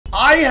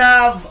I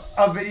have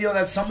a video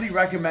that somebody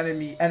recommended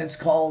me, and it's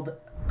called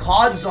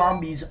COD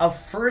Zombies, a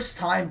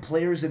first-time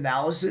player's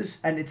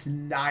analysis, and it's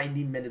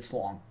 90 minutes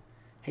long.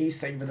 Hayes,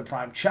 thank you for the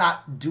prime.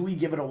 Chat, do we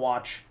give it a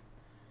watch?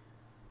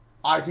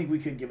 I think we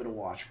could give it a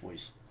watch,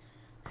 boys.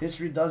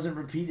 History doesn't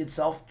repeat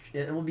itself.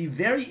 It will be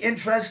very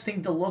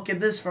interesting to look at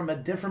this from a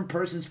different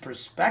person's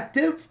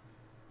perspective.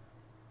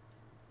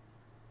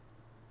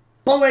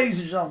 But ladies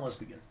and gentlemen, let's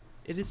begin.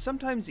 It is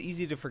sometimes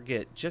easy to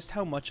forget just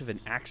how much of an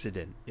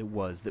accident it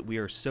was that we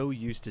are so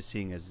used to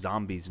seeing a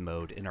zombies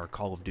mode in our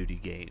Call of Duty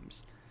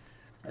games.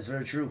 That's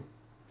very true.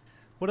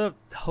 What a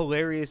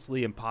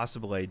hilariously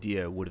impossible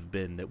idea would have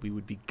been that we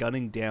would be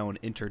gunning down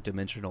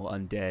interdimensional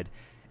undead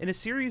in a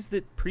series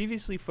that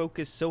previously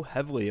focused so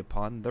heavily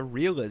upon the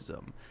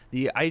realism,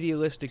 the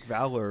idealistic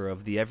valor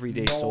of the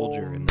everyday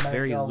soldier, and the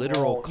very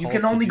literal you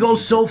can only go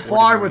so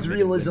far with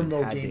realism,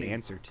 though, gaming.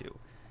 Answer to.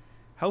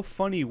 How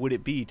funny would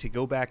it be to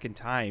go back in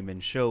time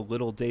and show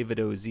little David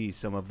OZ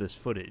some of this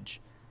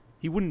footage?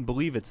 He wouldn't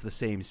believe it's the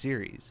same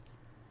series.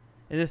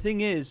 And the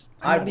thing is,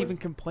 I'm not even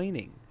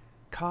complaining.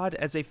 COD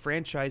as a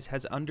franchise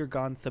has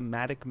undergone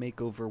thematic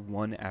makeover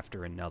one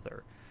after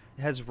another.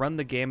 It has run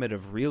the gamut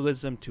of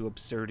realism to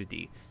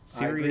absurdity,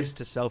 serious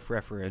to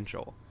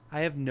self-referential.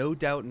 I have no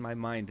doubt in my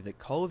mind that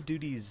Call of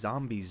Duty's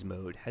Zombies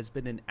mode has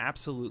been an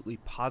absolutely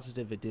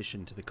positive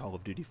addition to the Call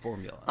of Duty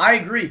formula. I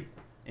agree.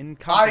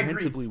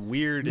 Incomprehensibly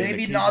weird,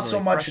 maybe and not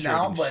so much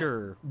now, but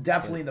sure,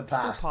 definitely in the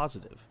past. Still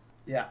positive.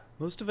 Yeah.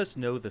 Most of us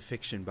know the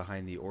fiction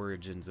behind the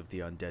origins of the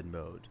Undead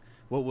mode.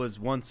 What was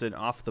once an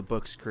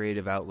off-the-books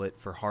creative outlet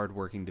for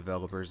hard-working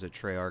developers at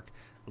Treyarch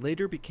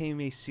later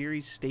became a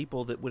series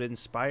staple that would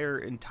inspire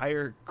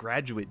entire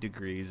graduate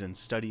degrees in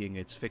studying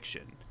its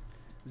fiction.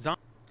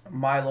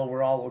 Milo,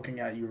 we're all looking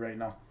at you right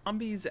now.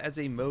 Zombies as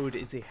a mode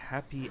is a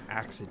happy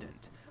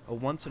accident. A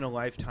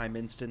once-in-a-lifetime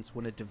instance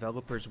when a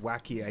developer's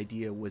wacky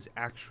idea was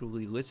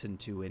actually listened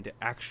to and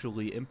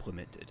actually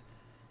implemented,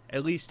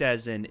 at least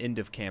as an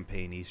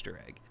end-of-campaign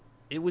Easter egg.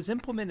 It was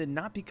implemented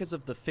not because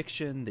of the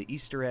fiction, the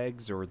Easter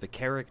eggs, or the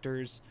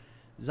characters.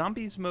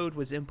 Zombies mode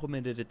was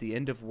implemented at the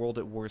end of World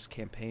at War's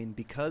campaign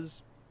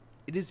because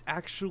it is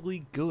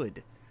actually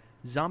good.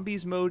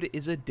 Zombies mode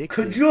is addictive.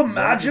 Could you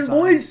imagine,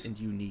 boys? And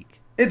unique.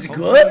 It's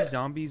good?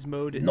 Zombies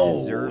mode No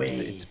deserves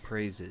way. its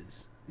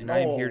praises, and No I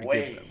am here to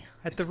way. give them.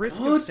 At the It's risk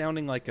good? of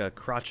sounding like a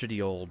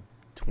crotchety old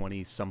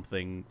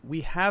 20-something,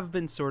 we have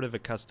been sort of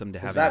accustomed to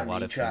having that a lot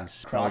me, of chat? things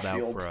spelled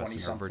Crotchety out old for us in our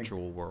 20-something?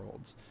 virtual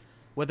worlds.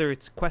 Whether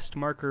it's quest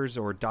markers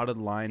or dotted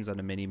lines on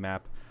a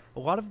mini-map, a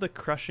lot of the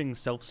crushing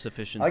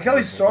self-sufficiency I like how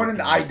he's of starting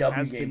older the games IW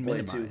has been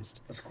gameplay too. minimized.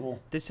 That's cool.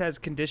 This has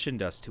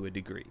conditioned us to a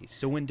degree,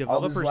 so when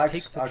All this developers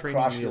take the training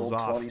crotchety wheels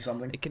old off,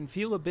 20-something. it can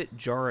feel a bit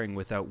jarring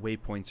without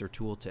waypoints or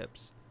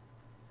tooltips.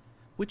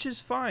 Which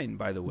is fine,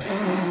 by the way.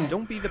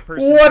 Don't be the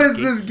person. What who is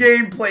this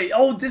gatekeeps. gameplay?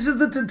 Oh, this is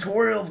the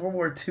tutorial for World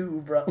War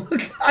II, bro.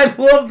 Look, I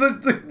love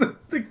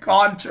the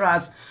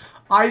contrast.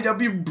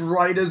 IW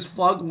bright as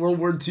fuck. World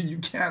War II, you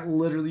can't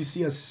literally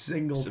see a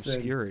single thing.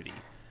 Obscurity.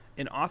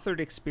 An authored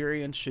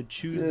experience should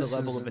choose This the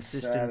level is of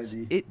assistance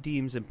insanity. it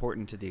deems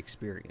important to the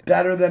experience.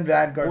 Better than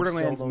Vanguard.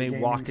 Borderlands still, may though,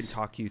 walk and gaming's-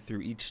 talk you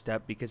through each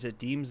step because it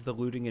deems the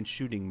looting and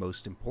shooting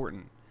most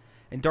important.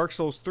 And Dark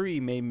Souls 3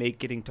 may make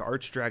getting to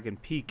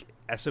Archdragon Peak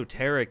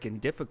esoteric and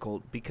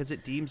difficult because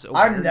it deems I've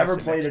awareness never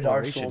and played a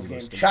Dark exploration Souls game.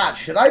 most Chat, important.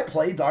 should I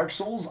play Dark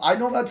Souls? I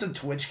know that's a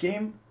Twitch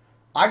game.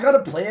 I gotta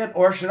play it,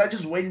 or should I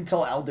just wait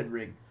until Elden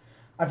Ring?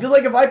 I feel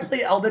like if I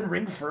play Elden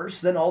Ring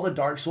first, then all the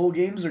Dark Souls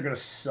games are gonna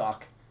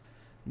suck.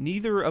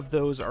 Neither of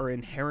those are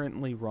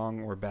inherently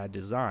wrong or bad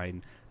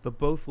design, but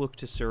both look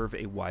to serve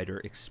a wider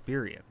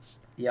experience.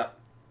 Yep.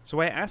 So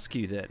I ask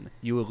you then,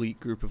 you elite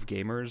group of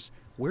gamers,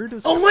 where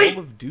does Elite!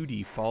 Call of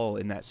Duty fall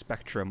in that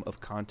spectrum of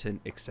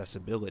content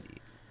accessibility?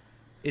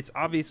 It's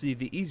obviously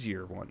the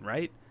easier one,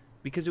 right?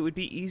 Because it would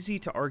be easy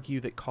to argue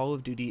that Call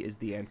of Duty is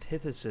the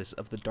antithesis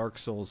of the Dark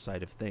Souls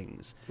side of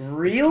things.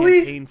 Really?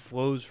 The campaign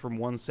flows from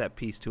one set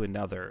piece to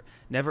another,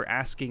 never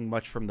asking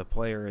much from the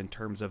player in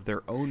terms of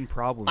their own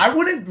problems. I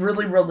wouldn't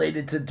really relate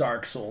it to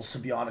Dark Souls, to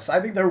be honest.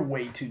 I think they're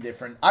way too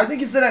different. I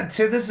think it's an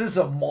antithesis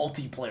of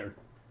multiplayer.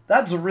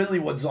 That's really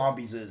what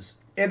Zombies is.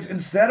 It's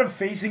instead of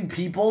facing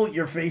people,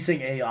 you're facing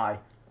AI.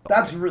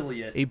 That's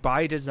really it. A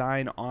by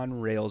design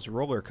on rails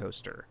roller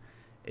coaster.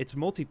 Its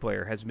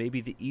multiplayer has maybe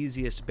the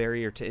easiest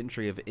barrier to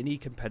entry of any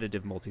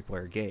competitive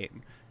multiplayer game,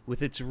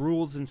 with its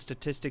rules and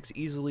statistics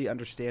easily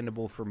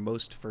understandable for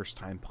most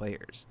first-time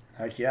players.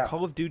 Heck yeah.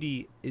 Call of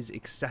Duty is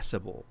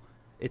accessible.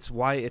 It's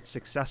why it's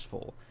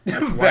successful. It's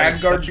why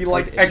it's Vanguard such be good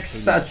like entertainment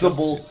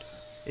accessible. content.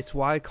 It's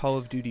why Call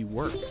of Duty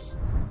works.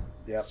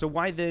 Yep. So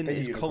why then Thank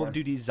you, is Call Unicorn. of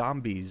Duty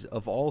Zombies,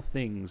 of all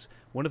things,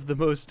 one of the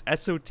most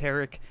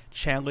esoteric,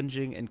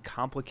 challenging, and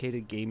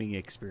complicated gaming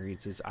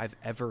experiences I've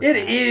ever It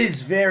had?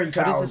 is very What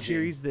challenging. is a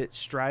series that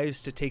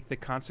strives to take the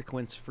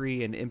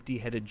consequence-free and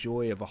empty-headed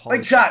joy of a Like,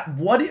 holiday? chat,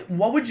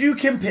 what would you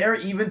compare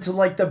even to,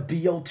 like, the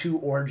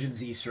BO2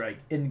 Origins Easter egg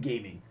in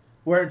gaming?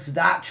 Where it's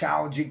that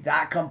challenging,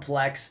 that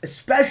complex,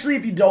 especially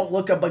if you don't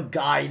look up a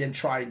guide and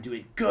try and do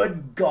it.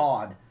 Good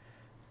God.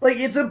 Like,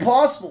 it's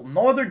impossible.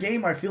 No other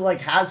game, I feel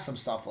like, has some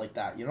stuff like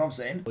that. You know what I'm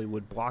saying?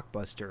 Hollywood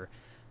blockbuster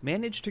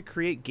managed to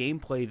create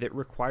gameplay that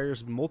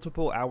requires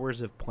multiple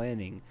hours of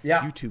planning,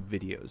 YouTube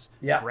videos,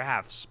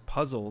 graphs,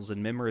 puzzles,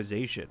 and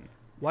memorization.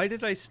 Why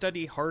did I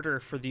study harder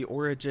for the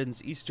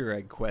Origins Easter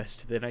egg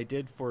quest than I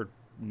did for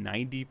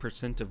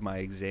 90% of my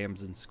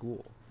exams in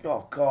school?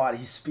 Oh, God,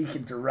 he's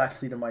speaking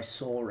directly to my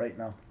soul right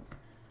now.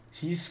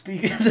 He's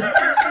speaking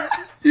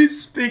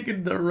he's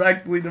speaking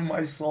directly to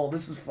my soul.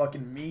 This is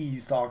fucking me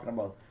he's talking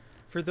about.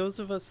 For those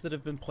of us that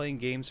have been playing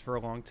games for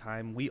a long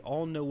time, we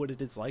all know what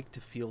it is like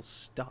to feel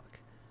stuck.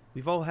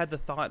 We've all had the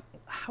thought,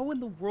 how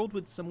in the world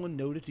would someone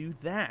know to do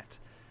that?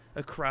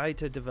 A cry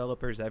to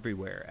developers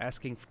everywhere,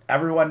 asking for...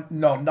 Everyone,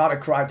 no, not a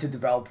cry to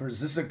developers.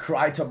 This is a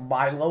cry to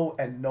Milo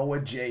and Noah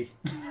J.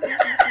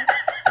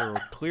 for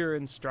clear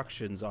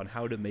instructions on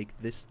how to make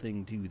this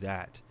thing do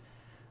that.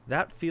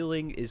 That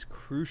feeling is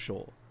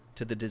crucial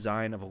to the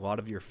design of a lot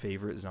of your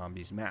favorite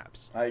Zombies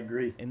maps. I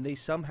agree. And they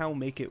somehow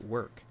make it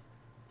work.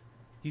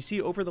 You see,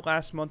 over the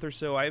last month or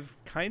so, I've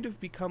kind of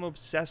become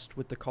obsessed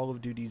with the Call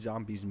of Duty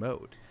Zombies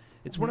mode.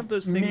 It's one of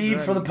those things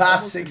that for the I'm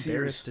past almost 6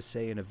 embarrassed years to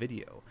say in a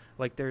video.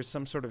 Like there's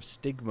some sort of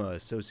stigma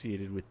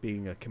associated with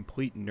being a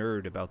complete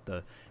nerd about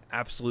the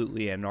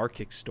absolutely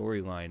anarchic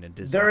storyline and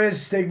design. There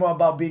is stigma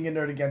about being a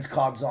nerd against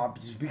COD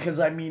Zombies because,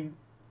 I mean,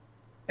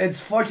 it's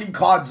fucking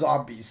COD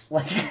Zombies.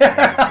 Like,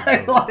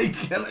 that's all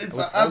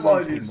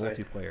I need to say.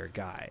 Multiplayer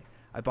guy.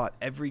 I bought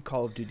every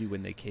Call of Duty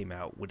when they came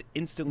out, would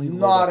instantly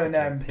load up the MP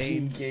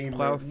campaign, gamer.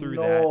 plow through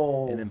that,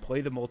 and then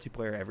play the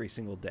multiplayer every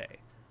single day.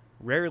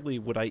 Rarely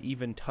would I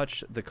even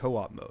touch the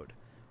co-op mode.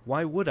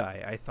 Why would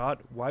I? I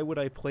thought, why would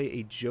I play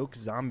a joke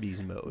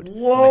Zombies mode?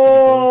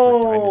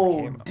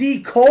 Whoa!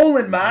 D:,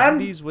 man!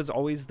 Zombies was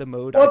always the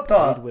mode I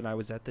played when I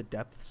was at the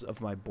depths of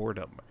my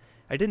boredom.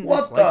 I didn't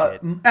dislike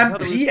it.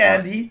 MP,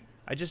 Andy?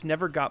 I just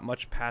never got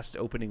much past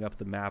opening up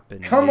the map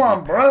and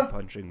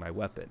punching my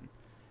weapon.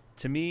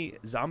 To me,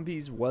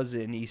 Zombies was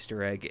an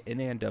Easter egg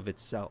in and of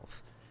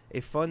itself. A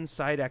fun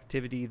side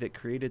activity that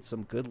created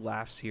some good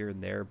laughs here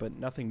and there, but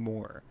nothing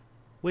more.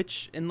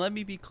 Which, and let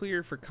me be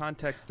clear for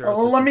context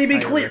throughout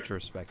this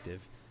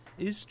retrospective,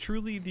 is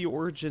truly the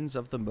origins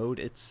of the mode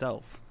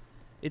itself.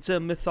 It's a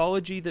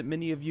mythology that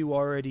many of you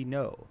already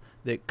know,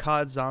 that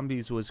COD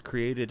Zombies was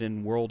created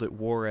in World at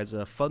War as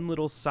a fun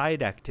little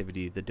side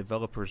activity the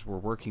developers were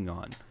working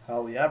on.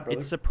 Hell yeah, brother.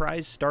 Its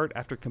surprise start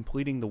after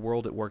completing the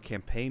World at War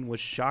campaign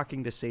was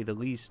shocking to say the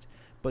least,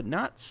 but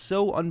not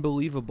so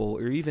unbelievable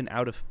or even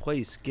out of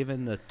place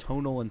given the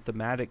tonal and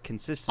thematic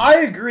consistency.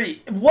 I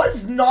agree.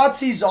 Was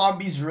Nazi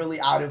Zombies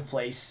really out of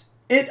place?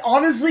 It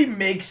honestly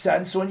makes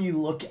sense when you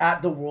look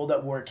at the World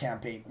at War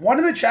campaign. One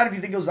in the chat if you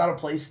think it was out of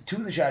place, two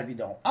in the chat if you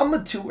don't. I'm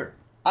mature.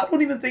 I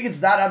don't even think it's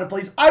that out of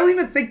place. I don't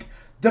even think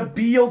the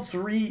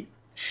BO3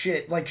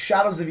 shit, like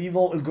Shadows of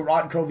Evil and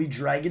Garrote Crovey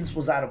Dragons,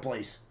 was out of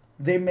place.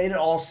 They made it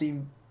all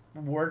seem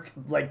work.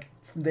 Like,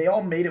 they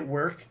all made it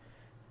work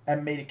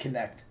and made it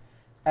connect.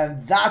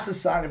 And that's a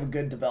sign of a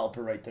good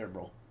developer right there,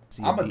 bro.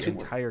 I'm the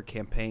entire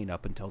campaign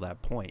up until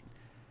that point.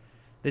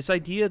 This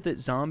idea that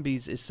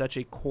Zombies is such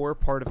a core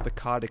part of the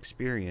COD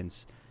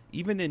experience,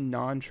 even in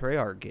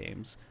non-Treyarch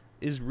games,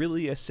 is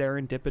really a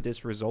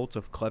serendipitous result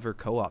of clever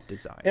co-op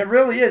design. It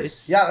really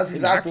is. Yeah, that's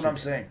exactly what I'm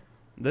saying.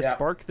 The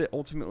spark that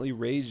ultimately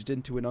raged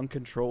into an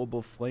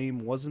uncontrollable flame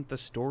wasn't the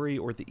story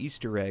or the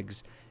Easter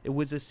eggs. It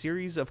was a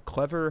series of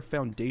clever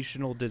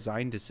foundational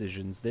design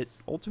decisions that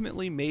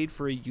ultimately made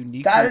for a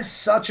unique... That is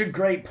such a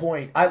great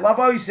point. I love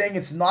how he's saying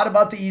it's not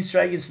about the Easter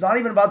egg. It's not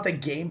even about the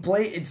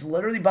gameplay. It's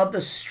literally about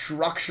the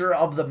structure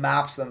of the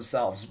maps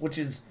themselves, which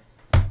is...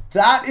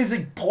 That is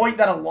a point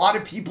that a lot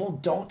of people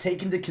don't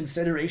take into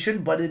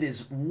consideration, but it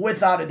is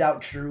without a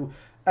doubt true,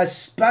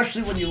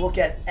 especially when you look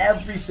at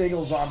every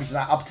single Zombies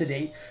map up to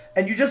date,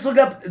 and you just look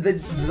up the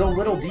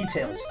little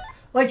details.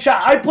 Like,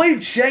 chat, I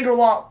played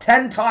Shangri-La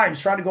 10 times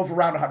trying to go for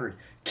round 100.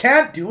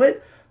 Can't do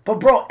it, but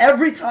bro,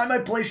 every time I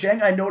play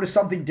Shang, I notice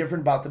something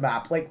different about the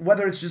map. Like,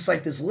 whether it's just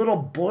like this little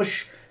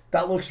bush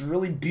that looks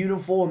really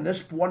beautiful in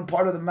this one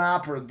part of the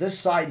map, or this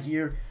side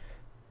here.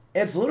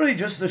 It's literally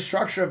just the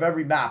structure of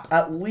every map,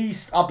 at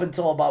least up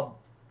until about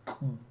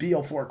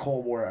BO4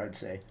 Cold War, I'd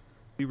say.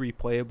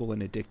 Replayable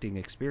and addicting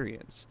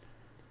experience.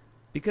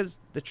 Because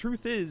the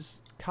truth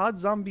is, COD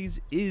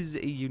Zombies is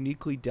a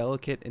uniquely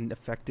delicate and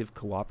effective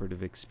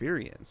cooperative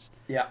experience.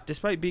 Yeah.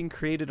 Despite being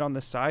created on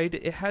the side,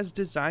 it has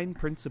design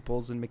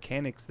principles and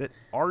mechanics that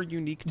are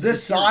unique to the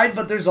side,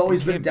 but there's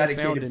always been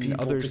dedicated people in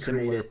other to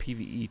similar create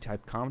PvE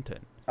type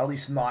content. At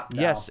least not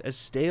now. Yes, as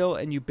stale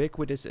and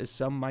ubiquitous as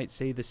some might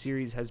say the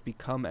series has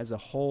become as a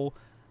whole,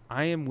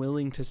 I am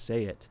willing to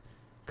say it.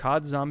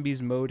 COD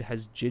Zombies mode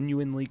has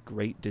genuinely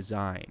great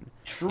design,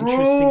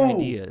 interesting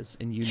ideas,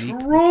 and unique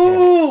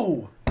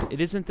mechanics.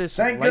 It isn't this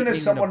end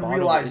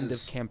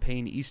of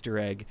campaign Easter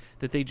egg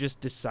that they just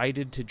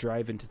decided to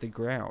drive into the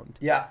ground.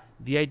 Yeah.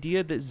 The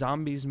idea that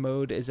Zombies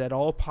mode is at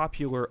all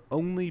popular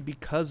only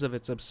because of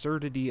its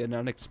absurdity and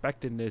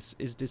unexpectedness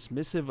is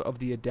dismissive of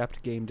the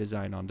adept game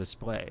design on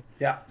display.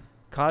 Yeah.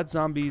 COD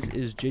Zombies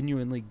is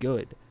genuinely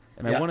good,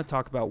 and I want to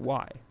talk about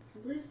why.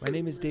 My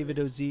name is David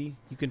OZ. You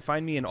can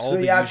find me in all So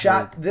the yeah, usual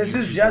chat, this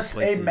is YouTube just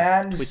places, a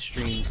man's Twitch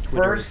streams,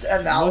 Twitter. first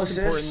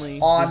analysis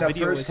on this a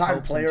video is first-time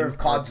helped in player due of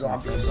part COD by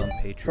my friends Zombies on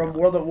Patreon. from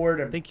World at War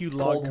to Thank you,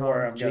 Cold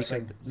War, I'm Logcom,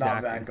 guessing, Jacob, not Zach,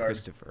 and Vanguard.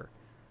 Christopher.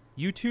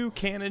 You too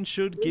can and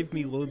should give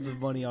me loads of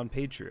money on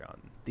Patreon.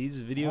 These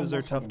videos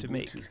are tough to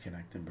make.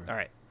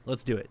 Alright,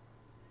 let's do it.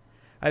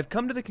 I've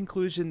come to the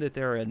conclusion that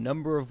there are a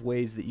number of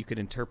ways that you could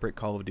interpret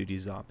Call of Duty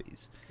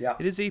Zombies. Yeah.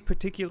 It is a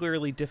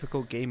particularly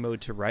difficult game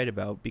mode to write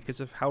about because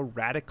of how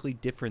radically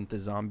different the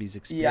zombies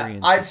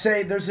experience. Yeah, I'd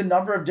say there's a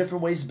number of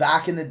different ways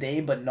back in the day,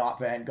 but not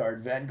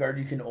Vanguard. Vanguard,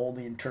 you can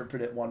only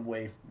interpret it one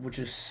way, which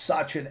is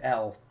such an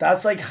L.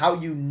 That's like how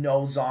you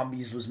know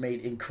Zombies was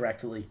made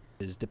incorrectly.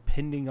 Is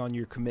depending on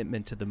your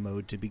commitment to the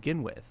mode to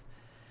begin with.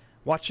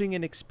 Watching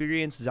an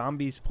experienced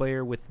Zombies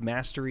player with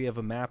mastery of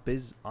a map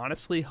is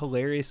honestly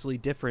hilariously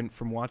different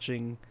from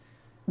watching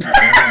me.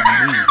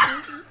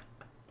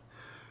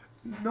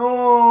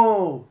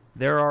 No!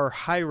 There are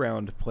high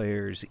round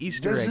players,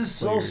 Easter egg This is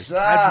so players,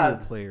 sad.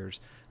 casual players,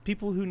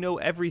 people who know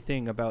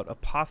everything about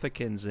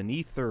apothecans and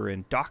ether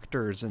and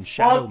doctors and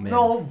shadow Fuck men.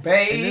 no, And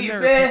then there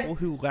are baby! people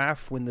who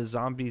laugh when the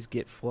zombies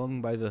get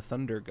flung by the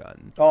thunder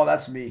gun. Oh,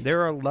 that's me.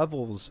 There are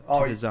levels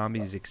to the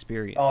zombies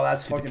experience. Oh,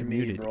 that's to the fucking me,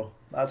 community. bro.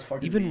 That's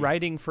fucking Even me.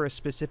 writing for a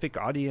specific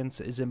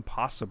audience is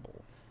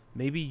impossible.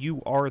 Maybe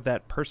you are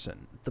that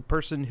person. The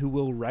person who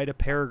will write a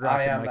paragraph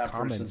in my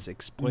comments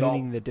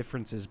explaining the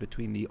differences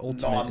between the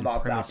ultimate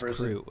and premise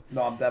crew.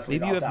 No, I'm definitely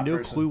Maybe not you that have no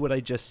person. clue what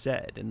I just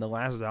said, and the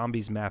last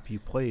Zombies map you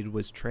played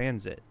was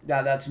Transit.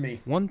 Yeah, that's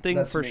me. One thing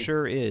That's for me.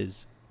 sure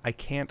is, I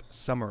can't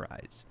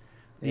summarize.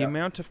 The Yep.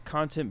 amount of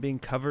content being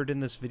covered in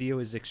this video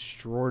is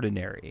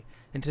extraordinary,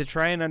 and to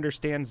try and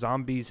understand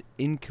Zombies'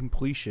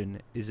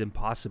 incompletion is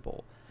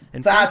impossible.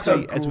 And That's a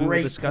frankly, as we will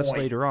great discuss point.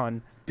 later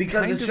on,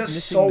 Because kind it's of just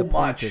missing so the point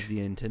much. of the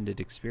intended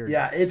experience.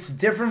 Yeah, it's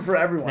different for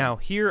everyone. Now,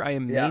 here I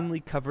am Yeah. mainly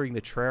covering the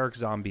Treyarch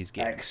Zombies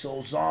game.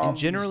 Exo Zombies. And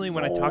generally,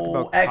 when I no talk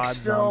about COD Exfil,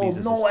 Zombies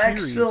as no a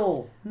series,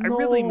 Exfil, I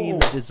really mean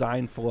the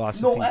design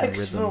philosophies No and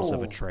rhythms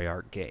of a Exfil.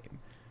 Treyarch game.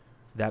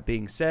 That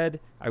being said,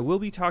 I will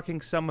be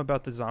talking some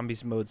about the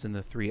Zombies modes in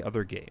the 3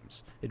 other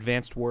games: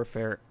 Advanced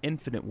Warfare,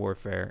 Infinite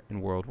Warfare,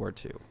 and World War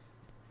II.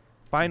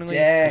 Finally,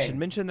 I Dang. should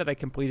mention that I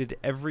completed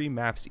every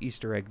map's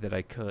Easter egg that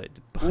I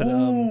could, but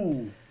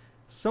Ooh.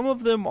 some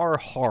of them are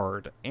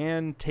hard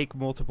and take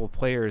multiple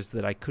players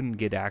that I couldn't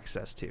get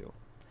access to.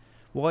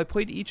 While I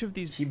played each of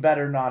these He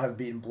better not have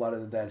beaten Blood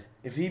of the Dead.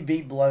 If he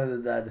beat Blood of the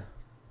Dead,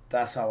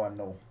 that's how I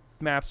know.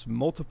 maps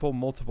multiple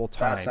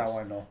times. That's how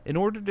I know. In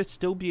order to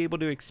still be able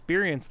to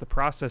experience the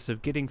process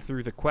of getting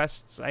through the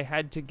quests, I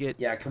had to get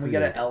Yeah, can we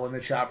get an creative. L in the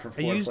chat for I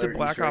 4 used a player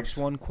Black Easter Ops eggs?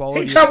 1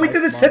 quality Hey, chat, we of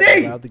did life this mod that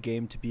today! allowed the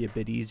game to be a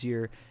bit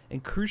easier,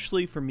 and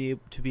crucially for me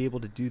to be able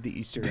to do the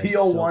Easter eggs PO1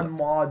 solo.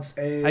 mods.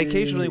 I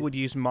occasionally would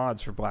use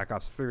mods for Black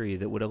Ops 3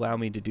 that would allow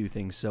me to do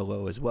things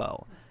solo as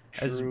well.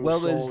 As True well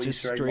as solo just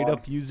Easter egg straight mod.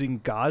 up using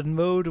God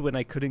mode when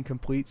I couldn't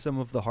complete some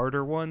of the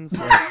harder ones,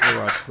 like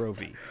Garage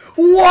Grovey.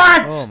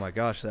 What? Oh my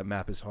gosh, that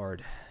map is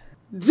hard.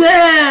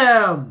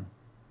 Damn!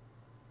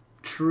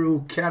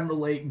 True, can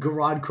relate.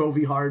 Garad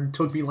Crovey hard.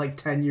 Took me like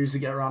 10 years to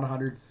get around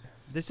 100.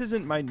 This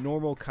isn't my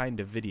normal kind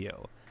of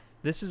video.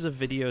 This is a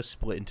video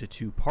split into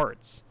 2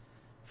 parts.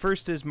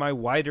 First is my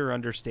wider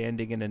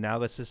understanding and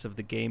analysis of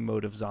the game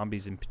mode of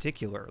Zombies in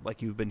particular,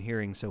 like you've been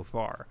hearing so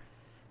far.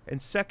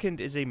 And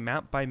second is a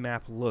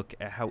map-by-map look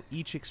at how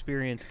each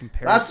experience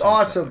compares That's to each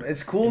awesome. other,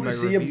 It's cool and to my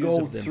see him reviews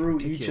go of them through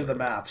each of the particularly.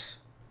 maps.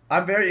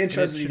 I'm very And it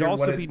interested to should hear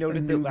also what be a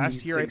noted that newbie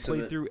last year I thinks of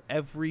played it. through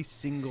every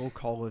single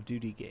Call of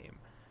Duty game.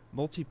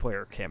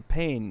 Multiplayer,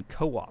 campaign,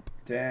 co-op,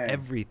 Damn.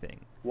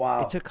 everything.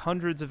 Wow. It took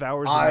hundreds of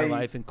hours of I my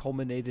life and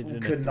culminated in a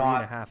could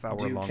 3.5 hour not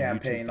do long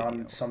campaign YouTube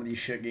video. on some of these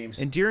shit games.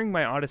 And during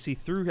my odyssey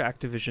through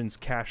Activision's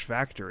Cash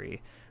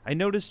Factory, I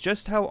noticed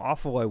just how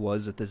awful I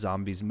was at the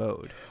Zombies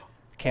mode.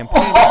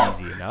 Campaign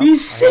was easy enough. He I have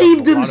saved a lot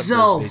of those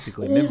himself.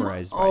 basically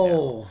memorized by now.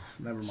 Oh,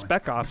 never mind.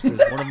 Spec Ops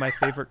is one of my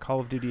favorite Call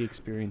of Duty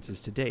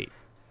experiences to date.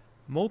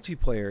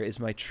 Multiplayer is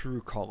my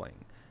true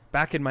calling.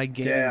 Back in my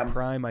gaming Damn.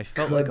 prime, I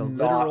felt Could like a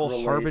not literal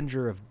relate.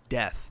 harbinger of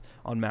death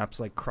on maps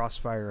like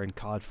Crossfire and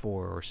COD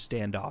 4 or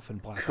Standoff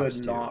and Black Ops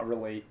 2. Could not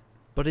relate.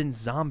 But in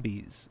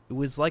Zombies, it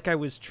was like I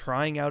was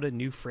trying out a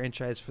new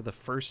franchise for the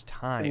first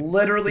time.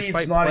 Literally,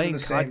 despite it's not playing even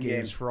the COD same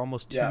games game. for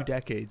almost 2 Yeah.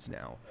 decades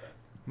now.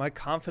 My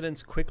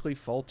confidence quickly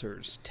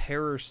falters.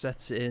 Terror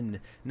sets in,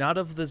 not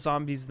of the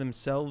zombies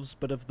themselves,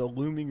 but of the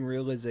looming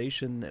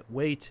realization that,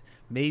 wait,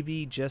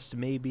 maybe, just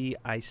maybe,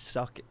 I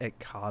suck at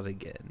COD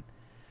again.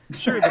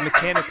 Sure, the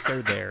mechanics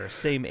are there.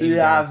 Same aim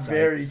Yeah, down sight,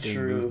 very same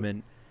true.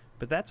 movement.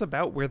 But that's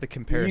about where the You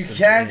comparison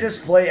can't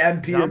just play MP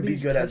and be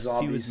Zombies good at tests you as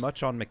zombies.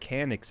 much on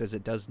mechanics as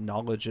it does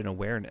knowledge and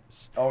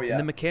awareness. Oh, yeah. And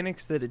the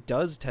mechanics that it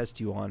does test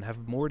you on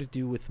have more to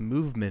do with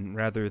movement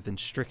rather than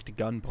strict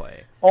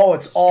gunplay. Oh,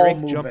 it's all Strafe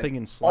movement. jumping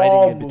and sliding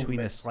All in between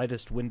the movement.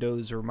 slightest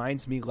windows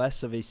reminds me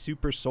less of a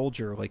super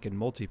soldier like in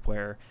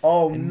multiplayer,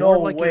 Oh, and no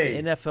more like way.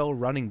 an NFL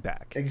running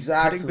back,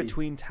 Exactly. cutting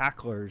between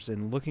tacklers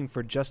and looking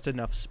for just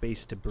enough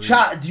space to breathe.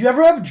 Chat, do you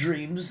ever have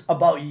dreams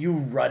about you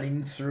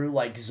running through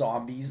like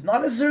zombies?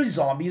 Not necessarily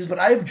zombies, but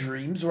I have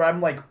dreams where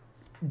I'm like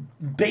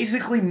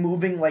basically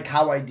moving like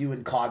how I do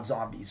in COD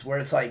Zombies, where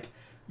it's like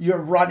you're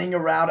running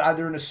around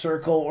either in a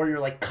circle or you're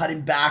like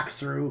cutting back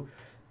through.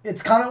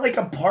 It's kind of like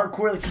a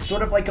parkour, like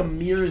sort of like a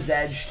Mirror's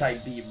Edge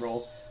type beat,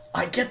 bro.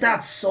 I get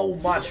that so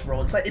much,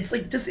 bro. It's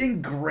like just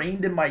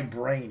ingrained in my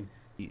brain.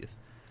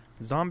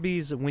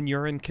 Zombies, when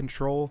you're in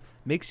control,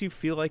 makes you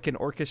feel like an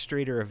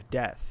orchestrator of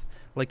death,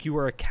 like you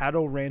are a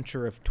cattle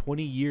rancher of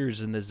 20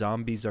 years and the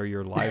zombies are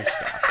your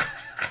livestock.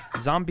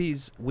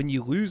 Zombies, when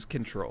you lose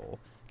control,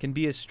 can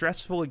be as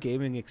stressful a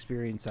gaming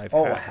experience I've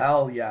had. Oh,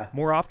 hell yeah.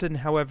 More often,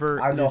 however,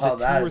 it is a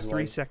 2 or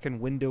 3 second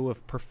window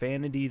of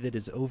profanity that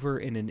is over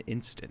in an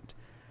instant.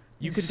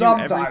 You can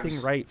do everything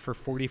right for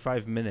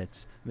 45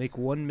 minutes, make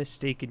one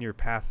mistake in your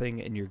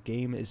pathing, and your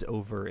game is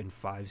over in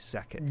 5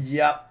 seconds.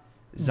 Yep.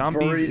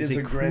 Zombies is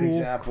a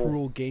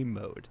cruel game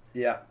mode.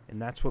 Yep. And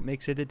that's what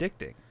makes it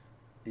addicting.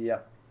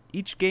 Yep.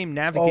 Each game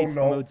navigates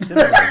the mode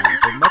similarly,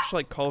 but much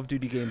like Call of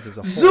Duty games as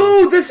a whole,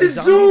 Zoo! This is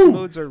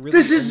Zoo!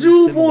 This is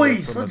Zoo,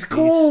 boys! Let's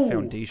go!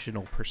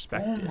 Foundational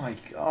perspective. Oh my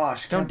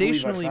gosh!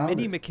 Foundationally,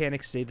 many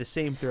mechanics stay the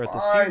same throughout the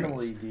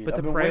series, but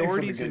the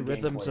priorities and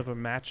rhythms of a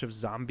match of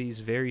zombies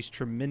varies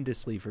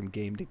tremendously from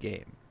game to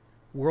game.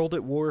 World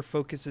at War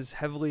focuses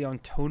heavily on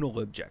tonal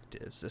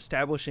objectives,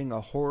 establishing a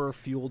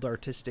horror-fueled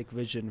artistic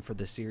vision for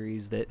the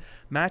series that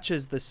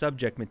matches the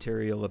subject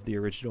material of the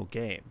original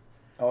game.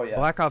 Oh, yeah.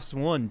 Black Ops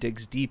 1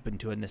 digs deep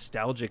into a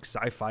nostalgic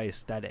sci-fi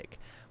aesthetic,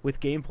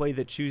 with gameplay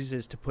that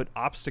chooses to put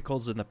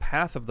obstacles in the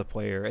path of the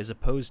player as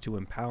opposed to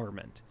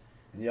empowerment.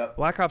 Yep.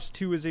 Black Ops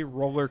 2 is a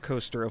roller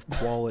coaster of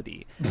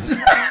quality.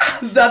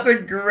 That's a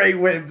great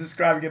way of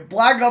describing it.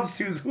 Black Ops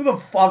 2 is who the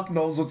fuck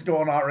knows what's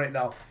going on right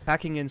now.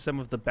 Packing in some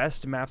of the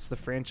best maps the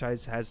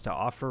franchise has to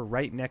offer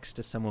right next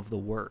to some of the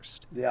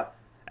worst. Yeah.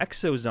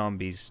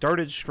 Exo-Zombies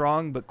started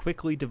strong but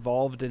quickly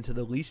devolved into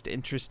the least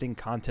interesting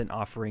content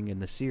offering in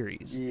the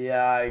series.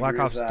 Yeah, I agree Black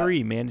Ops with that.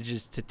 3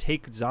 manages to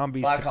take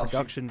zombies to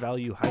production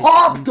value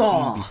heights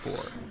unseen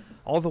before,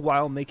 all the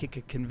while making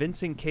a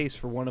convincing case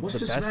for one of the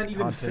best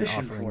content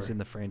offerings in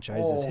the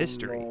franchise's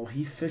history. No,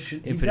 he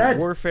fishing. Infinite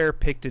Warfare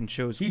picked and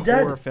chose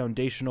core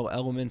foundational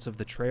elements of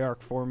the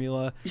Treyarch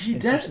formula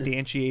and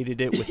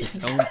substantiated it with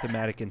its own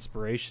thematic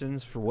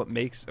inspirations for what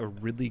makes a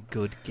really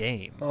good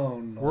game. Oh,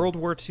 no. World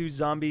War II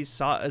Zombies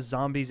saw a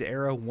zombies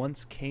era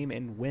once came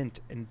and went,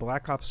 and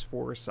Black Ops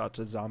 4 saw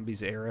a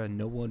zombies era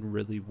no one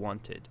really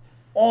wanted.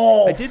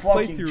 Oh, I did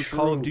play through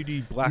Call of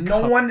Duty Black Ops.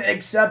 No one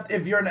except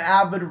if you're an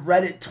avid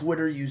Reddit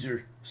Twitter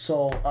user.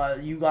 So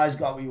you guys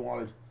got what you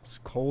wanted. It's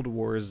Cold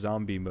War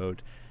Zombie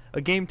Mode.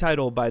 A game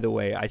title, by the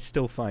way, I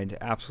still find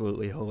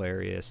absolutely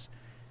hilarious.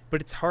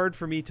 But it's hard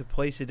for me to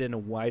place it in a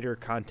wider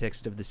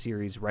context of the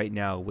series right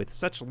now with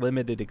such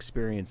limited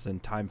experience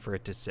and time for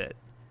it to sit.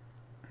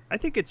 I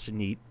think it's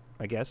neat,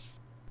 I guess.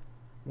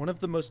 One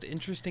of the most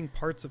interesting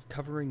parts of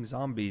covering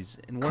zombies,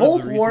 and one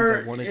of the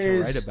reasons I wanted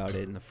to write about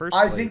it in the first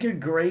place. I think a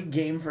great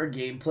game for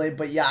gameplay,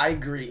 but yeah, I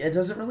agree. It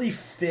doesn't really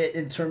fit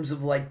in terms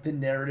of like the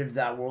narrative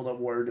that World at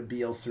War to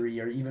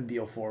BO3 or even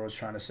BO4 was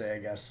trying to say, I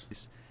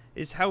guess.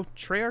 Is how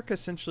Treyarch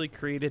essentially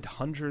created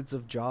hundreds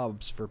of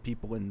jobs for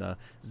people in the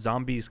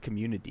zombies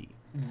community.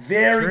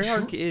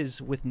 Treyarch is,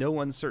 with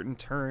no uncertain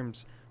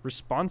terms,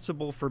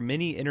 responsible for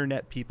many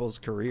internet people's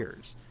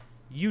careers.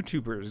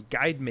 YouTubers,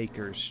 guide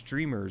makers,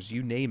 streamers,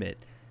 you name it.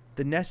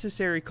 The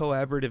necessary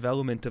collaborative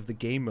element of the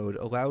game mode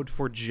allowed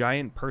for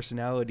giant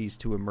personalities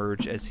to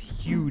emerge as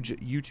huge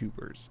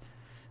YouTubers.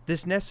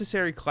 This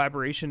necessary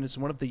collaboration is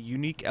one of the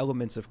unique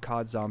elements of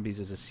COD Zombies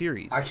as a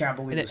series. I can't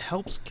believe this. And it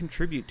helps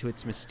contribute to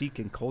its mystique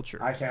and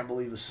culture. I can't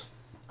believe this.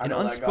 An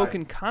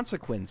unspoken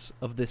consequence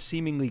of the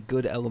seemingly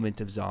good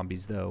element of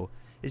zombies, though,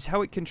 is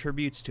how it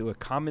contributes to a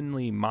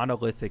commonly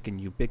monolithic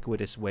and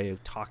ubiquitous way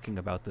of talking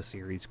about the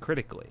series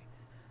critically.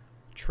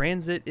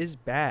 Transit is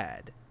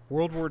bad.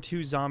 World War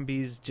II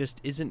Zombies just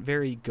isn't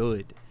very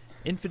good.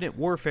 Infinite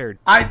Warfare.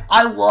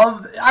 I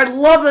love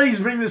that he's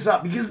bringing this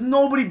up because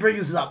nobody brings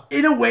this up.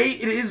 In a way,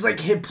 it is like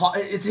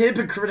it's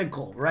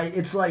hypocritical, right?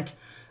 It's like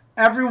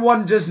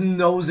everyone just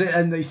knows it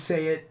and they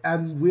say it,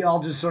 and we all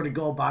just sort of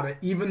go about it,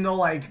 even though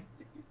like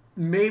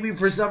maybe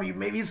for some of you,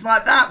 maybe it's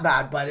not that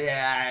bad, but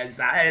yeah, it's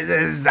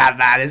that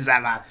bad.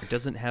 It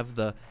doesn't have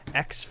the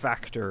X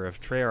factor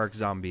of Treyarch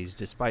Zombies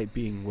despite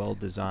being well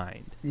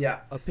designed. Yeah.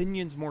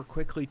 Opinions more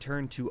quickly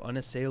turn to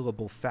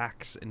unassailable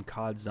facts in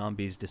COD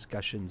Zombies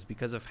discussions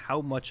because of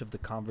how much of the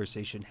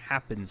conversation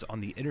happens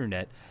on the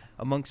internet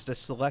amongst a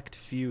select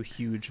few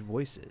huge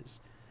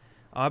voices.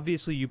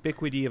 Obviously,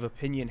 ubiquity of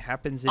opinion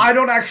happens in... I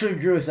don't actually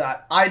agree with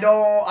that. I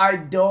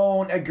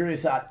don't agree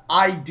with that.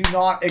 I do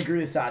not agree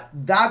with that.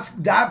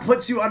 That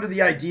puts you under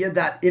the idea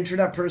that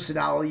internet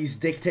personalities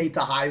dictate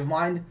the hive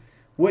mind,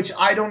 which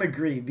I don't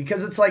agree.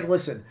 Because it's like,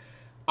 listen,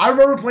 I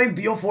remember playing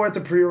BO4 at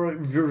the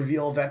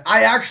pre-reveal event.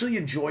 I actually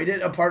enjoyed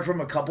it, apart from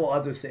a couple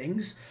other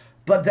things.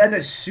 But then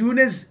as soon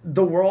as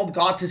the world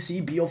got to see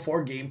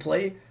BO4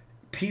 gameplay,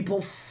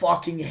 people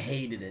fucking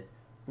hated it,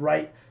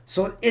 right?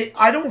 So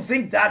I don't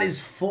think that is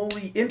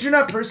fully...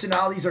 Internet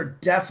personalities are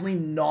definitely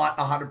not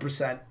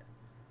 100%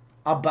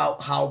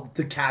 about how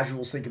the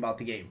casuals think about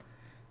the game.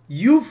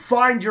 You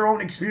find your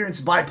own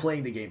experience by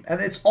playing the game, and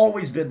it's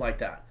always been like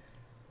that.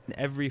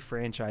 Every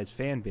franchise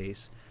fan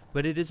base,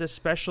 but it is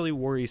especially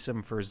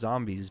worrisome for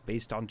zombies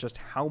based on just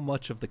how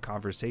much of the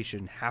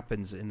conversation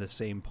happens in the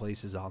same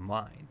places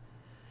online.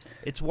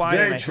 It's why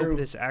I hope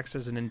this acts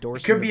as an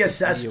endorsement. It could be a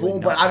cesspool,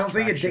 but I don't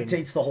think it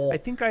dictates the whole. I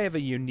think I have a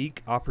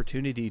unique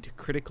opportunity to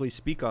critically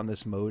speak on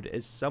this mode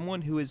as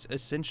someone who is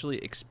essentially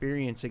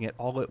experiencing it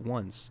all at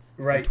once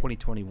in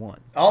 2021.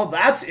 Oh,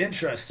 that's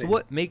interesting. So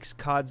what makes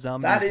COD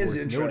Zombies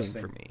worth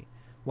noting for me?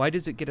 Why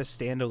does it get a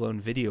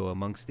standalone video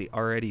amongst the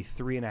already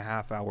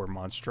 3.5-hour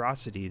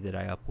monstrosity that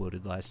I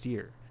uploaded last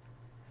year?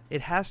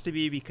 It has to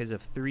be because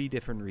of 3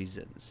 different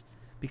reasons.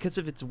 Because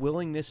of its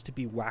willingness to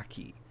be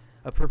wacky,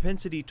 a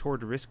propensity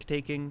toward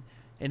risk-taking,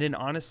 and an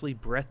honestly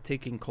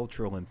breathtaking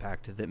cultural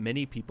impact that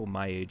many people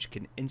my age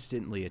can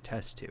instantly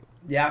attest to.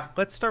 Yeah.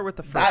 Let's start with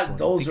the first one.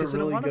 Those because are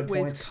really in a lot good of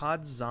ways, points.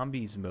 COD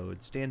Zombies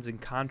mode stands in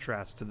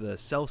contrast to the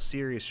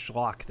self-serious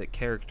schlock that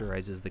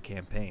characterizes the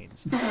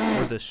campaigns,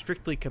 or the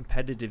strictly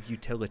competitive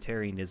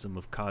utilitarianism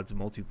of COD's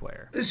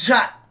multiplayer.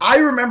 Chat, I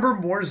remember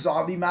more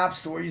zombie map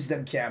stories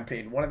than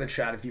campaign. One in the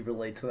chat if you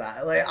relate to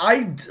that.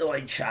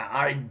 Chat,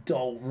 I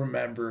don't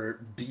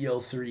remember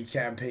BO3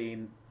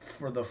 campaign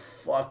for the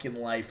fucking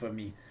life of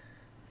me.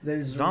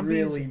 There's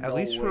Zombies, really no at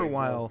least for a way,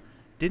 while,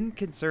 didn't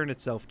concern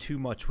itself too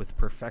much with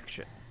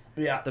perfection.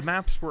 Yeah. The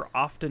maps were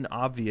often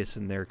obvious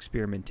in their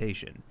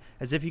experimentation,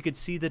 as if you could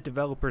see the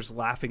developers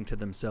laughing to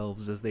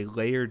themselves as they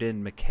layered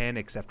in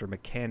mechanics after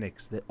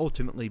mechanics that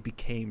ultimately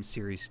became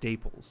series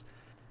staples.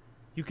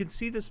 You can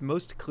see this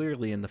most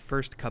clearly in the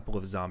first couple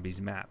of Zombies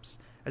maps,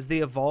 as they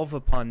evolve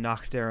upon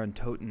Nacht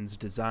Toten's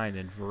design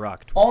in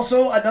Verrückt.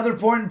 Also, another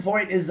important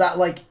point is that,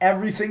 like,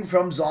 everything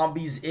from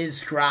Zombies is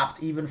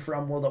scrapped, even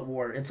from World at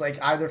War. It's,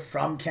 like, either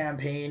from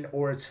campaign,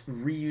 or it's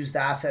reused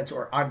assets,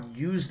 or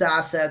unused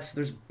assets.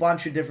 There's a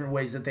bunch of different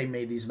ways that they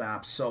made these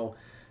maps. So,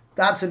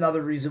 that's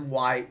another reason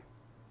why,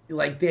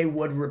 like, they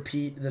would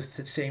repeat the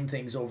same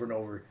things over and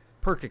over.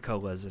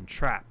 Percacolas and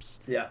traps.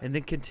 Yeah. And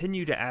then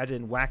continue to add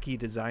in wacky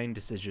design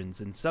decisions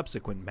in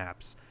subsequent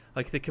maps,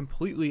 like the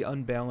completely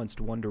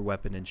unbalanced Wonder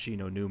Weapon in Shi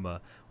No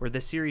Numa, or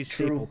the series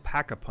staple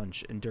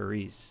Pack-a-Punch in Der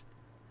Riese.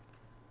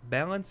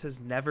 Balance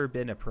has never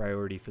been a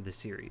priority for the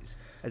series.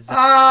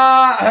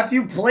 Have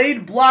you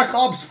played Black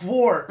Ops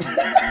 4?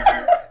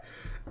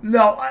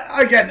 No,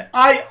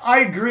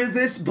 I agree with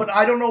this, but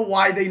I don't know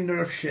why they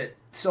nerf shit.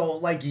 So,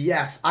 like,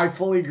 yes, I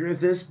fully agree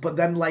with this, but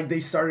then, like, they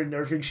started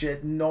nerfing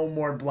shit. No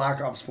more Black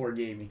Ops 4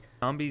 gaming.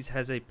 Zombies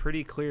has a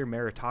pretty clear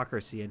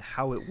meritocracy in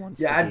how it wants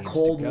the games and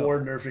Cold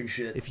War nerfing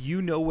shit. If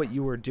you know what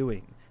you are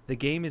doing, the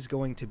game is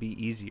going to be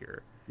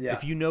easier. Yeah.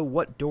 If you know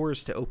what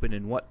doors to open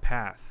in what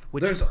path,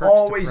 which there's perks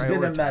always to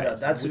been a meta.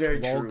 That's which very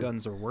wall true.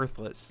 guns are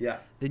worthless. Yeah.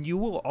 Then you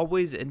will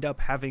always end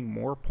up having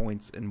more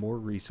points and more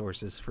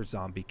resources for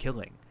zombie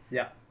killing.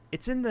 Yeah.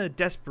 It's in the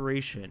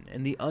desperation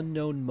and the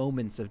unknown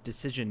moments of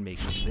decision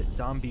making that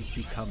Zombies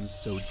becomes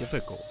so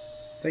difficult.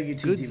 Thank you,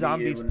 Good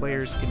Zombies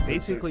players can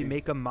basically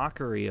make a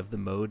mockery of the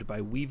mode by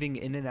weaving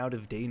in and out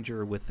of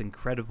danger with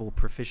incredible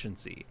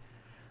proficiency.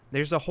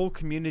 There's a whole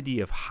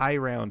community of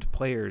high-round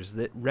players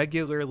that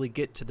regularly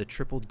get to the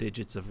triple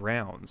digits of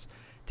rounds,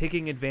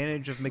 taking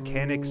advantage of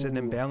mechanics and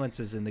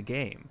imbalances in the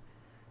game.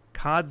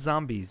 COD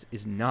Zombies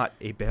is not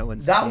a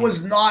balanced game. That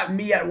was not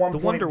me at one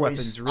point, Wonder boys.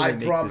 Weapons really I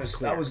make promise. this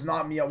clear. That was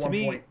not me at one point.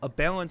 To me, a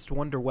balanced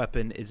Wonder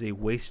Weapon is a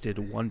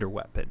wasted Wonder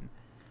Weapon.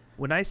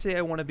 When I say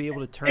I want to be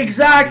able to turn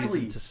zombies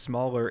into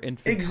smaller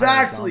infant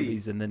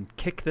zombies and then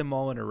kick them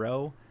all in a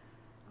row,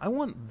 I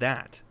want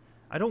that.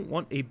 I don't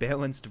want a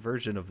balanced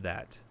version of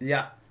that.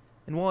 Yeah.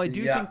 And while I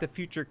do think the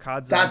future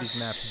COD Zombies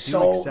maps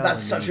do excel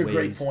that's in such a many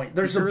great ways, point.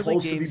 They're the early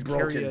supposed to be games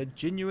broken. carry a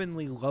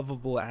genuinely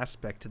lovable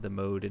aspect to the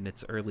mode in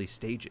its early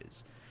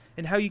stages,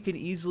 and how you can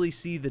easily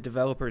see the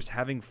developers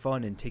having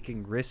fun and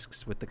taking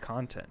risks with the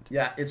content.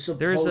 Yeah, it's supposed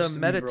There's a to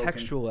be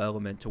metatextual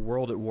element to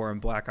World at War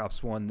and Black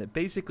Ops 1 that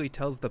basically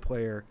tells the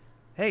player,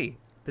 hey,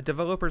 the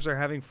developers are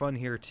having fun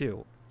here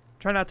too.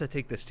 Try not to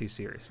take this too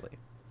seriously.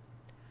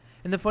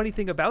 And the funny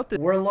thing about this...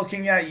 We're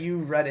looking at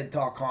you,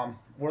 Reddit.com.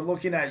 We're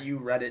looking at you,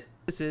 Reddit.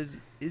 This is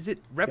it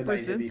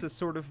represents a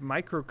sort of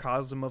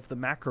microcosm of the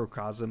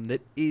macrocosm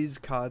that is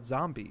COD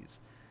Zombies.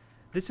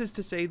 This is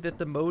to say that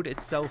the mode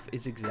itself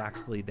is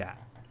exactly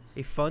that.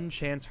 A fun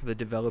chance for the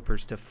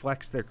developers to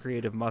flex their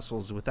creative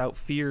muscles without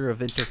fear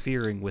of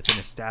interfering with an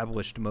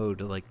established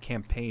mode like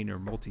campaign or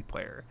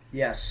multiplayer.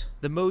 Yes.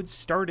 The mode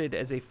started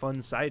as a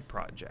fun side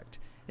project,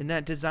 and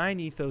that design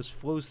ethos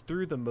flows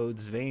through the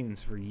mode's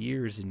veins for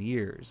years and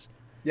years.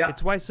 Yeah.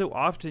 It's why so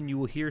often you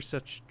will hear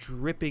such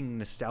dripping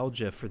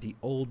nostalgia for the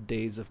old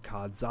days of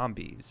COD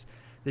Zombies,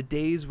 the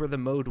days where the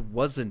mode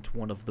wasn't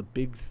one of the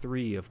big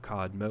 3 of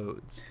COD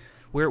modes,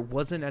 where it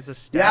wasn't as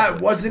established. Yeah,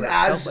 it wasn't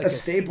as a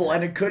staple,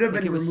 and it could have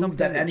been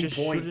removed at any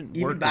point,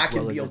 even back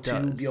in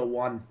BO2,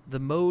 BO1. The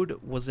mode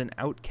was an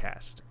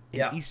outcast,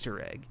 an Easter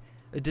egg,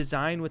 a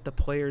design with the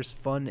player's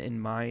fun in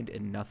mind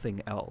and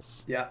nothing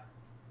else. Yeah.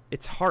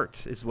 Its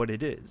heart is what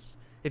it is.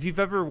 If you've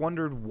ever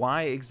wondered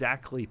why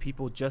exactly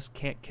people just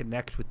can't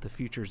connect with the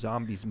future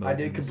Zombies modes I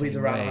did complete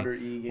the round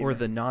 100E game. or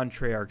the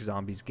non-Treyarch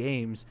Zombies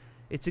games,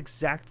 it's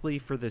exactly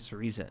for this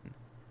reason.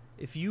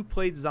 If you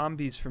played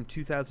Zombies from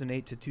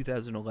 2008 to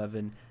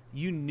 2011,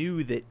 you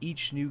knew that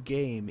each new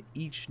game,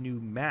 each new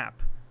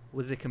map,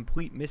 was a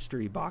complete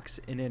mystery box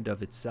in and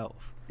of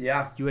itself.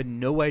 Yeah. You had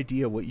no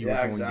idea what you were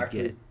going exactly.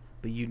 to get,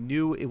 but you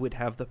knew it would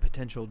have the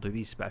potential to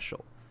be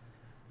special.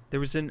 There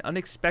was an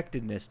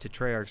unexpectedness to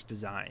Treyarch's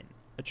design,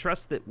 a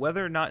trust that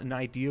whether or not an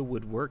idea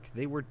would work,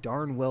 they were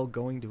darn well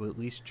going to at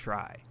least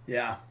try.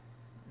 Yeah.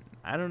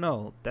 I don't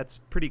know. That's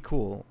pretty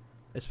cool,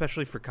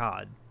 especially for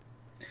COD.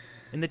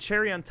 And the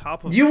cherry on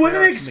top of you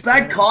wouldn't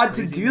expect COD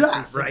to do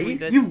that, right?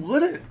 That, you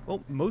wouldn't.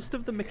 Well, most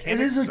of the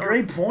mechanics. It is a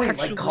great point.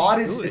 Like COD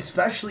is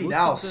especially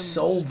now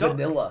so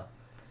vanilla,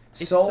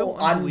 so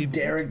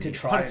undaring to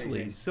try.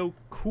 Honestly, so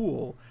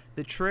cool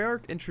that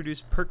Treyarch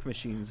introduced perk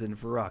machines in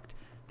Verrückt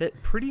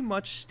that pretty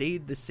much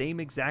stayed the same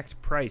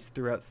exact price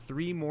throughout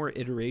 3 more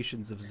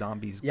iterations of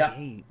Zombies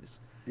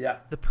games. Yeah.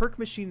 The perk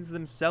machines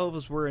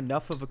themselves were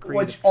enough of a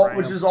creative triumph,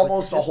 which is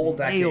almost a whole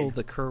decade. Nail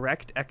the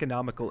correct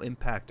economical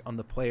impact on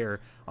the player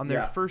on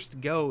their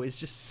first go is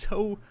just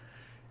so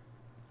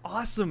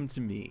awesome to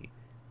me.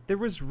 There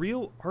was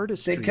real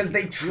artistry because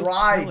they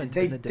tried.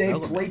 They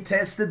play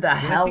tested the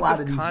hell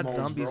out of these modes,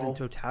 Zombies in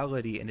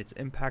totality and its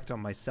impact on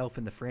myself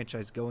and the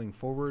franchise going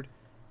forward,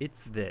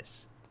 it's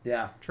this.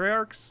 Yeah.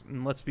 Treyarch's,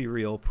 and let's be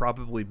real,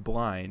 probably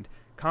blind,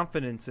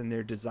 confidence in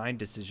their design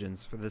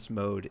decisions for this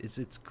mode is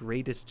its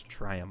greatest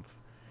triumph.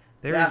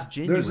 There is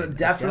genuine, there's a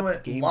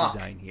definite game luck,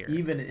 design here,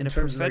 even in and a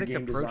terms prophetic of their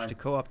game approach design. to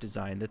co-op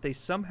design that they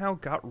somehow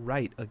got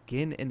right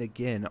again and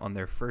again on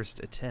their first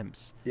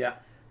attempts. Yeah.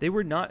 They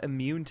were not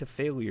immune to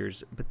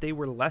failures, but they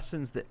were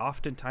lessons that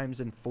oftentimes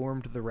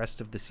informed the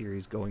rest of the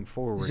series going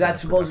forward.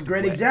 That's a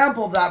great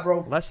example of that,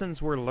 bro.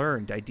 Lessons were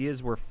learned,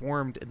 ideas were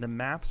formed, and the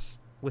maps,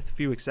 with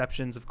few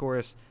exceptions, of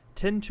course,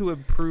 tend to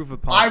improve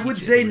upon. I would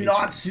say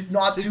not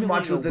iteration, too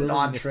much with the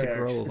willingness to non-Treyarchs.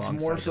 grow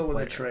It's more so with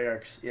the player.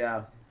 Treyarchs.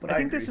 Yeah. But I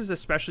think this is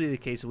especially the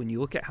case when you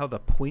look at how the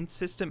point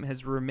system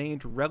has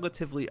remained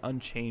relatively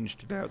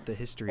unchanged throughout the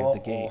history of the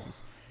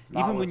games.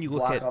 Even when you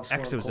look at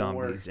Exo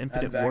Zombies,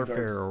 Infinite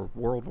Warfare, or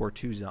World War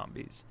II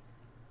Zombies.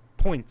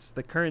 Points,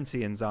 the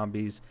currency in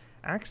Zombies,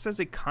 acts as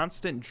a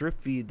constant drip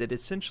feed that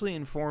essentially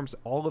informs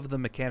all of the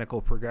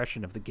mechanical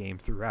progression of the game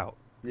throughout.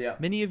 Yeah.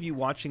 Many of you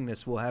watching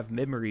this will have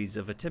memories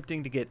of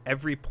attempting to get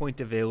every point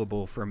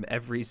available from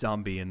every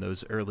zombie in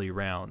those early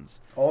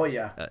rounds. Oh,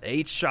 yeah.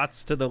 8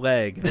 shots to the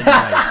leg, then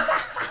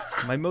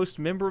knife. My most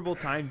memorable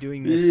time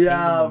doing this came in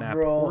the map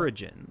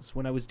Origins,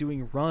 when I was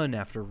doing run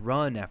after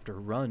run after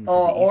run.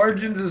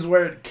 Origins is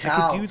where it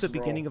counts. I could do the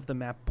beginning of the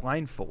map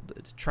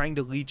blindfolded, trying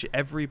to leech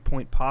every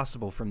point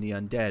possible from the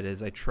undead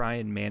as I try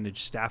and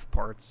manage staff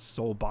parts,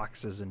 soul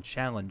boxes, and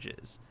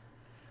challenges.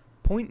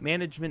 Point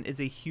management is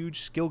a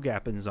huge skill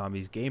gap in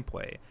Zombies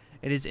gameplay,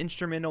 and is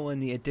instrumental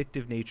in the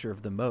addictive nature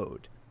of the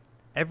mode.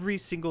 Every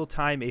single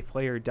time a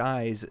player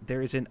dies,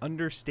 there is an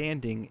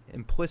understanding,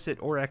 implicit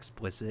or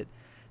explicit,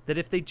 that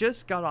if they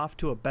just got off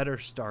to a better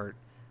start,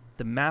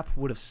 the map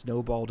would have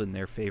snowballed in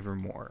their favor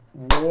more.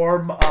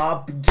 Warm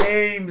up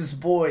games,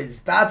 boys.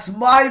 That's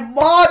my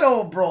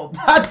motto, bro.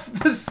 That's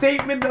the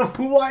statement of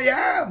who I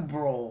am,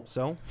 bro.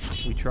 So,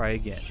 we try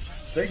again.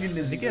 Thinking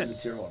this again the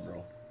tier 1,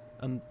 bro.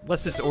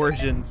 Unless it's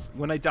Origins,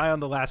 when I die on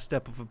the last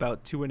step of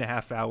about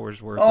 2.5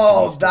 hours worth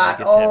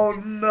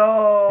of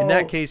no. In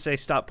that case, I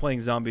stop playing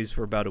Zombies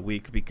for about a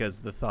week because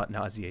the thought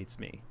nauseates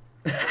me.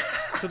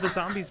 So the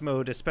Zombies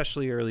mode,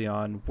 especially early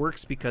on,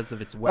 works because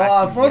of its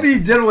wacky. If only you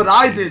did what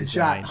I did,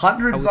 chat.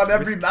 Hundreds on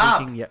every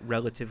map. Yet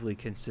relatively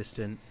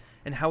consistent,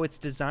 and how it's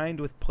designed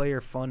with player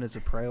fun as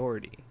a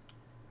priority.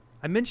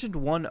 I mentioned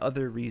one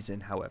other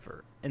reason,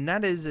 however, and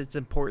that is its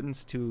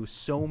importance to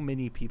so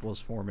many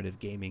people's formative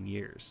gaming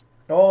years.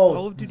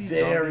 Call of Duty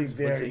Zombies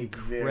was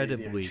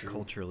incredibly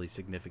culturally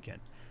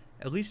significant,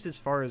 at least as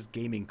far as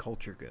gaming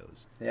culture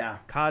goes. Yeah.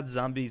 COD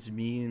Zombies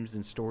memes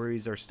and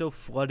stories are still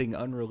flooding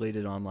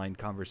unrelated online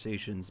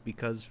conversations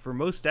because for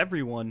most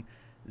everyone,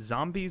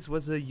 Zombies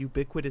was a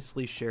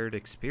ubiquitously shared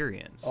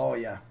experience. Oh,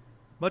 yeah.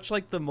 Much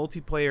like the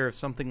multiplayer of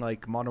something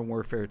like Modern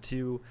Warfare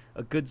 2,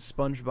 a good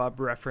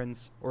SpongeBob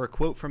reference, or a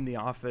quote from The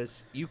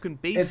Office, you can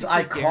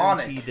basically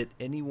guarantee that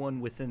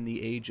anyone within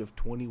the age of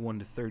 21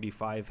 to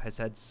 35 has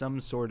had some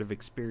sort of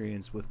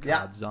experience with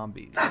COD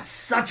Zombies. That's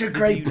such a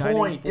great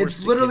point.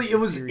 It's literally, it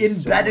was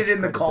embedded in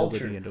the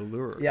culture. And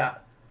allure. Yeah.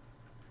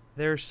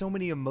 There are so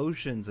many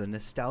emotions and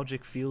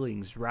nostalgic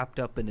feelings wrapped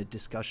up in a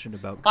discussion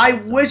about COD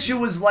Zombies. Wish it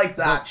was like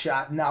that,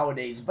 chat,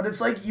 nowadays. But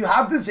it's like, you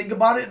have to think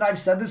about it, and I've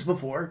said this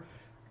before.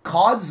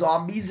 COD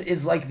Zombies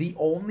is like the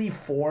only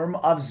form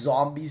of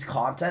Zombies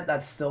content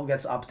that still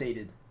gets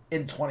updated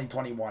in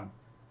 2021.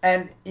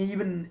 And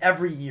even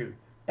every year.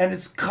 And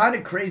it's kind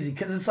of crazy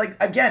because it's like,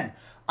 again,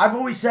 I've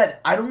always said,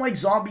 I don't like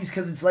Zombies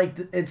because it's like,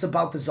 it's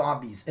about the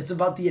zombies. It's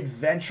about the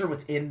adventure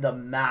within the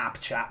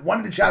map, chat. One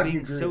in the chat,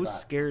 you agree so with that.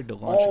 scared to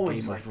launch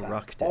a game of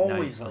Verrückt at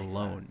night like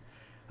alone.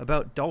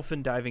 about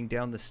dolphin diving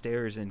down the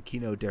stairs in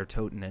Kino der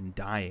Toten and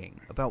dying,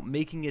 about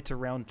making it to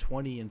round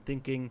 20 and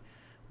thinking,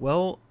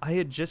 well, I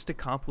had just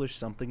accomplished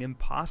something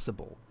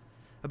impossible,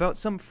 about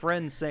some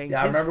friend saying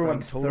his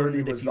friend told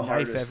him that if you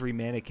knife every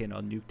mannequin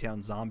on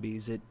Nuketown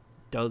Zombies, it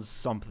does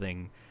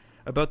something,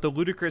 about the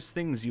ludicrous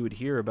things you would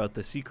hear about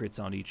the secrets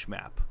on each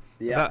map,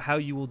 about how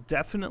you will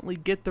definitely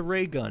get the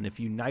ray gun if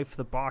you knife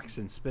the box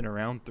and spin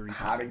around 3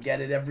 times. How to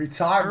get it every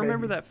time. I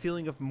remember that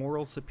feeling of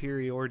moral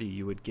superiority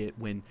you would get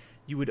when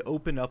you would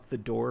open up the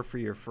door for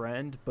your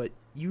friend, but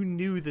you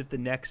knew that the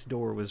next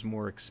door was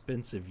more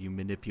expensive, you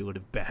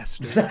manipulative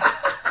bastard.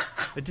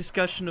 A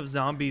discussion of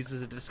zombies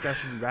is a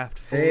discussion wrapped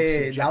full of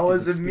subjective that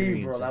wasn't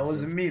me, bro. That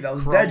wasn't me. That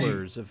was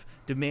Deji. Of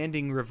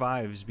demanding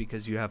revives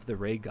because you have the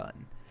ray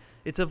gun.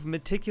 It's of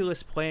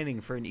meticulous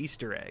planning for an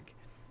Easter egg.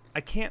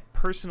 I can't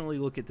personally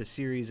look at the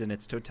series in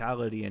its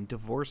totality and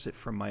divorce it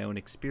from my own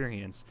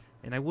experience,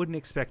 and I wouldn't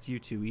expect you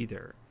to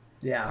either.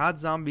 Yeah. COD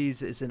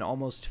Zombies is an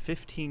almost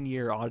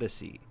 15-year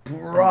odyssey.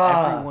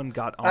 Bruh, everyone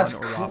got on that's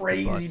or off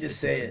crazy the bus to at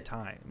say different it.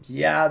 times.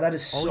 Yeah, that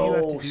is All you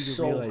have to do to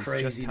so realize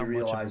crazy just how to much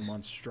realize. of a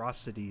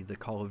monstrosity the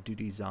Call of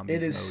Duty Zombies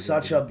It is mode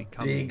such a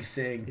becoming big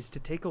thing. is to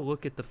take a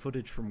look at the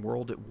footage from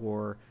World at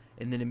War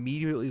and then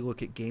immediately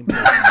look at gameplay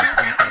from the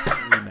Black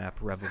Ops 3 map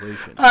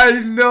Revelations. I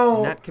know.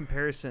 And that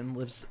comparison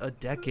lives a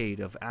decade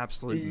of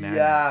absolute madness.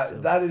 Yeah,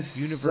 of that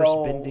is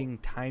universe-bending,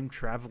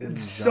 time-traveling,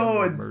 it's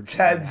so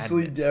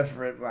intensely madness.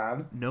 Different,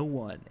 man. No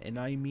one, and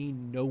I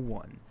mean no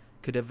one,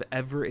 could have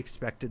ever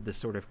expected the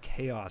sort of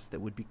chaos that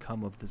would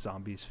become of the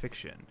zombies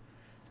fiction.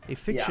 A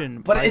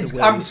fiction, but by it's, the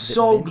way, I'm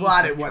so that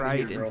glad many it went tried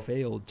here, bro. and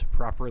failed to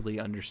properly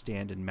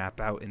understand and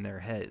map out in their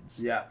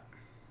heads. Yeah.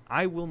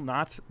 I will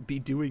not be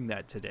doing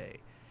that today.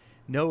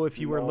 No, if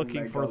you are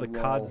looking for the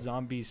COD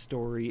Zombies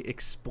story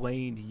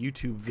explained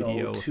YouTube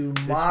video, this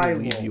will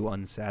leave you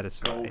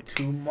unsatisfied.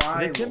 An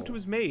attempt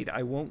was made,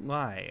 I won't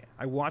lie.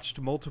 I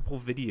watched multiple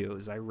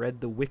videos. I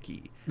read the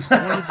wiki.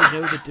 I wanted to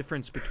know the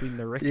difference between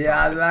the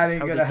Richtofen, that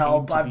ain't gonna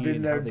help. I've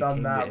been there,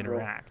 done that,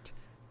 bro.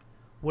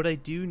 What I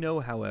do know,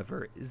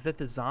 however, is that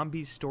the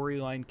Zombies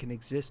storyline can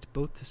exist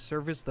both to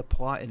service the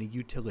plot in a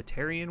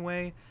utilitarian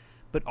way,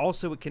 but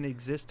also it can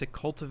exist to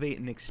cultivate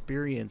an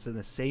experience in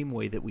the same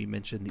way that we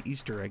mentioned the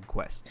Easter egg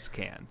quests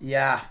can.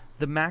 Yeah.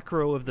 The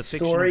macro of the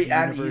fiction of the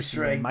universe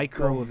and the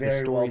micro of the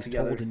stories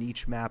told in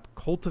each map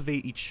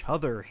cultivate each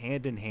other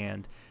hand in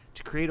hand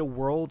to create a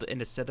world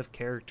and a set of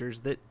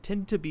characters that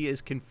tend to be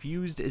as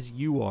confused as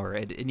you are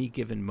at any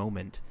given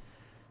moment.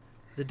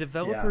 The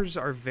developers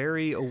are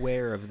very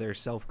aware of their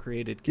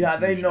self-created confusion. Yeah,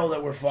 they know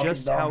that we're fucking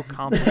just dumb. how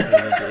complicated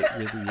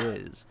it really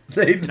is.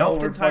 They know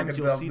and we're oftentimes fucking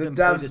you'll dumb. see The them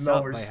play devs this know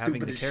up we're by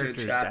having the stupid as shit,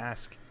 characters chat. to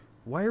ask,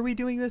 why are we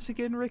doing this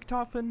again,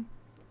 Richtofen?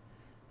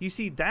 You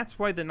see, that's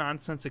why the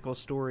nonsensical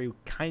story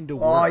kind of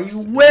works.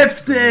 Oh, you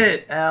whiffed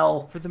it,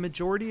 L. For the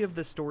majority of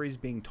the stories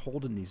being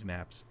told in these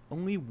maps,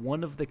 only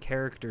one of the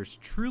characters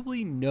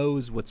truly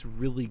knows what's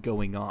really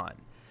going on,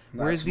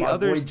 whereas the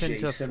others tend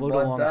to float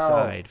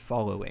alongside,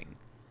 following.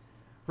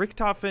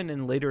 Richtofen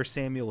and later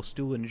Samuel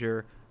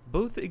Stuhlinger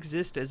both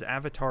exist as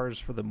avatars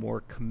for the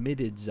more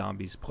committed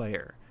Zombies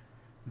player.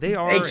 They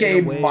are,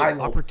 in a way,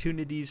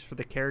 opportunities for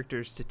the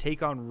characters to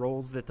take on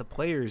roles that the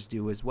players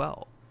do as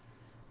well.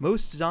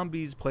 Most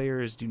Zombies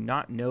players do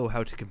not know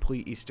how to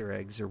complete Easter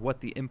eggs or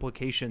what the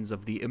implications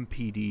of the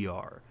MPD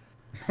are.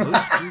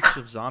 Most groups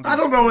of Zombies I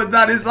don't know what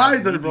that is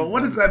either, bro. maybe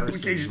What is one the person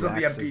implications who of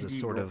the acts MPD, as a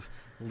sort bro? of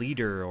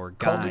leader or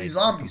Call of Duty guide for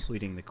Zombies.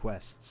 completing the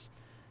quests.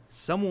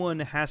 Someone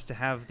has to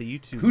have the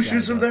YouTube Who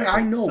shoots guide from there? up,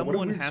 I but know. What a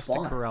Someone weird has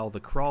spot. to corral the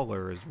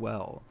crawler as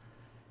well.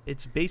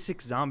 It's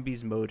basic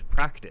Zombies mode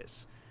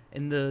practice,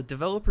 and the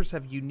developers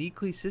have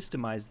uniquely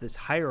systemized this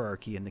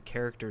hierarchy in the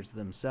characters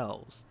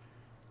themselves.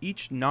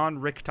 Each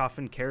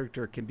non-Richtofen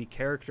character can be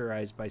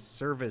characterized by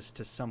service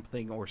to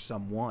something or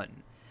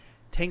someone.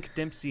 Tank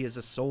Dempsey is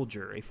a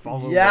soldier, a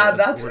follower. Yeah, of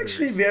that's orders.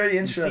 actually very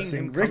And seeing interesting.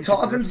 him come to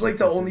Richtofen's grips like with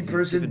the this only as he's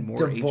given person more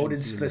devoted agency in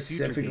the future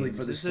specifically games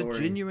for the is story.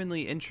 a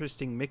genuinely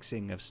interesting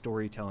mixing of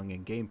storytelling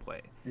and gameplay.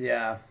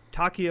 Yeah.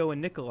 Takio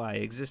and Nikolai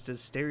exist as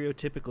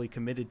stereotypically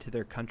committed to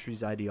their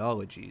country's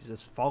ideologies,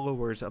 as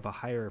followers of a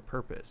higher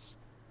purpose.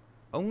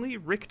 Only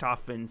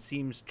Richtofen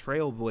seems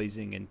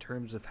trailblazing in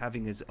terms of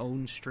having his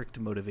own strict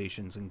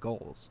motivations and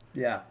goals.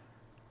 Yeah.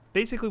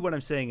 Basically what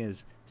I'm saying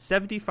is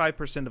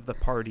 75% of the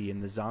party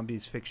in the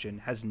Zombies fiction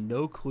has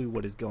no clue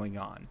what is going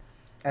on.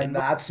 And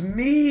that's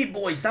me,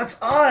 boys.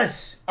 That's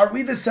us. Are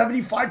we the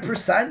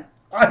 75%?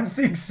 I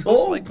think so,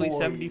 Most likely boys.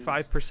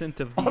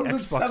 75% of the I'm the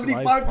Xbox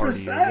Live party, or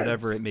 75%.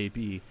 whatever it may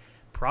be,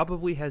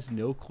 probably has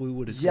no clue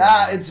what is going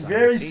Yeah, on. it's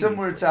very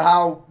similar to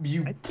how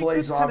you I think play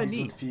that's kinda zombies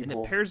neat, with people.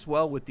 And it pairs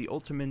well with the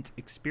ultimate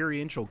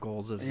experiential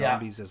goals of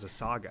Zombies as a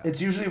saga.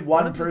 It's usually One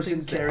one of the person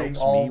things that carrying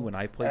helps all me when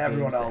I play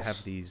everyone games else. that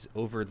have these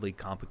overtly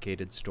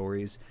complicated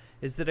stories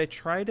is that I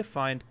try to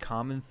find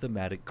common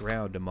thematic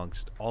ground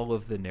amongst all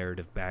of the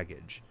narrative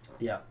baggage.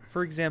 Yeah.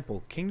 For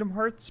example, Kingdom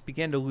Hearts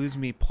began to lose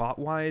me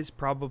plot-wise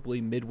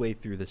probably midway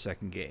through the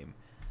second game.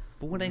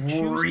 But when I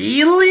choose...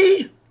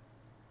 Really?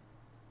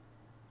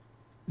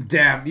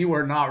 Damn, you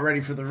are not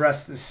ready for the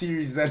rest of the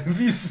series then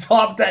if you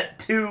stopped at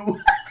 2.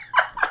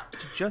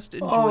 To just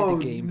enjoy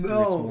the game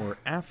through its more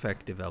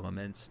affective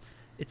elements,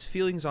 its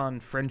feelings on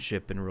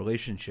friendship and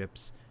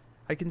relationships,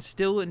 I can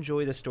still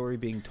enjoy the story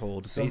being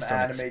told based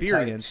on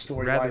experience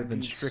rather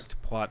than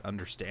strict plot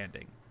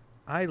understanding.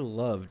 I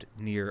loved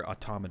Nier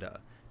Automata,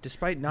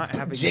 despite not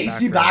having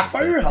JC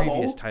Backfire,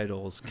 previous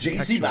titles.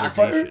 JC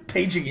Backfire,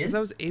 paging in. Because I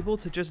was able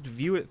to just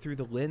view it through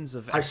the lens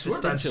of I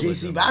swear that's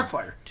JC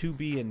Backfire.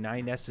 2B and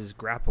 9S's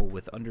grapple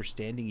with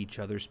understanding each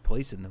other's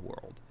place in the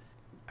world.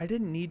 I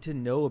didn't need to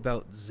know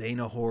about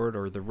Xenohorde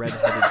or the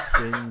Red-Headed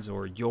Twins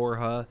or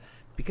Yorha,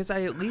 because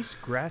I at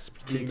least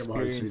grasped the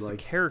experience the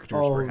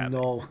characters were having.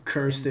 Oh no,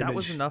 cursed image, that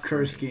was enough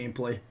cursed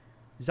gameplay.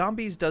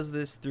 Zombies does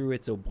this through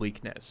its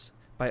obliqueness.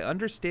 By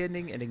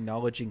understanding and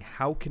acknowledging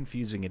how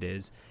confusing it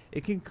is,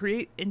 it can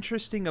create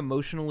interesting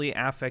emotionally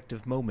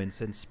affective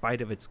moments in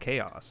spite of its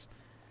chaos.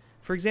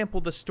 For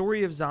example, the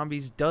story of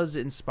Zombies does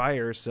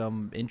inspire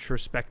some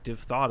introspective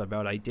thought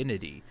about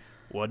identity.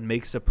 What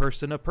makes a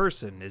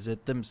person? Is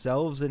it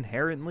themselves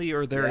inherently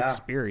or their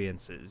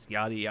experiences?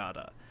 Yada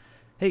yada.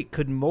 Hey,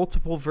 could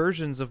multiple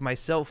versions of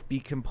myself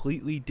be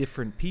completely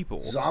different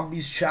people?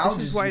 Zombies challenges.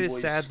 This is why it is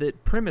sad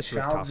that Primus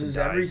Richtofen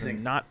dies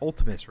and not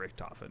Ultimus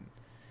Richtofen.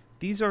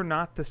 These are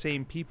not the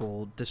same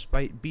people,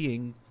 despite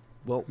being,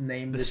 well,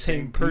 the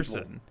same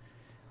person. People.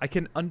 I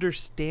can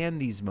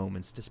understand these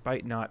moments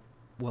despite not,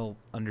 well,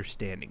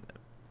 understanding them.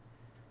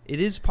 It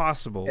is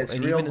possible, and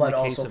even in the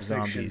case of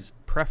Zombies,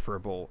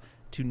 preferable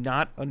to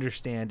not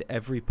understand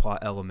every plot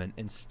element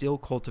and still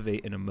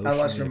cultivate an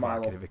emotionally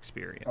evocative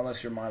experience.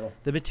 Unless you're Milo.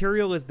 The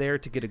material is there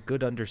to get a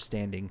good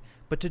understanding,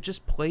 but to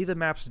just play the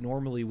maps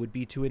normally would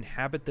be to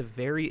inhabit the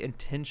very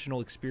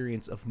intentional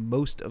experience of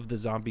most of the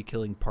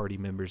zombie-killing party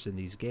members in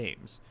these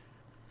games.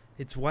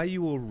 It's why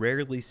you will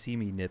rarely see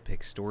me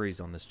nitpick stories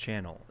on this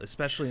channel,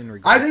 especially in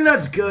regards I think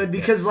that's good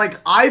because, like,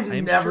 I've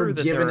never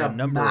given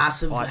a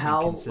massive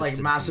hell, like,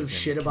 massive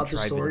shit about the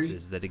story.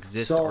 That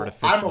exist so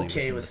artificially I'm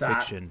okay with that.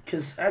 Fiction.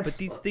 But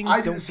these things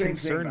don't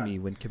concern me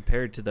when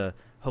compared to the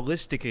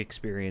holistic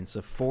experience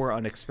of 4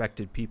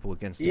 unexpected people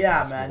against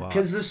man,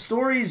 because the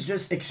story is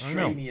just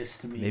extraneous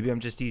to me. Maybe I'm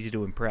just easy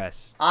to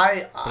impress.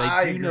 But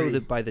I do know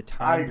that by the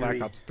time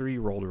Black Ops 3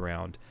 rolled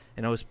around,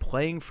 and I was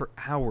playing for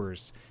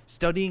hours,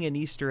 studying an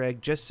Easter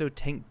egg just so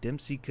Tank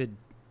Dempsey could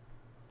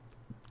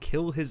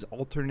kill his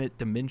alternate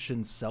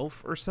dimension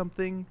self or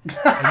something,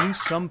 I knew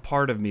some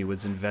part of me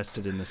was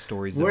invested in the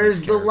stories of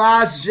Where's the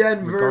last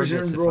gen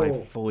version, bro? If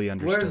I fully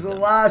understood Where's the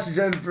last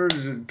gen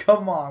version?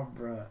 Come on,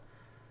 bro.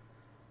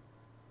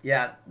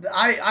 Yeah,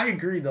 I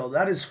agree, though.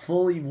 That is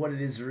fully what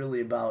it is really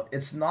about.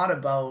 It's not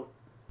about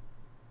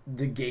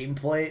the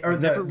gameplay or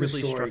the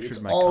really story.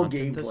 It's all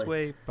gameplay. This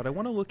way, but I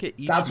want to look at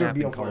each map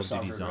in Call of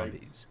Duty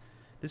Zombies.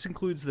 This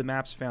includes the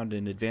maps found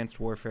in Advanced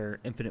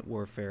Warfare, Infinite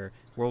Warfare,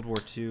 World War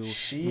II.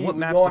 We're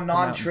going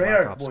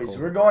non-Treyarch, boys.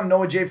 We're going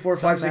Noah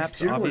J456 tier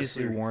list.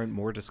 Obviously warrant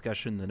more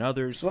discussion than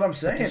others. That's what I'm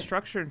saying. But to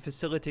structure and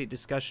facilitate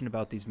discussion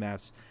about these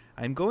maps,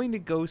 I'm going to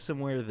go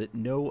somewhere that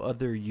no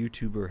other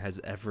YouTuber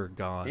has ever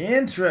gone.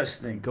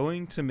 Interesting. I'm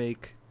going to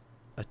make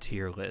a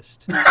tier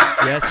list.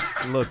 Yes,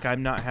 look,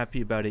 I'm not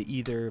happy about it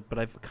either, but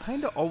I've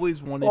kind of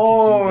always wanted to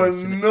do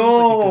this, and it seems like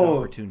a good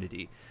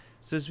opportunity.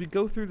 So as we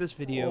go through this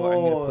video,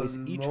 I'm going to place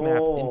each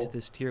map into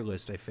this tier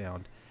list I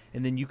found,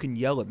 and then you can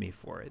yell at me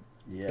for it.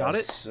 Yes, got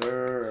it?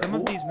 Sir. Some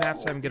of these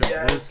maps I'm going to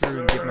blow through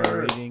and give my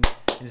rating,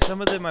 and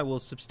some of them I will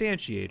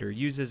substantiate or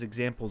use as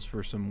examples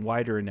for some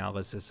wider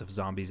analysis of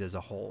Zombies as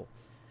a whole.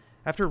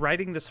 After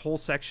writing this whole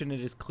section,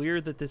 it is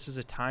clear that this is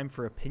a time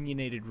for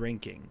opinionated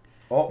ranking,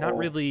 not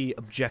really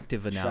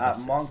objective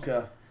analysis.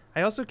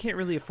 I also can't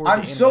really afford to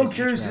analyze so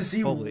curious to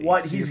see fully,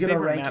 what he's going to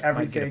rank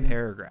everything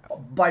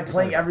by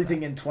playing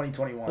everything in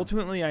 2021.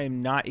 Ultimately, I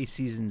am not a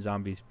seasoned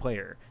Zombies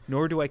player,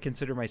 nor do I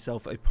consider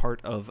myself a part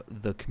of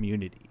the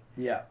community.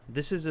 Yeah.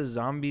 This is a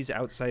Zombies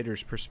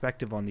outsider's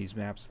perspective on these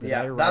maps that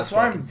I that's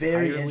why I'm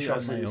very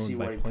interested to see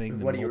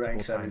what he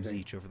ranks times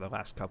each over the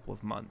last couple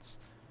of months.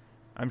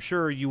 I'm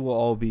sure you will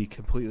all be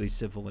completely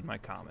civil in my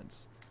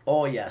comments.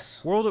 Oh,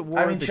 yes. World at War,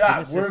 I mean,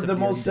 chat, we're the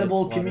most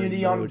civil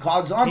community on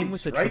COD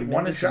Zombies, right?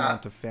 One in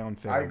chat.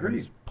 I agree.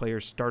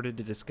 Players started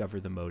to discover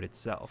the mode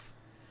itself.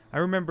 I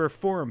remember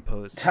forum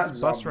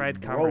posts, bus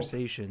ride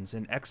conversations,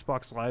 and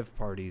Xbox Live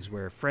parties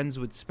where friends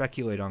would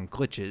speculate on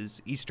glitches,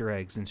 Easter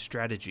eggs, and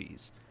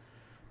strategies.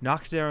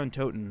 Knockdown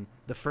Toten,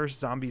 the first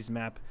Zombies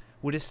map,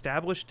 would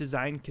establish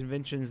design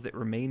conventions that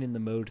remain in the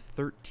mode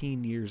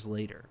 13 years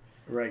later.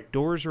 Right.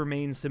 Doors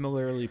remain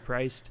similarly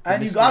priced.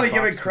 And you gotta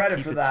give it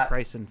credit for that.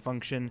 Price and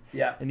function.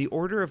 Yeah. And the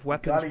order of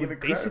weapons would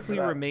basically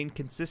remain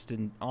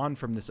consistent on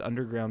from this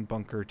underground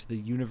bunker to the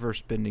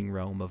universe-bending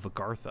realm of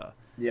Agartha.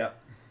 Yeah.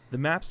 The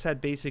maps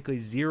had basically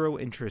zero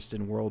interest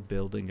in world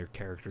building or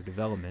character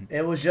development.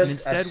 It was just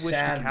instead wished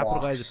to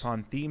capitalize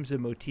upon themes and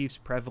motifs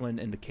prevalent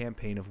in the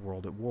campaign of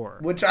World at War.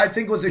 Which I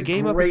think was a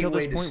great way to start it. The game up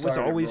until this point was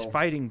always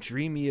fighting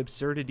dreamy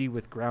absurdity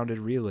with grounded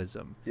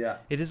realism. Yeah.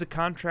 It is a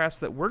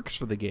contrast that works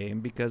for the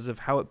game because of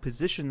how it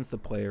positions the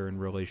player in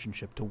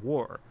relationship to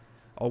war,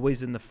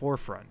 always in the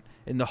forefront,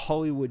 in the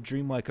Hollywood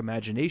dreamlike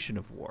imagination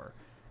of war,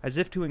 as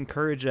if to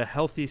encourage a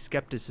healthy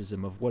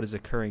skepticism of what is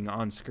occurring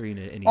on screen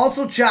at any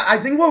Also, chat, I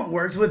think what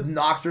worked with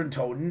Nocturne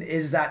Toten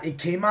is that it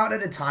came out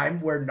at a time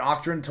where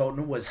Nocturne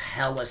Toten was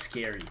hella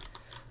scary.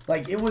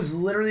 Like, it was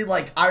literally,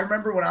 like, I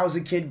remember when I was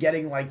a kid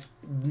getting, like,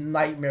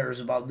 nightmares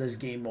about this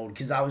game mode,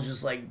 because I was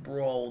just like,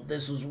 bro,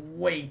 this was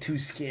way too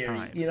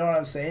scary. You know what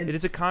I'm saying? It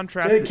is a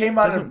contrast it came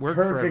that out doesn't at a work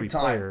for every perfect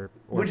time, player,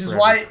 which is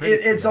why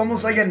it's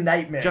almost like a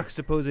nightmare.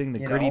 Juxtaposing the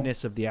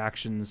grittiness of the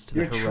actions to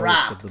the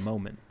heroics of the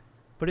moment.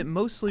 But it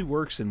mostly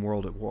works in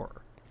World at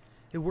War.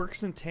 It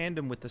works in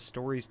tandem with the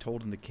stories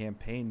told in the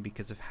campaign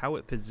because of how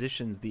it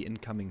positions the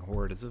incoming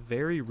horde as a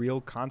very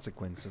real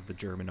consequence of the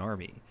German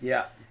army.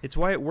 Yeah. It's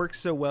why it works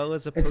so well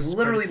as a It's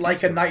literally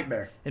like a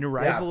nightmare. An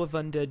arrival of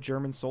undead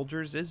German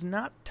soldiers is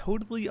not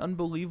totally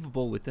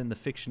unbelievable within the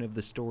fiction of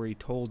the story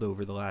told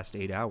over the last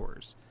 8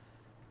 hours.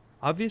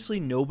 Obviously,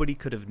 nobody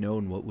could have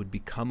known what would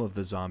become of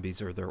the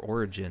zombies or their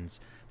origins,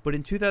 but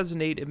in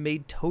 2008 it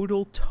made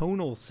total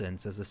tonal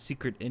sense as a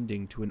secret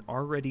ending to an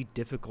already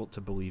difficult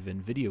to believe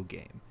in video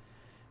game.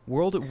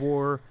 World at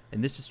War,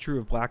 and this is true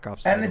of Black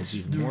Ops, and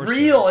it's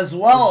real as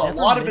well. A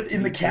lot of it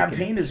in the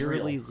campaign is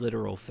really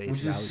literal face which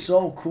value. Is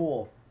so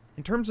cool.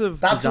 In terms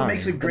of That's design, what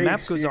makes a great the map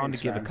goes on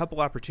to give man. a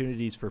couple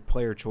opportunities for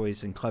player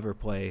choice and clever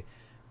play,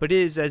 but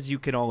is, as you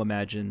can all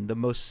imagine, the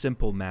most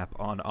simple map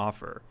on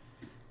offer.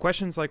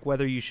 Questions like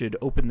whether you should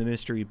open the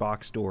mystery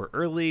box door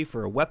early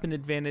for a weapon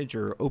advantage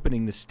or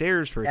opening the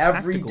stairs for a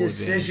every tactical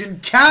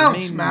decision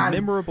counts, man.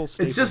 Memorable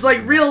it's just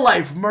like real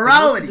life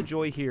morality. Most of the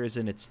joy here is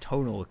in its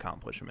tonal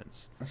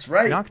accomplishments. That's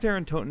right.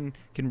 Nocturne Toten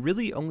can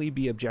really only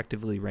be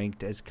objectively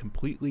ranked as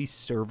completely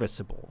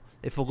serviceable,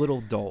 if a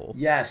little dull.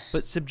 Yes.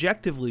 But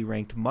subjectively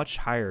ranked much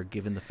higher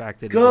given the fact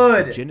that it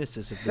is the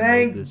genesis of the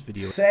mode of this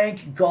video.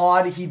 Thank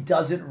God he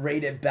doesn't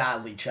rate it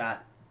badly,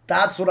 chat.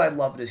 That's what I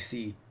love to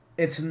see.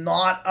 It's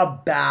not a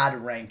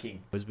bad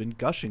ranking. Has been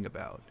gushing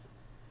about.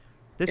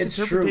 This it's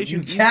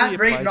interpretation true. You can't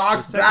rate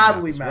Noct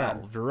badly,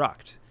 man.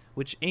 Verrucht,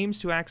 which aims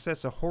to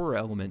access a horror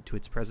element to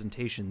its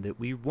presentation that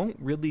we won't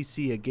really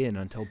see again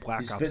until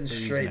Black Ops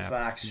 3's map,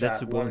 facts,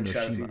 Zetsubo no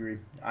Shima.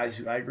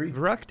 I agree.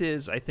 Verrucht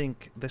is, I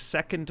think, the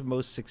second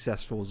most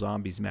successful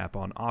zombies map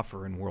on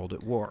offer in World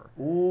at War.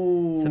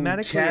 Ooh,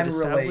 thematically, it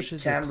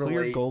establishes a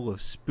clear goal of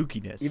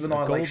spookiness, a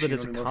goal that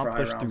is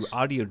accomplished through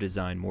audio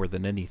design more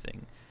than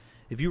anything.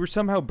 If you were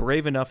somehow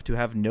brave enough to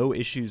have no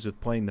issues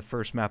with playing the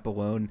first map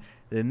alone,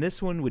 then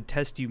this one would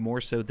test you more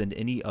so than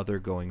any other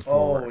going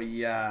forward. Oh,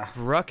 yeah.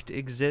 Verrucht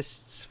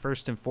exists,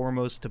 first and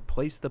foremost, to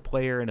place the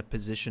player in a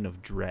position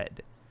of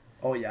dread.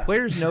 Oh, yeah.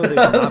 Players know they will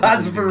not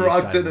That's be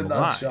Verrucht in a alive,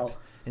 nutshell.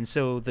 and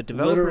so the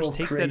developers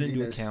take that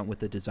into account with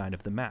the design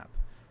of the map.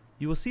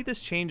 You will see this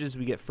change as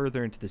we get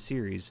further into the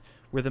series,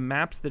 where the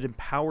maps that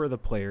empower the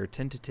player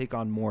tend to take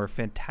on more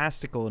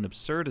fantastical and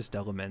absurdist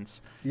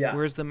elements,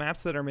 whereas the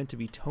maps that are meant to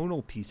be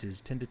tonal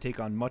pieces tend to take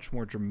on much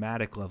more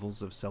dramatic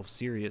levels of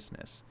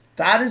self-seriousness.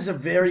 That is a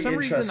very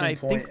interesting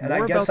point, and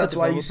I guess that's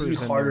why you see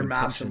harder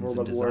maps in World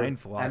of War and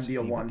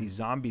BO1. These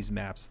zombies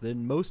maps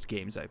than most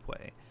games I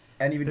play.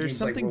 And even There's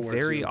something like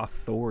very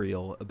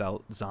authorial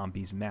about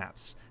zombies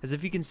maps, as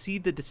if you can see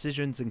the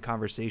decisions and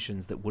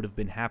conversations that would have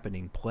been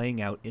happening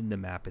playing out in the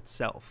map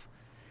itself.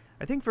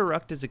 I think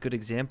Verrucht is a good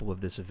example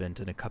of this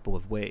event in a couple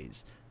of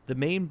ways, the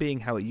main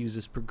being how it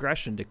uses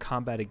progression to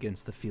combat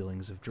against the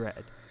feelings of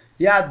dread.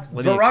 Yeah,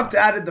 Verrucht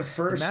added the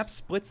first the map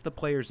splits the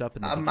players up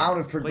in the amount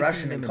of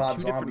progression in COD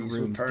two different Zombies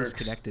rooms with perks.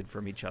 disconnected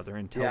from each other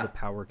until the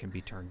power can be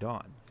turned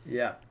on.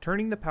 Yeah.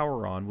 Turning the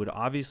power on would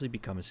obviously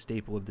become a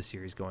staple of the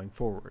series going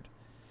forward.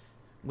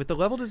 With the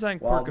level design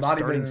quirk of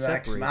starting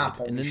separated,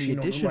 and then the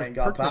addition of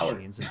perk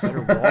machines and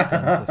better wall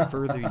guns the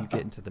further you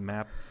get into the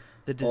map,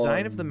 the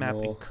design of the map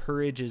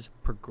encourages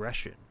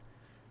progression.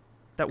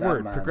 That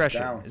word,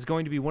 progression, is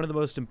going to be one of the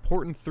most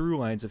important through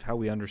lines of how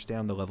we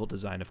understand the level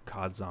design of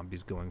COD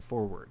Zombies going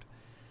forward.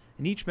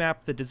 In each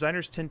map, the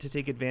designers tend to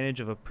take advantage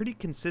of a pretty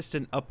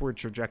consistent upward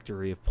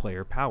trajectory of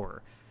player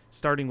power,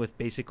 starting with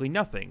basically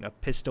nothing, a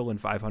pistol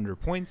and 500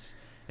 points,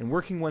 and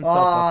working oneself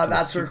up to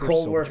that's where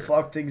Cold War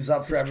fucked things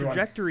up for everyone. This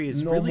trajectory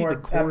is really the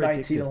core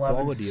addictive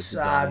quality of the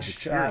zombies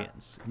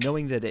experience,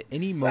 knowing that at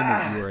any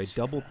moment you are a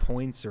double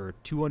points or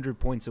 200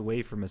 points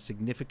away from a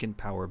significant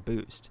power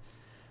boost.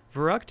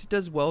 Verrucht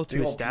does well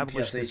to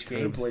establish this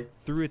curve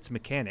through its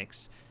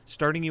mechanics,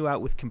 starting you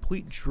out with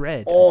complete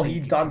dread until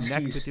you can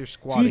connect with your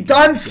squad and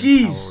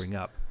powering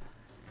up.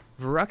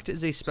 Verrucht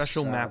is a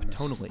special map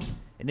tonally,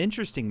 an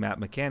interesting map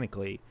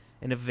mechanically,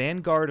 and a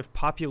vanguard of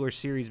popular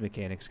series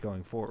mechanics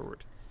going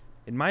forward.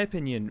 In my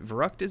opinion,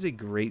 Verrucht is a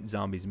great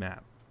zombies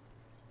map.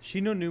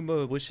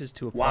 Shinonuma wishes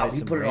to apply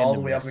some put it all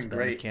the way up in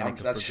great.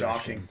 That's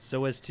shocking.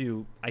 So as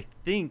to, I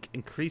think,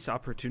 increase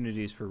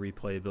opportunities for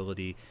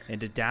replayability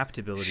and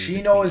adaptability.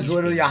 Shino is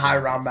literally a high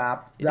round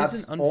map. That's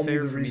isn't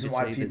unfair for me to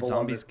say that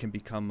zombies can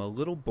become a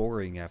little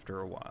boring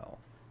after a while.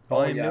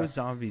 I am no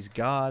zombies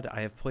god.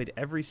 I have played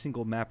every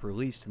single map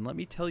released, and let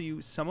me tell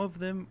you, some of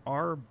them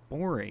are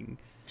boring.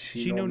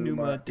 Shi No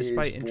Numa,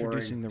 despite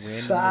introducing the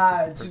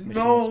randomness of the perk mission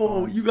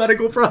spawns, you gotta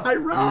go for high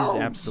rounds. It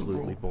is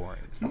absolutely boring.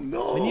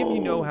 No. Many of you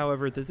know,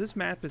 however, that this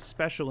map is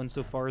special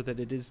insofar that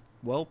it is,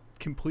 well,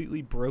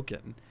 completely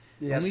broken.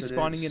 Yes, only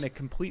spawning in a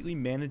completely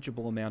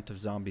manageable amount of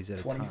zombies at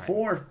a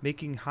time,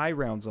 making high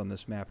rounds on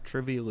this map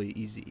trivially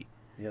easy.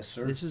 Yes,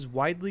 sir. This is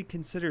widely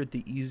considered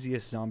the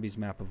easiest zombies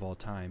map of all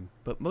time,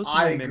 but most of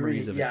my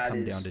memories of it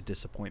come down to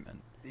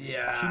disappointment.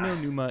 Yeah. Shi No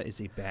Numa is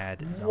a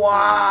bad zombie.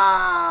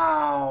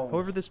 Wow.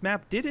 However, this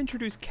map did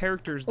introduce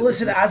characters that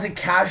listen, as a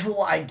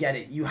casual, I get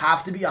it. You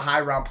have to be a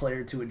high round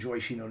player to enjoy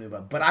Shi No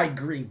Numa, but I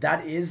agree.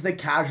 That is the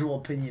casual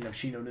opinion of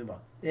Shi No Numa.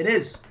 It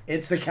is.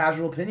 It's the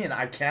casual opinion.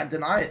 I can't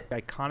deny it.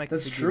 Iconic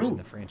figures in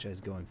the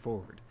franchise going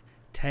forward.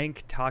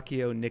 Tank,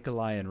 Takeo,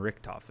 Nikolai, and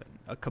Richtofen.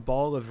 A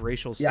cabal of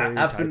racial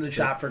stereotypes F in the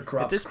chat for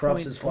Krups. At this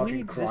Krups point is fucking only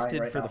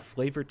existed right for now. the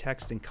flavor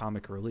text and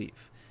comic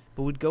relief,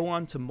 but would go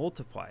on to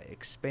multiply,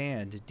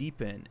 expand,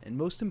 deepen, and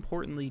most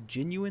importantly,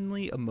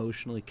 genuinely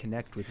emotionally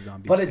connect with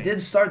zombies. But it did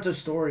start the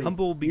story.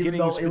 Humble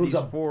beginnings for these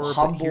four,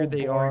 but here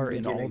they are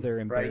in all their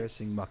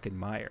embarrassing muck and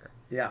mire.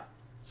 Yeah.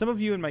 Some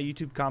of you in my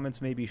YouTube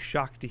comments may be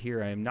shocked to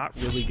hear I am not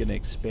really going to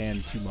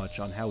expand too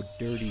much on how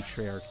dirty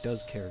Treyarch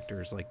does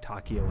characters like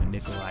Takeo and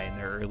Nikolai in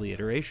their early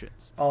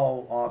iterations.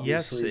 Oh,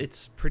 obviously. Yes,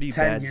 it's pretty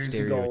bad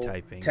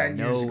stereotyping.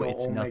 No,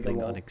 it's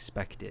nothing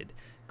unexpected.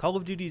 Call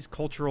of Duty's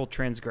cultural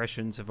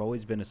transgressions have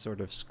always been a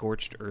sort of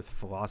scorched earth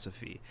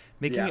philosophy,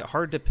 making it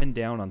hard to pin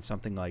down on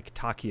something like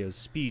Takeo's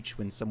speech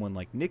when someone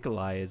like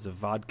Nikolai is a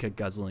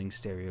vodka-guzzling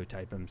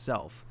stereotype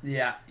himself.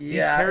 Yeah,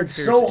 These characters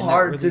it's so in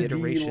hard early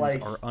to be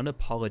like... are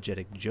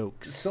unapologetic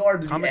jokes. It's so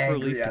hard to Comic be angry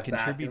relief to at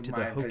contribute that, to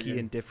the hokey opinion.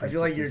 indifference I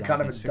feel like of you're the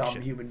kind of a zombies dumb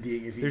fiction. human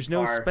being if you There's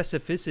no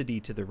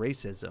specificity to the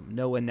racism,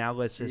 no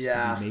analysis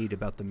to be made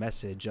about the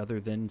message other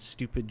than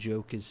stupid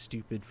joke is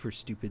stupid for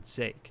stupid's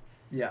sake.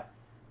 Yeah.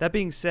 That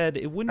being said,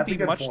 it wouldn't be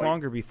much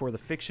longer before the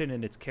fiction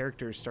and its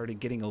characters started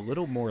getting a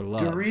little more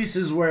love. Derice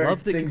is where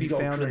love that can things be go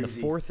found crazy. in the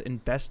fourth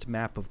and best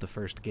map of the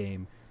first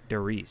game,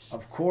 Derice.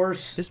 Of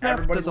course. This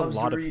map does a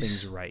lot Derice. of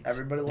things right.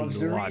 Everybody loves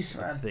Derice,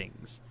 man.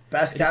 Things.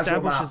 Best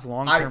casual map. Establishes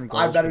long-term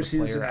goals for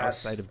the player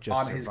outside of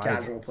just on his survival.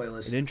 casual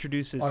playlist. It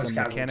introduces some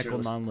mechanical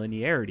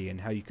nonlinearity in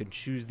how you can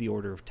choose the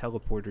order of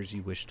teleporters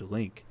you wish to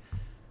link.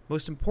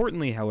 Most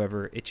importantly,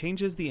 however, it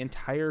changes the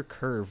entire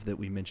curve that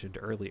we mentioned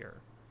earlier.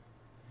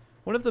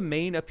 One of the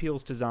main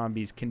appeals to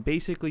zombies can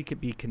basically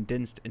be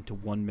condensed into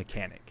one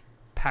mechanic,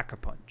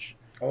 Pack-a-Punch.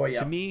 Oh yeah.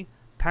 To me,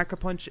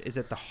 Pack-a-Punch is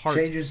at the heart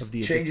of the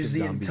addictive changes the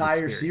zombies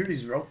entire experience.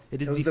 Series, bro.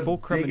 It is the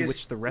fulcrum in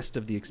which the rest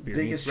of the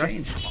experience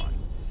rests upon.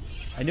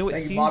 I know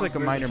it seems like a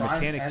minor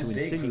mechanic to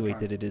insinuate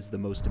that it is the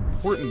most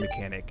important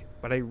mechanic,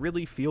 but I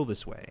really feel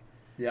this way.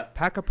 Yeah.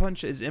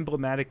 Pack-a-Punch is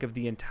emblematic of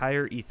the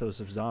entire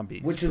ethos of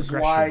zombies, which is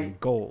progression why and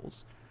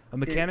goals. A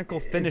mechanical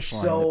finish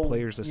line that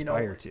players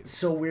aspire to. It's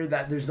so weird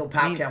that there's no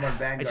Pac-Cam on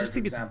Vanguard. I just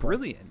think it's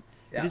brilliant.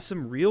 Yeah. It is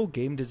some real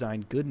game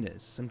design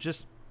goodness.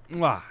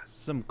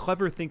 Some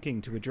clever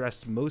thinking to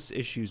address most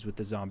issues with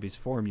the zombies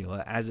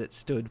formula as it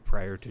stood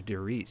prior to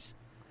Derice.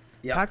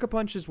 Yep.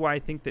 Pack-a-Punch is why I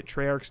think that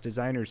Treyarch's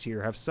designers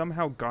here have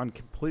somehow gone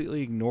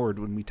completely ignored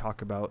when we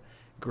talk about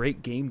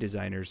great game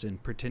designers in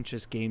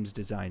pretentious games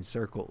design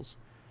circles.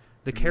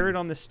 The carrot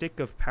on the stick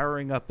of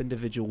powering up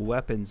individual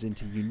weapons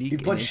into unique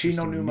and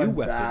interesting new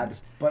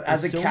weapons. But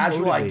as a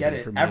casual, I get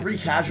it. Every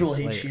casual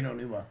hates Shi No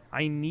Numa.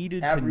 I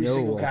needed to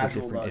know all the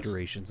different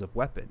iterations of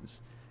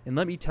weapons. And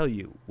let me tell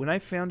you, when I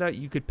found out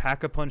you could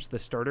Pack-a-Punch the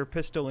starter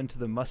pistol into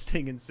the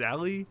Mustang and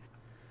Sally,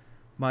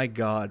 my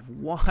God,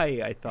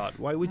 why, I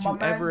thought, why would you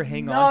ever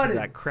hang on to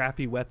that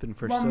crappy weapon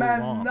for so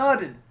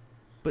long?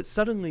 But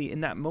suddenly,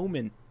 in that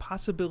moment,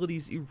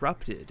 possibilities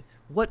erupted.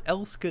 What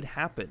else could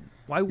happen?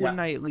 Why wouldn't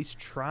I at least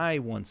try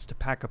once to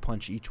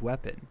Pack-a-Punch each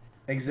weapon?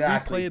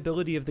 Exactly. The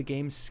replayability of the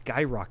game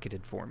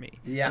skyrocketed for me.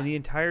 Yeah. And the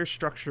entire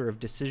structure of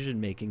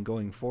decision-making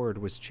going forward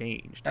was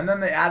changed. And then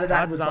they added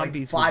that with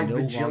Zombies like 5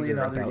 was no bajillion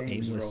longer other about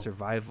games, aimless bro.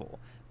 survival,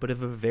 but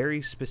of a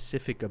very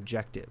specific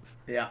objective.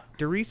 Yeah.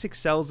 Derice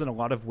excels in a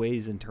lot of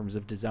ways in terms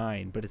of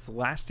design, but its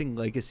lasting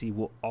legacy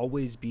will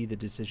always be the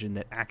decision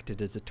that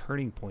acted as a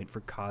turning point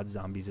for COD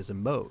Zombies as a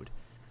mode.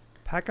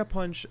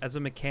 Pack-a-Punch as a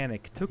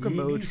mechanic took a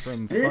mode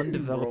from fun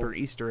developer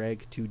Easter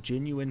egg to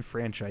genuine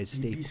franchise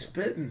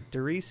staple.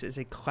 Derice is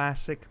a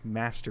classic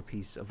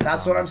masterpiece of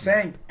That's what I'm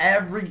saying.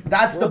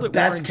 That's the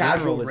best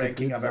casual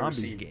ranking I've ever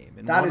seen. Game,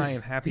 and that one is I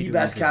am happy the to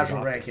best revisit casual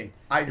often. ranking.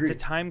 I agree. It's a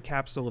time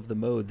capsule of the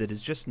mode that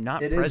is just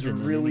not it present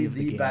is really in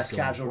any of the best games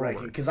casual going ranking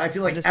forward. because I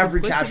feel like And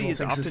every the casual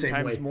simplicity thinks the is same way.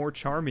 oftentimes more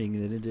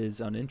charming than it is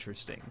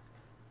uninteresting.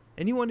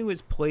 Anyone who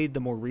has played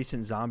the more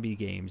recent zombie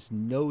games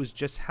knows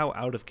just how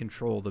out of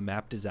control the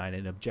map design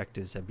and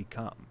objectives have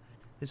become.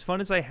 As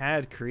fun as I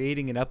had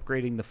creating and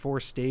upgrading the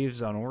 4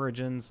 staves on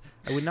Origins,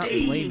 I would not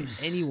blame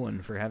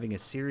anyone for having a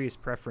serious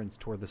preference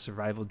toward the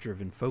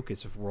survival-driven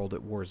focus of World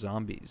at War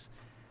Zombies.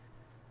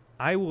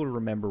 I will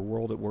remember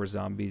World at War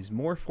Zombies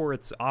more for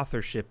its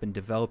authorship and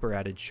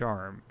developer-added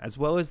charm, as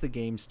well as the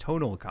game's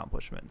tonal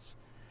accomplishments.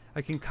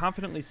 I can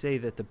confidently say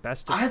that the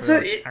best of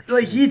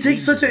he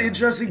takes such an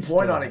interesting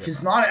point on it,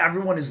 because not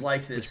everyone is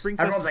like this. Which brings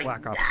Everyone's us to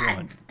like, Black Ops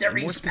 1, and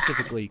more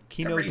specifically,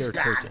 Kino der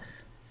Toten.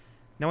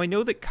 Now, I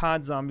know that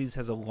COD Zombies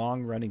has a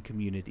long-running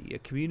community, a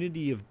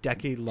community of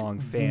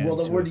decade-long fans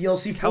who have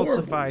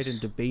calcified and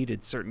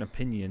debated certain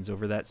opinions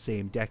over that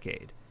same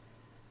decade.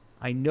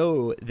 I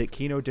know that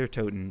Kino der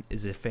Toten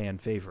is a fan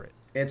favorite.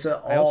 It's an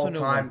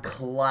all-time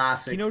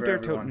classic. Kino der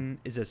Toten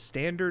is a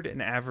standard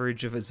and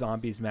average of a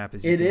zombies map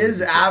as you It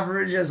is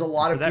average as a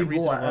lot of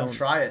people have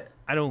tried it.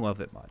 I don't love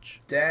it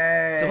much.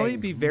 Dang. So let me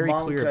be very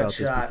clear about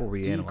this before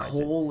we analyze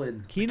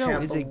it.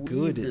 Kino is a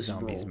good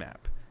zombies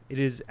map. It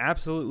is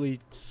absolutely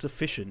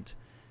sufficient.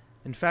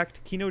 In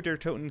fact, Kino der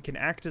Toten can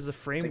act as a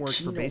framework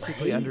for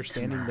basically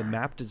understanding the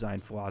map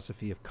design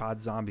philosophy of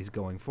COD Zombies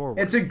going forward.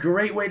 It's a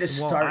great way to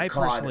start COD. While I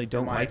personally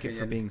don't like it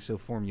for being so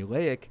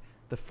formulaic,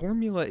 the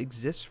formula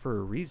exists for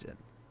a reason.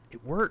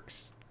 It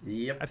works.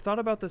 Yep. I've thought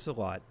about this a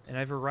lot, and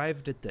I've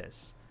arrived at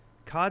this.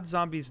 COD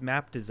Zombies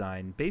map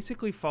design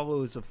basically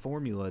follows a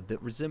formula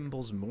that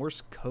resembles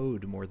Morse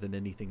code more than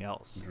anything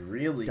else.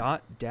 Really?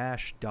 Dot,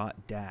 dash,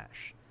 dot,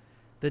 dash.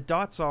 The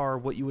dots are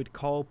what you would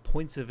call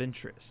points of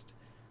interest.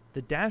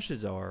 The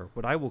dashes are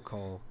what I will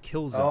call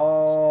kill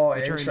zones,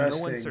 which are in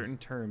no uncertain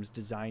terms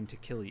designed to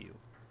kill you.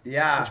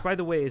 Yeah. Which, by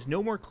the way, is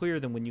no more clear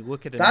than when you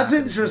look at That's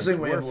an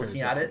interesting way of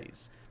looking at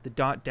it. The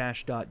dot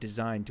dash dot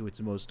design to its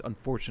most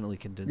unfortunately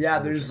condensed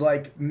version. There's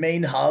like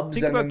main hubs.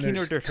 Think and about then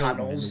Kino der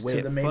Toten and the way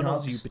it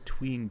funnels you hubs.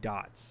 between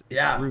dots,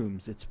 its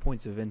rooms, its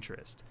points of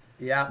interest.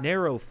 Yeah.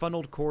 Narrow,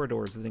 funneled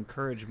corridors that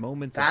encourage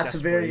moments of desperation. That's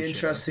a very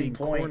interesting being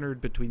point. Cornered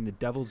between the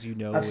devils you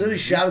know. That's literally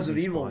Shadows of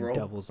Evil, bro.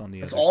 Devils on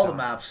the That's other all side. the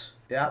maps.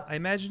 Yeah. I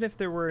imagine if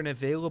there were an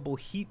available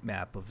heat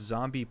map of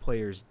zombie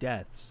players'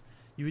 deaths,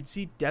 you would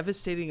see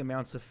devastating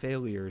amounts of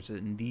failures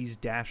in these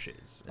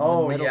dashes, in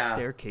the metal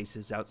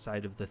staircases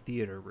outside of the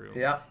theater room,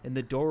 in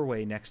the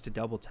doorway next to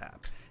Double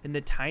Tap, in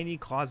the tiny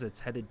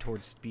closets headed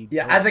towards Speed.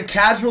 Yeah, as a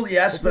casual,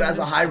 yes, but as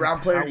a high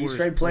round player,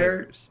 Easter egg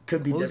player,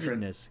 could be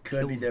different.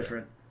 Could be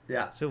different.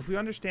 Yeah. So if we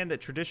understand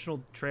that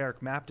traditional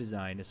Treyarch map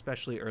design,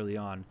 especially early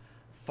on,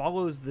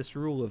 follows this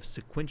rule of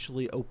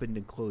sequentially opened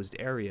and closed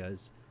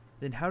areas,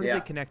 then how do they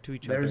connect to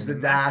each other? There's the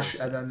dash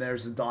and then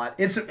there's the dot.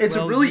 It's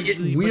a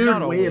really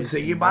weird way of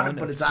thinking about it,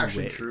 but it's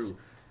actually true.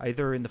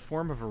 Either in the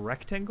form of a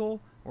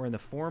rectangle or in the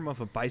form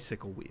of a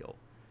bicycle wheel.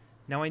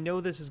 Now I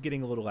know this is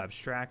getting a little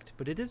abstract,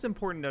 but it is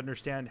important to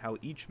understand how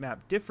each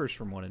map differs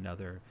from one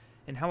another,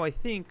 and how I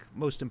think,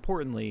 most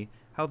importantly,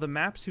 how the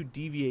maps who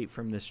deviate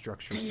from this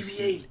structure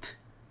succeed.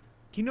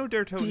 Kino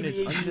der Toten is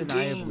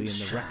undeniably in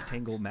the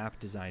rectangle map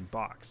design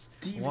box,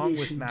 along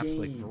with maps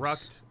like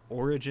Verrückt,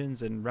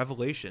 Origins, and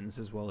Revelations,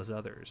 as well as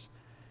others.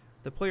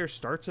 The player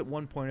starts at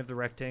one point of the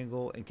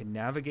rectangle and can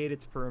navigate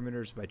its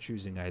perimeters by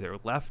choosing either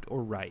left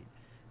or right,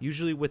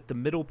 usually with the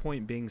middle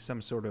point being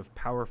some sort of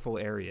powerful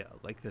area,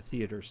 like the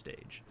theater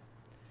stage.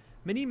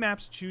 Many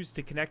maps choose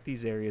to connect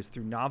these areas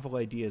through novel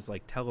ideas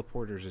like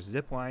teleporters or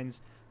zip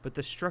lines, but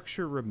the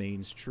structure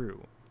remains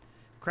true.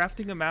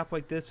 Crafting a map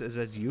like this is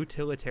as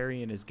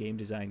utilitarian as game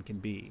design can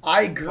be.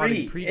 I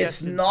agree.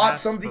 It's not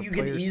something you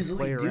can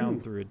easily do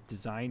through a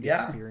designed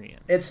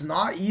experience. It's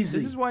not easy.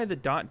 This is why the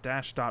dot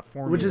dash dot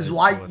formula, which is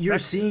why you're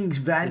seeing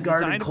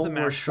Vanguard and Cold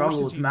War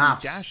struggle with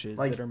maps.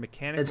 Like,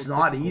 it's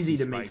not easy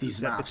to make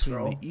these maps,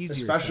 bro.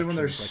 Especially when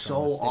they're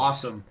so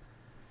awesome.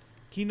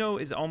 Kino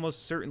is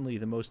almost certainly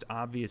the most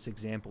obvious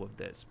example of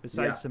this,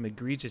 besides some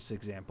egregious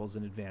examples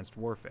in Advanced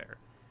Warfare.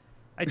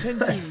 I tend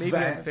to, maybe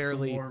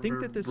unfairly,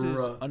 think that this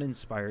is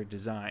uninspired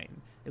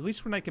design, at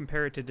least when I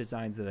compare it to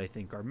designs that I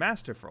think are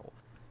masterful,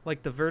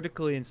 like the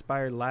vertically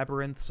inspired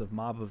labyrinths of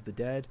Mob of the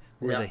Dead,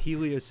 or the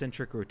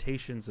heliocentric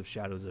rotations of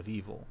Shadows of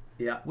Evil.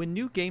 When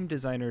new game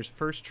designers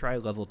first try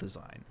level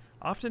design,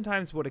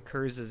 oftentimes what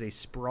occurs is a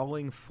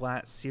sprawling,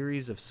 flat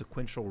series of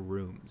sequential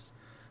rooms.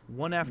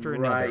 One after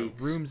another,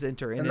 rooms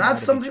enter in and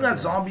that's something that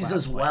Zombies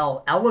does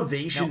well.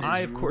 Elevation now,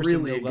 is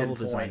really a good level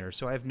designer,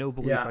 so I have no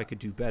belief I could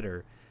do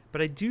better.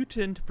 But I do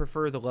tend to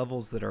prefer the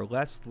levels that are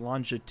less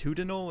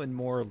longitudinal and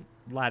more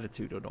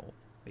latitudinal.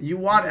 You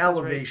want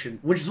elevation,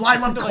 which is why I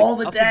love Call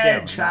the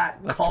Dead,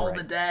 chat. Call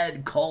the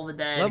Dead, Call the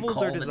Dead. Levels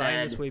are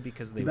designed this way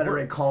because they work. You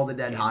better Call the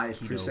Dead high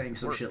if you're saying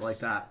some shit like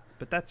that.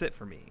 But that's it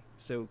for me.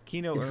 So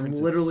Kino earns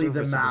literally its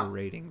serviceable the map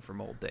rating from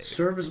old days.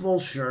 Serviceable,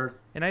 sure.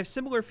 And I have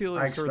similar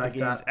feelings for the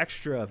game's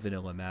extra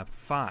vanilla map,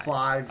 5.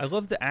 I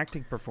love the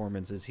acting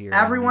performances here.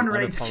 Everyone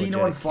rates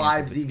Kino and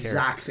 5 the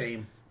exact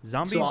same.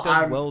 Zombies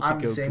does well to go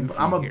goofy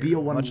I'm a here,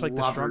 BO1 much like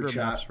the stronger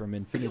chat. maps from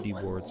Infinity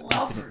Ward's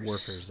Infinite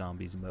Warfare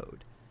Zombies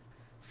mode.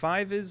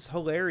 5 is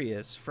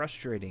hilarious,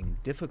 frustrating,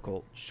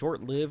 difficult,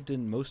 short-lived,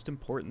 and most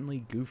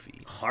importantly,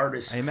 goofy.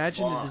 Hardest. I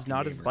imagine it is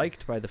not as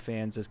liked by the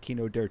fans as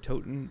Kino der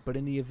Toten, but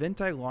in the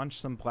event I launch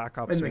some Black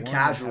Ops 1 and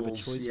have a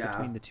choice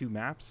between the two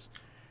maps,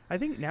 I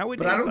think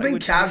nowadays, but I don't think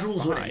would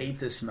casuals would 5. hate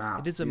this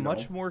map. It is a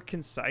much more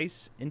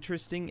concise,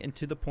 interesting, and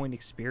to-the-point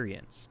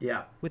experience.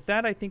 Yeah. With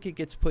that, I think it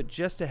gets put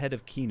just ahead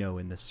of Kino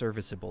in the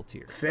serviceable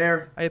tier.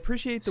 Fair. I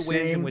appreciate the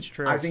ways in which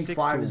Treyarch sticks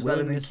to a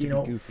willingness to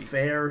be goofy.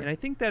 Fair. And I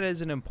think that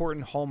is an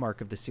important hallmark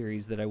of the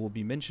series that I will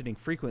be mentioning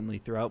frequently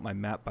throughout my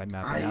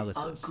map-by-map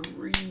analysis. I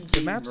agree,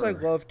 The maps I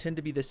love tend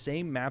to be the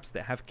same maps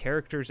that have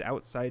characters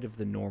outside of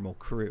the normal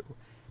crew.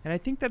 And I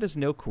think that is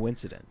no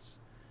coincidence.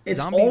 It's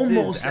Zombies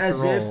almost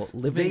as if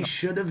living... they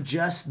should have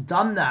just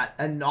done that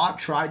and not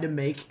tried to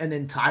make an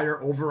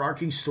entire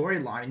overarching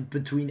storyline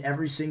between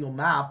every single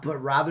map, but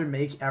rather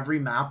make every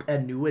map a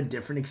new and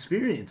different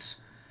experience.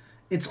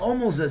 It's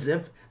almost as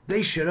if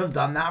they should have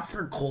done that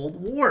for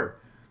Cold War,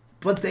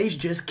 but they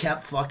just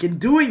kept fucking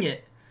doing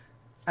it.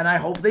 And I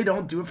hope they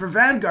don't do it for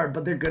Vanguard,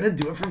 but they're going to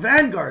do it for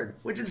Vanguard,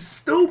 which is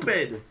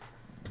stupid.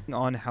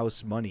 On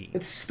house money.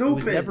 It's stupid. It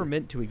was never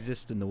meant to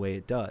exist in the way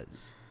it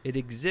does. It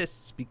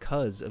exists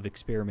because of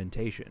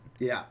experimentation.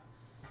 Yeah.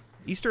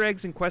 Easter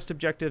eggs and quest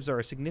objectives are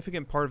a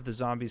significant part of the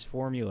Zombies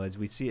formula as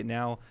we see it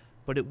now,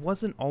 but it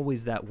wasn't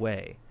always that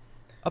way.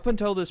 Up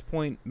until this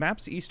point,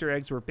 maps Easter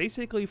eggs were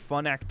basically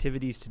fun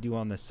activities to do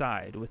on the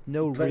side, with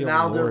no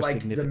real lore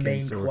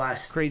significance or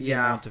crazy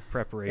amount of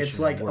preparation.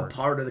 It's like a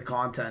part of the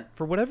content.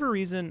 For whatever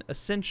reason,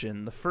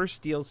 Ascension, the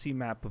first DLC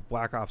map of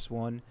Black Ops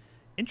 1,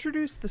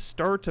 introduced the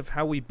start of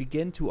how we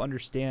begin to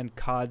understand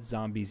COD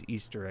Zombies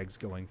Easter eggs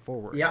going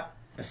forward. Yep.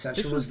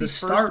 Essentially, this was the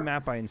first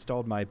map I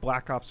installed my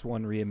Black Ops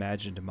 1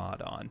 Reimagined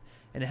mod on,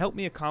 and it helped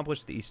me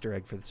accomplish the Easter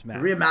egg for this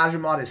map. The Reimagined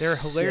mod is There are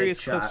hilarious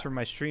sick, clips chat. from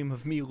my stream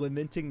of me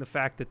lamenting the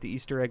fact that the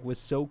Easter egg was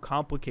so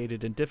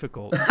complicated and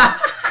difficult.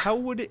 How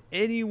would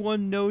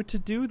anyone know to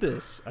do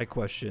this? I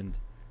questioned.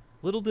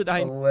 Little did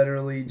I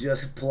literally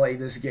just play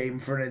this game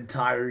for an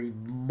entire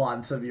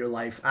month of your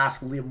life.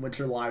 Ask Liam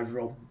Winter Live,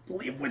 bro.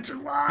 Liam Winter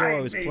Live, know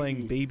I was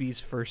playing Baby's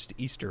first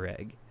Easter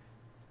egg.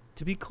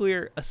 To be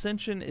clear,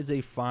 Ascension is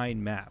a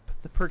fine map.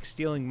 The perk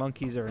stealing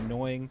monkeys are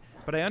annoying,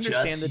 but I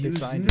understand the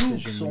design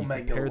decision when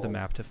you compare the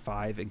map to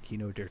 5 and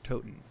Kino der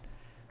Toten.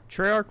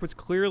 Treyarch was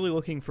clearly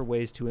looking for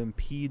ways to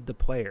impede the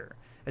player,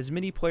 as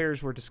many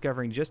players were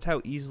discovering just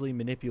how easily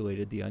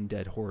manipulated the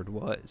undead horde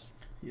was.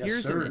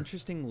 Here's an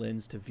interesting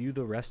lens to view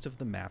the rest of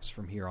the maps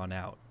from here on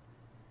out.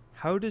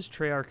 How does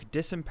Treyarch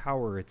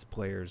disempower its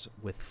players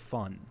with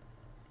fun?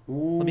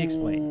 Let me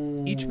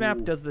explain. Each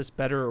map does this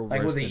better or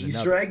worse than another.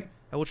 Easter egg?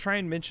 I will try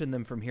and mention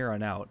them from here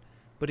on out,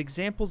 but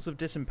examples of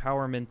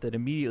disempowerment that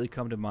immediately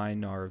come to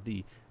mind are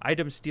the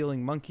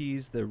item-stealing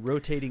monkeys, the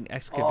rotating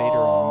excavator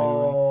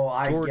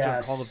on Moon, George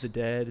on Call of the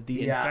Dead,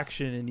 the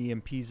infection and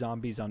EMP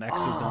zombies on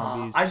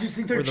Exo-Zombies, I just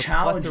think they're or the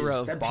challenges plethora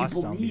of that boss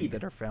people zombies need.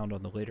 that are found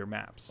on the later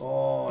maps.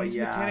 These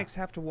mechanics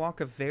have to walk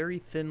a very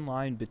thin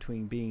line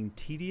between being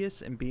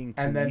tedious and being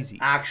too easy.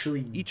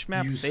 Actually each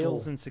map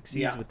fails and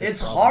succeeds with this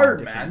it's problem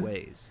hard, in different man.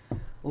 ways.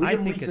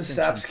 Liam leaked the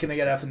steps. Can I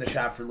get F in the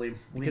chat for Liam?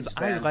 Because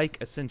I like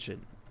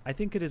Ascension. I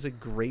think it is a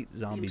great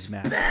zombies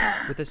map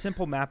with a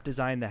simple map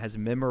design that has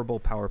memorable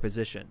power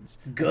positions.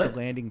 Good. The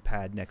landing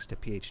pad next to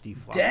PhD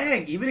fly.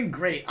 Dang, even in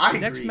great, I agree.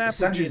 The next map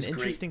would be an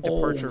interesting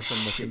departure from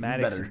the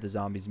thematics of the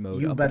zombies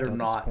mode up until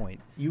this point.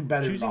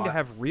 Choosing to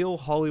have real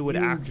Hollywood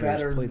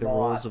actors play the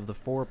roles of the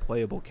 4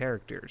 playable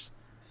characters.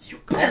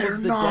 Call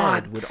of the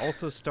Dead would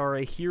also star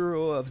a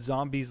hero of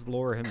zombies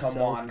lore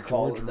himself,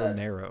 George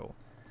Romero.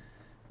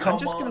 I'm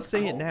just going to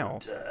say it now.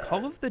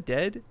 Call of the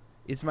Dead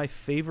is my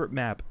favorite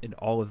map in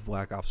all of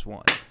Black Ops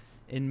 1.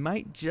 It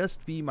might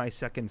just be my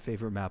second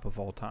favorite map of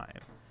all time.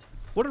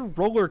 What a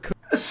roller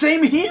coaster.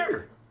 Same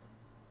here.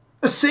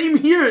 Same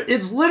here.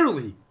 It's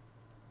literally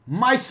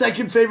my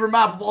second favorite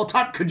map of all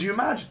time. Could you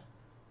imagine?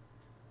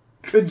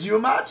 Could you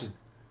imagine?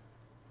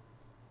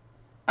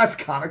 That's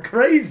kind of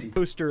crazy.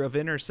 Poster of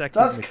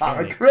intersecting mechanics,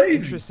 kind of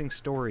crazy. Interesting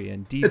story,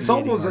 and deviating it's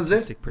almost as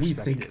if we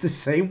perspective. think the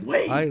same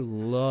way. I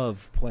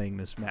love playing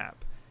this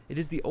map. It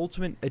is the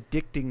ultimate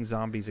addicting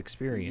zombies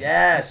experience.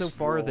 Yes, so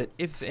far that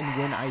if and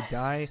when I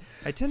die,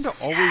 I tend to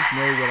always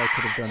know what I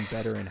could have done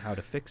better and how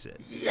to fix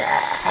it.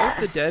 Call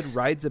of the Dead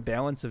rides a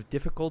balance of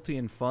difficulty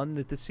and fun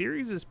that the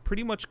series is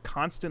pretty much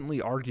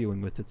constantly arguing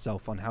with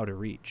itself on how to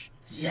reach.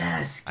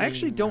 Yes, I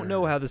actually don't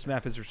know how this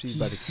map is received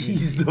by the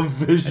community. Sees the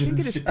vision. I think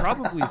it is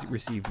probably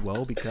received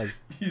well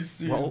because,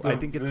 well, I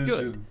think it's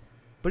good.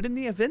 But in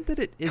the event that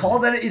it isn't, Call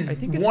of Duty is I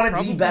think it's one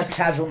of the best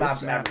casual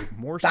maps map, ever.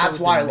 More That's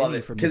so why I than love many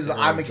it, from because this I'm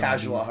a era of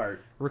casual at zombies,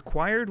 heart.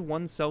 required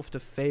oneself to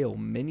fail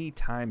many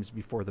times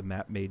before the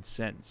map made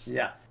sense.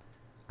 Yeah.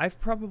 I've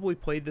probably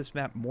played this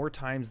map more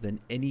times than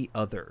any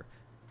other,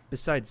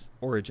 besides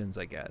Origins,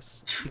 I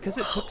guess, because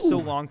it took so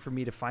long for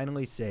me to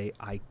finally say,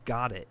 I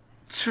got it.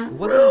 True. It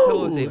wasn't until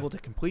I was able to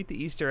complete the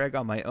Easter egg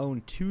on my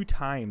own 2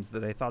 times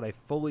that I thought I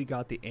fully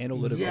got the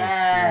analytical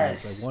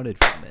experience I wanted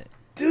from it.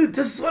 Dude,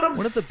 this is what I'm saying,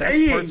 One of the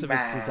best parts of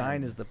its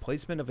design is the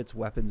placement of its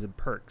weapons and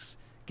perks.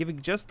 giving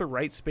just the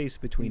right space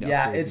between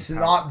Yeah, upgrades it's and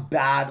power. not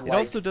bad. It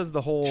also does the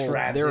whole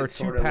there are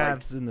two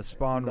paths in the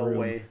spawn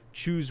room,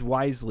 choose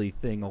wisely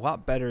thing a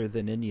lot better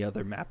than any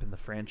other map in the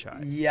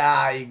franchise. Yeah,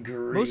 I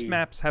agree. Most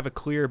maps have a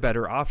clear,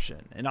 better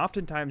option, and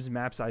oftentimes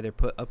maps either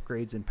put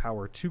upgrades and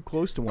power too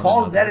close to one Call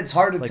another. That it's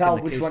hard to like tell in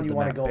the which case one of you the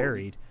want to map go.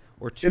 Buried,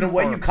 or too in a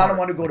way, far you kind of apart,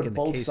 want to go like to in the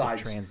both case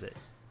sides. of Transit.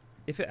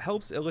 If it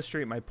helps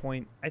illustrate my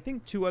point, I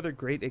think two other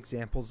great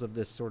examples of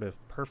this sort of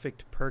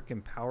perfect perk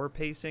and power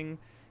pacing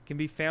can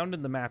be found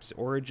in the maps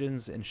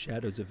Origins and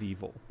Shadows of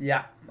Evil.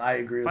 Yeah, I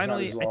agree with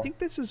Finally, that as well. I think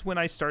this is when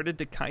I started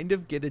to kind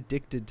of get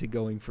addicted to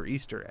going for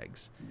Easter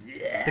eggs.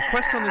 Yeah, the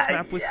quest on this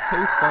map was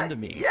so fun to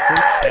me, so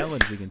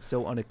challenging and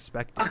so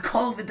unexpected. I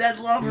call the dead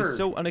lover. It was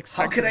so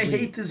unexpectedly How could I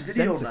hate this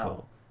video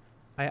sensical.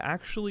 now? I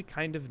actually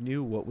kind of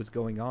knew what was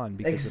going on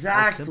because of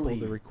how simple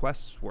the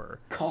requests were.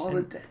 Call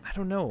it dead. I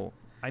don't know.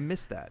 I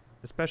miss that,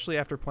 especially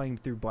after playing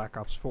through Black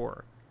Ops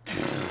 4.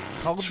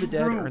 Call of the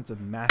Dead earns a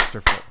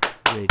masterful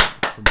rating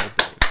from Old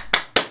Dave.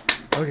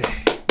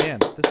 Okay, man,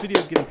 this video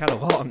is getting kind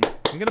of long.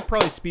 I'm going to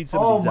probably speed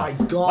some of these up.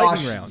 Oh my gosh,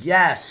 Lightning round.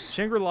 yes.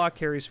 Shangri-La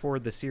carries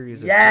forward the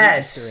series of Easter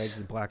eggs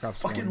in Black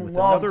Ops 1 with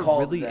love another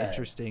really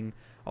interesting,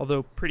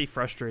 although pretty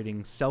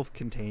frustrating,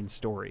 self-contained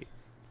story.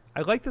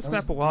 I like this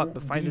map a lot,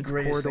 but find its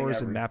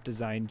corridors and map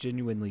design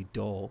genuinely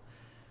dull.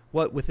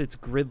 What with its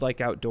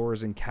grid-like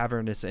outdoors and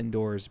cavernous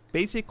indoors,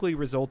 basically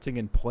resulting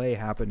in play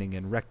happening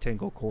in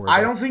rectangle corridors. I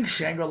don't think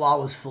Shangri-La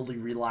was fully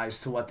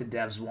realized to what the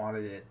devs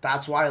wanted it.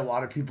 That's why a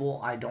lot of people,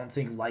 I don't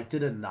think, liked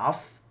it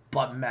enough.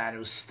 But man, it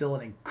was still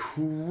an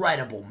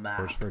incredible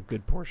map. For a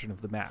good portion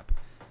of the map.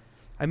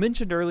 I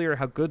mentioned earlier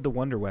how good the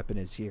Wonder Weapon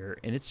is here,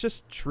 and it's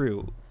just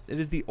true. It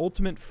is the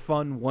ultimate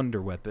fun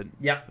Wonder Weapon.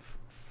 Yep.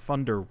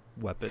 Thunder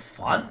Weapon.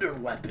 Thunder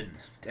Weapon.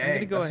 Dang, I'm going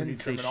to go ahead and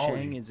say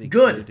Shang is a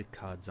good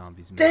COD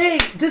Zombies map. Dang,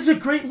 this is a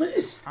great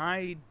list.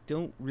 I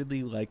don't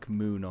really like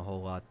Moon a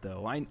whole lot,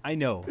 though. I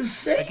know.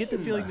 Same. I get the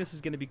feeling this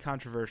is going to be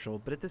controversial,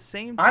 but at the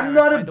same time, I'm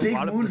not a big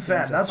Moon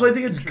fan. That's why I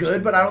think it's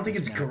good, but I don't think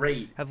it's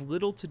great. Have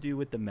little to do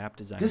with the map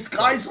design. This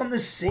guy's on the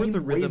same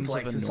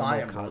wavelength as I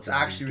am. It's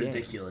actually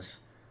ridiculous.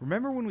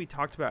 Remember when we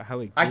talked about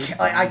how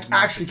I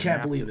actually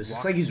can't believe this.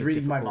 It's like he's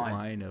reading my mind.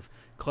 Line of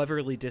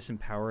cleverly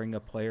disempowering a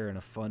player in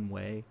a fun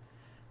way.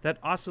 That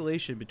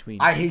oscillation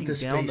between I hate the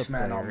down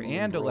spaceman the player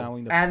and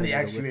allowing the and player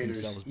the excavators.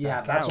 to lift themselves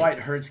Yeah, back that's out why it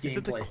hurts gameplay. It's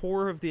at the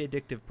core of the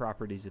addictive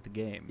properties of the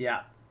game.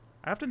 Yeah.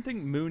 I often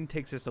think Moon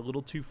takes us a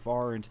little too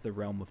far into the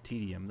realm of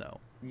tedium,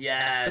 though.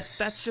 Yes.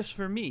 But that's just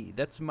for me.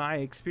 That's my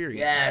experience.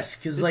 Yes,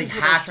 because like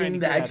hacking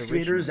the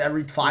excavators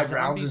every 5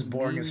 rounds is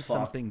boring as fuck.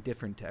 Something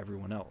different to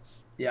everyone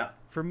else. Yeah.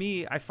 For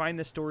me, I find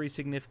the story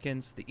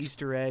significance, the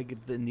Easter egg,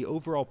 and the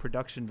overall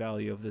production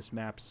value of this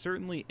map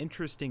certainly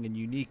interesting and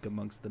unique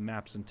amongst the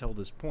maps until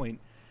this point.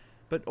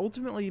 But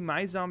ultimately,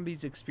 my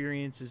Zombies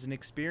experience is an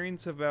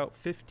experience of about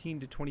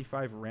 15 to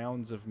 25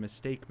 rounds of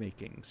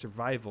mistake-making,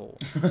 survival.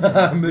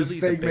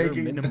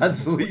 Mistake-making,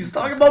 that's the least.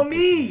 Talking about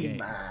me,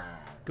 man.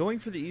 Going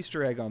for the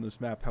Easter egg on this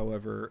map,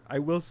 however, I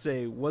will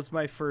say was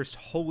my first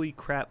holy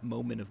crap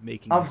moment of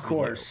making this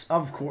video.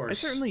 Of course. I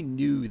certainly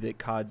knew that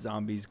COD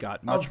Zombies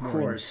got much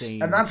more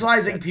insane. And that's why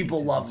I think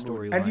people love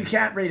Moon. And you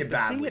can't rate it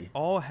badly. Seeing it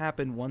all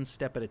happen one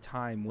step at a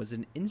time was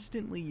an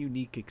instantly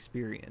unique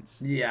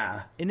experience.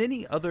 Yeah. In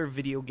any other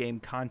video game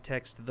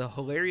context, the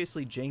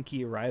hilariously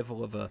janky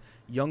arrival of a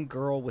young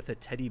girl with a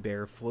teddy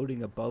bear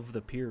floating above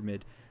the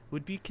pyramid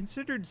would be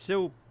considered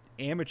so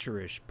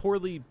amateurish,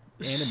 poorly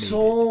animated.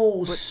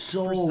 So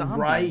Zombies,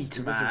 right,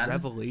 it was a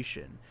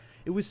revelation.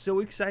 It was so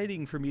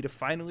exciting for me to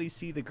finally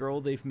see see the girl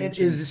they've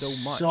mentioned so much.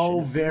 It is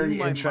so very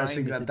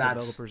interesting that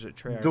that's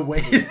the way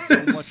it is.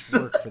 So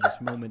much work for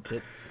this moment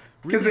that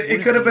because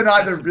it could have been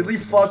either really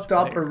fucked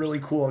up or really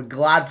cool. And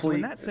gladfully, so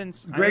in that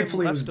sense,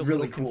 gratefully, I it was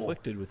really cool.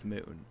 Conflicted with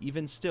Moon,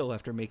 even still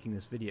after making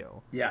this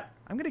video. Yeah,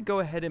 I'm gonna go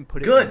ahead and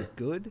put it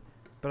good.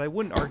 But I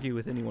wouldn't argue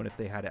with anyone if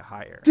they had it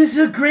higher. This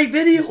is a great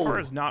video. As far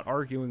as not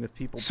arguing with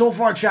people. So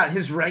far, chat,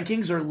 his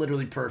rankings are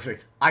literally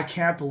perfect. I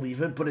can't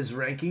believe it, but his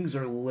rankings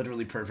are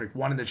literally perfect.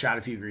 One in the chat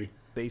if you agree.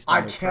 Based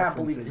on I can't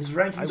believe it. His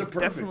rankings are perfect. I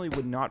definitely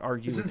would not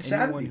argue with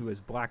anyone who has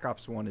Black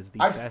Ops 1 as the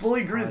I best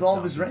fully agree with all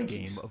of his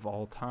rankings. Game of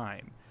all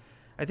time.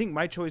 I think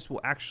my choice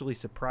will actually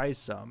surprise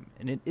some,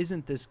 and it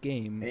isn't this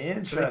game.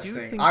 Interesting. But I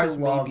do think I this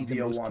love may be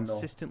the most VO1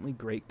 consistently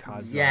great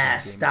COD.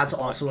 Yes, that's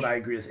also what I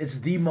agree with. It's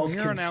the most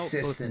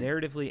consistent. Both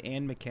narratively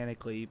and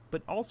mechanically,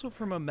 but also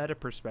from a meta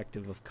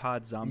perspective of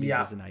COD Zombies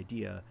as an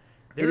idea.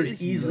 It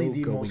is easily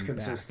the most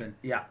consistent.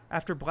 Yeah.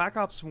 After Black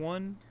Ops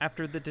 1,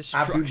 after the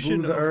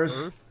destruction of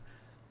Earth,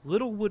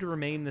 little would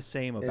remain the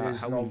same about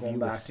how we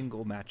view a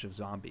single match of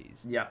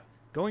zombies. Yeah.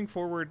 Going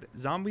forward,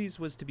 Zombies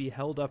was to be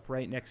held up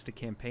right next to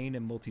campaign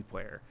and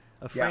multiplayer,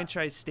 a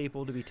franchise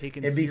staple to be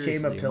taken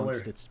seriously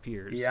amongst its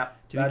peers. Yeah,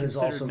 to be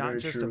considered not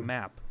just a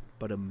map,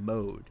 but a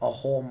mode. A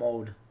whole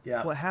mode.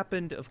 Yeah. What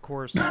happened, of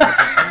course, was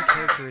an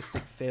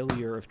uncharacteristic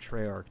failure of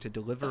Treyarch to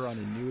deliver on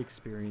a new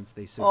experience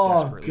they so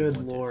desperately wanted.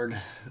 Oh, good lord.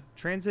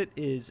 Transit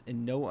is,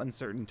 in no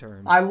uncertain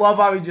terms... I love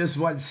how he just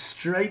went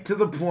straight to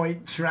the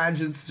point.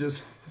 Transit's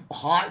just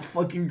hot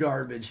fucking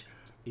garbage.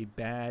 A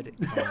bad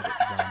COD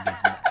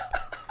Zombies map.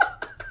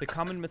 The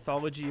common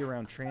mythology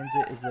around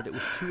Transit is that it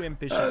was too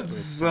ambitious for its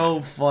so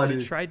time. funny.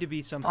 It tried to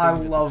be something I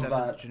that love the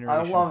seventh that. generation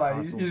I love of that.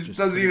 consoles He just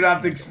doesn't even couldn't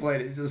have to handle.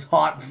 explain it. It's just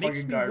hot It fucking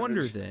makes me garbage.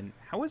 wonder then,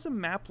 how is a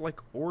map like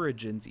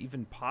Origins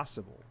even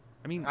possible?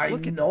 I mean, I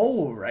look at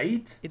know, this.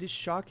 right? It is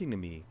shocking to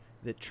me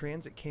that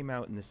Transit came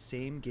out in the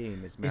same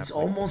game as maps It's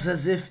like almost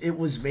as if it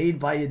was made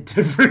by a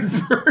different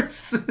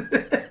person.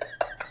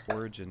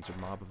 Origins or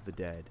Mob of the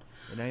Dead.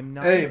 And I'm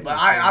not Hey, even but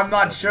referring I'm to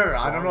not the sure.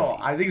 I don't know.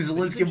 quality, I think but Zelensky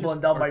even and just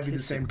Blundell might be the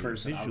same artistically,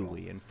 person. I don't know.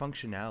 Visually and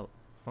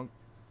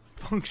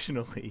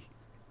functionally,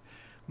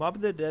 Mob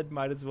of the Dead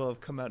might as well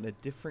have come out in a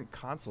different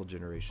console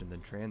generation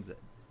than Transit.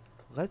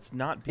 Let's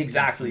not be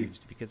Exactly.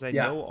 confused, because I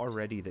Yeah. know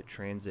already that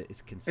Transit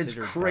is considered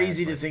It's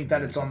crazy bad to by think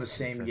that it's on the community's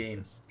same game.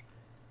 consensus.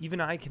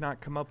 Even I cannot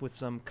come up with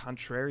some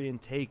contrarian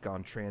take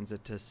on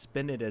Transit to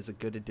spin it as a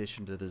good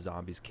addition to the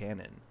Zombies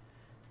canon.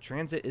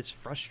 Transit is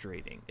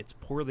frustrating. It's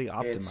poorly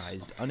optimized,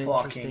 It's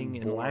uninteresting, fucking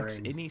and lacks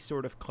boring. any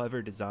sort of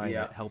clever design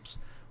Yeah. that helps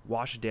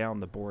wash down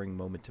the boring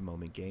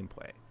moment-to-moment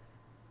gameplay.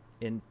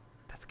 And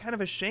that's kind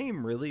of a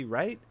shame, really,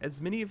 right? As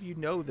many of you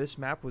know, this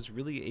map was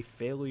really a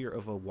failure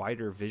of a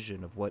wider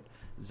vision of what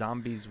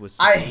Zombies was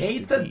supposed I hate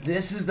to that be.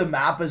 this is the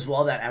map as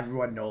well that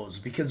everyone knows,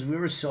 because we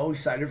were so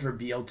excited for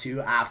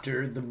BO2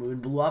 after the moon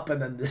blew up, and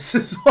then this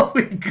is what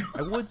we got.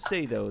 I would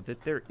say, though,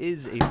 that there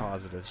is a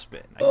positive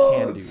spin. I Oh,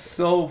 can do it's this.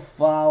 so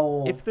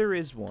foul. If there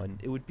is one,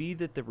 it would be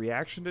that the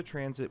reaction to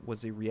Transit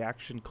was a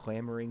reaction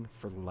clamoring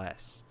for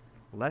less.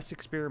 Less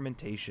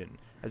experimentation,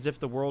 as if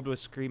the world was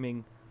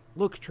screaming,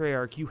 "Look,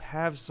 Treyarch, you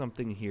have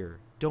something here.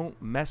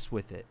 Don't mess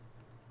with it."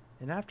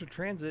 And after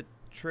Transit,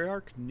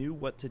 Treyarch knew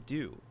what to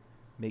do.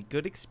 Make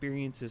good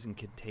experiences in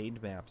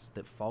contained maps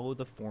that follow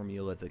the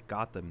formula that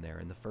got them there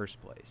in the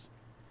first place.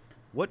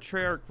 What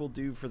Treyarch will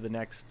do for the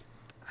next,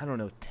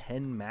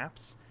 10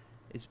 maps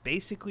is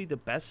basically the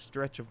best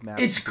stretch of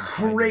maps. It's you can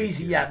find in the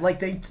crazy, yeah.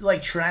 series.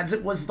 Like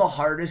Transit was the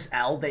hardest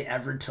L they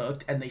ever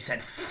took, and they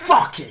said,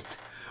 "Fuck it,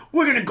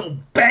 we're gonna go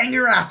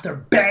banger after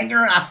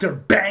banger after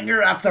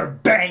banger after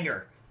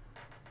banger,"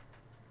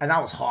 and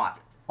that was hot.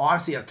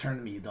 Honestly, it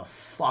turned me the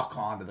fuck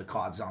on to the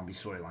COD Zombie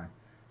storyline.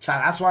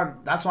 Chad, that's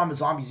why I'm a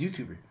Zombies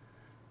YouTuber.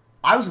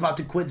 I was about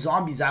to quit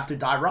Zombies after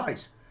Die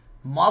Rise.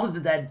 Mob of the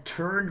Dead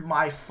turned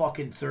my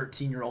fucking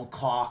 13-year-old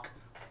cock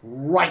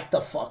right the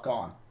fuck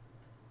on,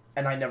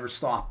 and I never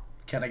stopped.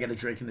 Can I get a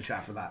drink in the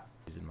chat for that?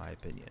 In my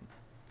opinion.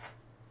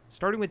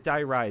 Starting with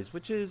Die Rise,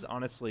 which is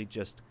honestly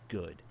just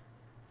good.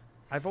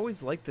 I've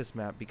always liked this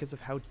map because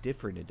of how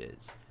different it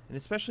is, and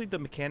especially the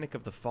mechanic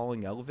of the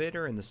falling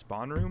elevator in the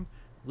spawn room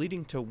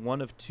leading to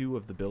one of two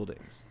of the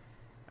buildings.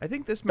 I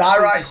think this map Die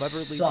is Rise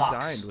cleverly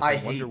sucks. designed with I a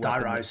hate wonder Die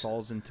weapon that Rise.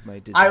 falls into my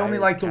I only desired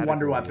like the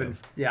wonder category weapon.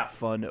 of Yeah.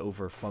 fun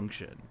over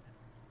function.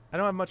 I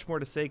don't have much more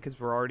to say because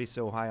we're already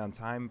so high on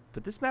time,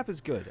 but this map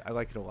is good. I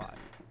like it a lot.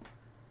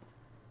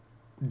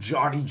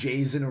 Johnny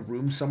J's in a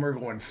room somewhere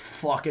going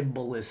fucking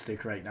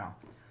ballistic right now.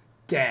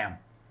 Damn.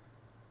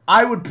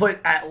 I would put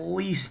at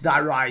least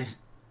Die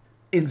Rise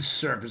in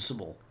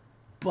serviceable.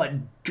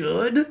 But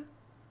good?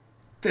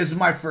 This is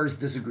my first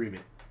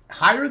disagreement.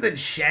 Higher than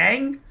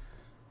Shang?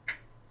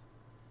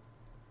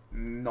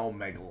 No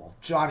Megalol.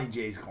 Johnny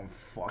J's going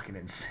fucking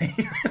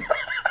insane.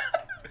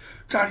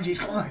 Johnny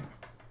J's going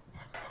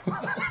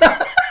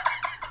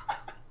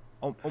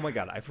Oh my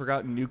god, I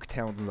forgot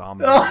Nuketown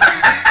Zombies.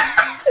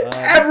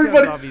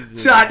 everybody,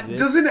 Zombies Chad, is it.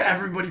 doesn't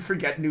everybody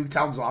forget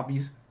Nuketown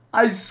Zombies?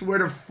 I swear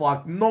to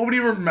fuck, nobody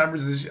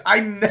remembers this shit. I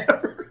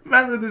never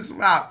remember this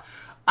map.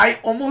 I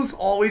almost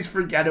always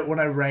forget it when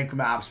I rank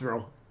maps,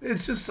 bro.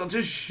 It's just such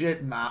a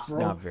shit map, It's bro.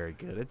 not very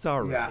good. It's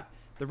alright. Yeah.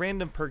 The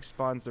random perk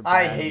spawns are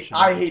I bad and hate should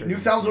not turn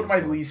Nuketown's one of my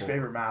into least going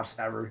favorite maps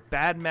ever. forward.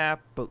 Bad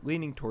map, but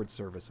leaning towards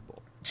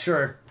serviceable.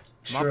 Sure,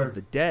 Mob sure. of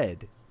the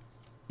Dead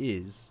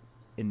is,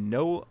 in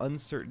no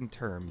uncertain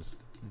terms,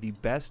 the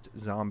best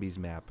zombies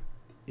map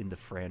in the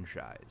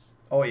franchise.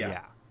 Oh,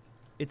 yeah.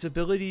 Its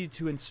ability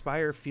to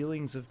inspire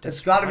feelings of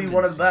It's gotta be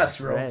one of the best,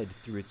 bro. dread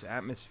through its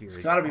atmosphere is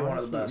gotta be one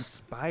of the honestly best.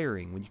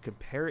 inspiring when you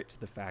compare it to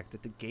the fact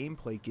that the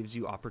gameplay gives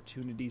you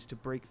opportunities to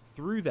break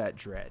through that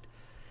dread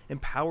and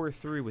power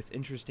through with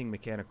interesting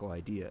mechanical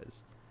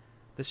ideas.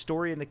 The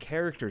story and the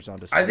characters on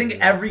display. I think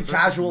are every perfect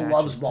casual matches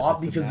loves to the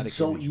Mob because thematic it's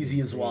so image we easy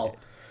as well.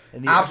 created.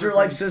 And the Afterlife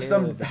evergreen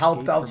system tale of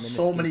helped escape out from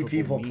so many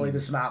inescapable people play means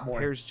this map more.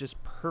 Pairs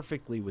just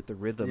perfectly with the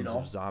rhythms know?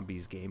 of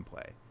zombies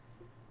gameplay.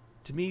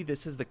 To me,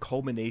 this is the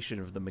culmination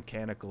of the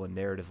mechanical and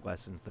narrative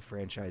lessons the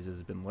franchise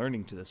has been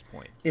learning to this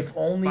point. If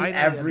only Finally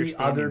every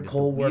understanding other that the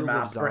Cold War wheel of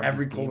map or zombies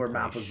every Cold War gameplay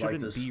map was like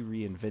shouldn't this. be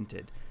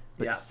reinvented,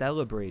 but Yeah.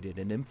 celebrated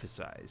and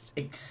emphasized.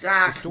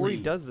 Exactly. The story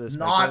does this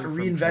by Not going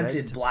from dread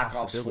reinvented to Black Ops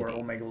 4 possibility.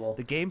 Omega Lol.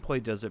 The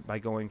gameplay does it by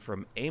going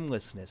from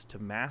aimlessness to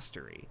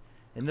mastery,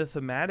 and the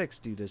thematics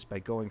do this by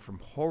going from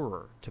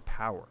horror to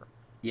power.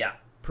 Yeah.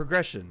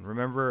 Progression,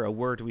 remember a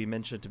word we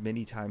mentioned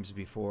many times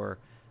before,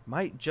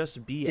 might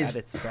just be Is at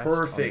its best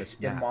perfect on this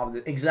in map. Mob.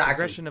 Exactly.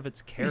 Progression of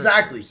its characters,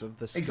 Exactly. of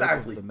the scope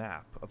Exactly. of the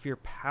map, of your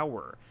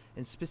power,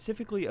 and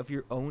specifically of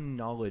your own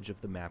knowledge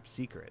of the map's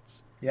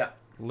secrets. Yeah.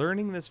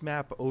 Learning this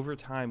map over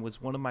time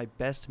was one of my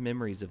best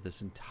memories of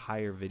this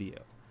entire video.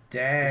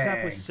 Dang. This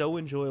map was so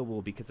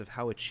enjoyable because of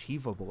how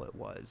achievable it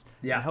was.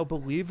 Yeah. And how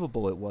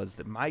believable it was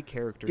that my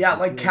character... Yeah,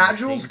 like,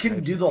 casuals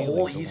can do the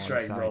whole Easter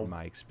egg, bro.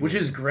 Which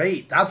is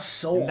great. That's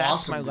so awesome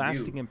That's my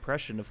lasting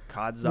impression of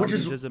COD Which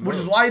Zombies as a mode. Which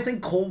is why I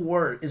think Cold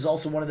War is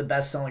also one of the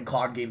best-selling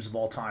COD games of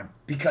all time.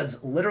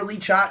 Because, literally,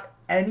 chat,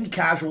 any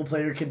casual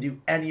player can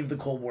do any of the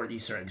Cold War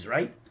Easter eggs,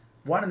 right?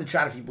 One in the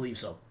chat if you believe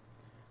so.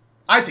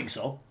 I think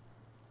so.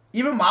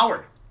 Even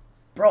Mauer.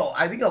 Bro,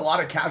 I think a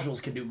lot of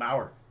casuals can do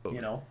Mauer,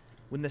 you know?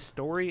 When the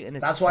story and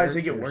its That's why I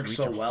think it works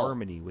so well.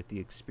 Harmony with the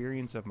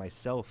experience of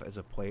myself as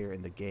a player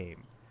in the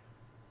game.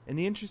 In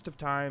the interest of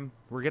time,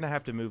 we're gonna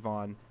have to move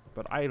on,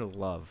 but I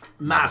love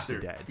Master.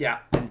 Dead. Yeah,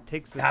 and it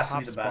takes the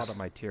top spot on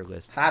my tier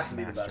list. Has to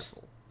be the best.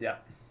 Yeah.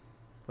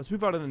 Let's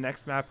move on to the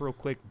next map real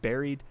quick.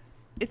 Buried.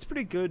 It's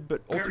pretty good,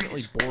 but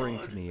ultimately boring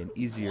to me and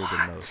easier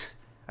than most.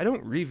 I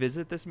don't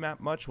revisit this map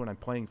much when I'm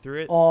playing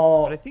through it,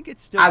 but I think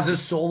it's still... As a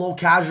solo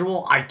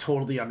casual, I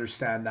totally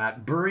understand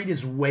that. Buried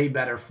is way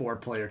better for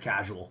player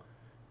casual.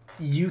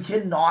 You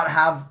cannot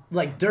have...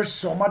 Like, there's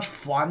so much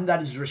fun that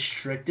is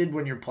restricted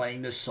when you're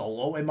playing this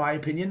solo, in my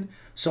opinion.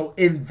 So,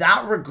 in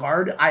that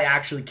regard, I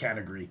actually can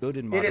agree. Good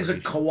in moderation. It is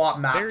a co-op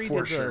map Buried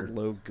for is sure. A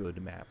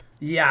low-good map.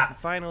 Yeah. And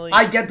finally...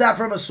 I get that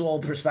from a solo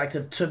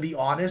perspective. To be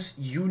honest,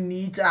 you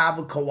need to have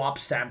a co-op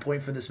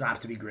standpoint for this map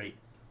to be great.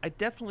 I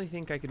definitely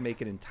think I could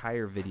make an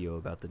entire video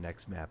about the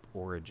next map,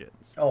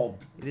 Origins. Oh,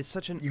 it is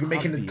such an you can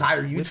make an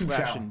entire YouTube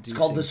channel. It's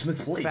called The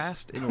Smith Place.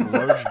 Fast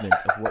enlargement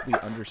of what we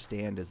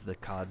understand as the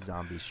COD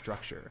zombie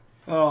structure.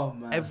 Oh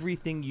man!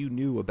 Everything you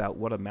knew about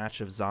what a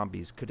match of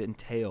zombies could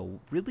entail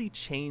really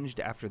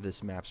changed after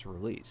this map's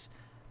release.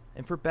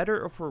 And for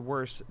better or for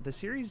worse, the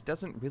series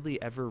doesn't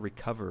really ever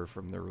recover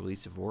from the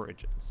release of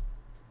Origins.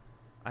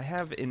 I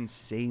have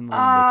insanely mixed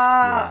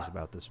feelings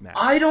about this map.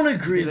 I don't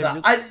agree with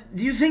that.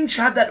 Do you think,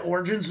 Chad, that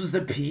Origins was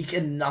the peak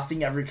and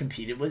nothing ever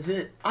competed with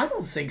it? I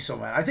don't think so,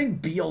 man. I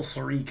think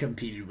BO3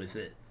 competed with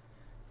it.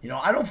 You know,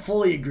 I don't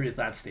fully agree with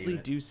that statement.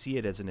 I do see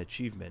it as an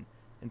achievement,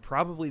 and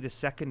probably the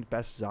second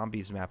best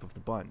zombies map of the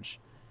bunch.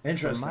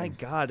 Interesting. But my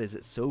God, is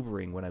it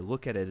sobering when I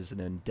look at it as an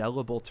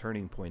indelible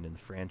turning point in the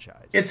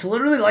franchise. It's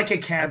literally like a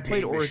campaign I've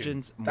played mission.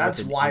 Origins more That's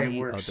than why any it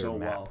works other so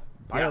map. well.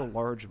 By a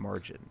large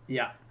margin.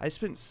 Yeah. I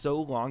spent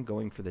so long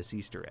going for this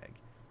Easter egg.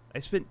 I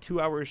spent 2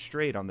 hours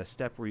straight on the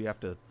step where you have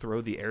to throw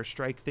the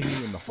airstrike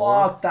thingy in the hole.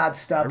 Fuck that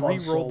step. I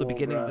re-rolled the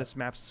beginning of this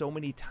map so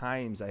many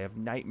times. I have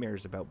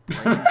nightmares about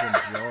brains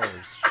and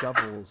jars,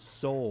 shovels,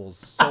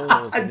 souls,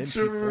 and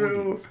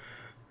MP40s.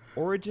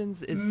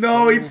 Origins is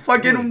he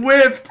fucking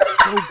whiffed.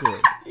 So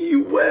good. He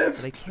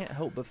whiffed. But I can't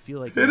help but feel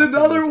like hit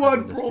another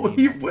one, bro.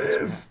 He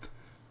whiffed.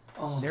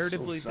 Oh,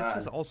 narratively, so this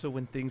is also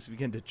when things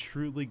begin to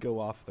truly go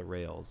off the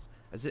rails,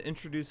 as it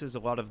introduces a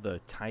lot of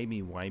the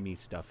timey-wimey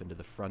stuff into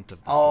the front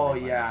of the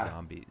storyline of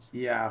zombies.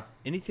 Yeah.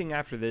 Anything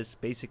after this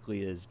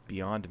basically is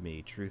beyond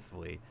me,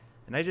 truthfully,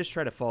 and I just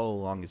try to follow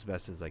along as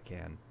best as I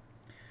can.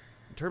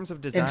 In terms of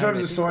design, in terms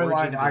of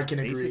storyline, I can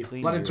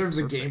agree. But in terms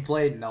of perfect.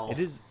 gameplay, no. It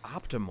is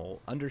optimal,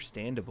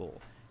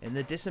 understandable, and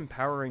the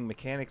disempowering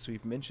mechanics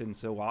we've mentioned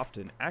so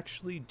often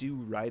actually do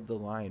ride the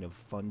line of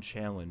fun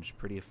challenge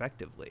pretty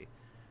effectively.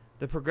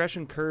 The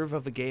progression curve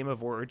of a game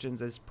of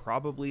Origins is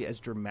probably as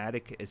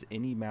dramatic as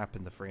any map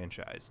in the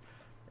franchise,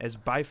 as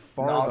by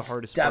far the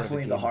hardest part of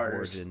a game of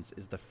Origins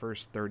is the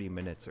first 30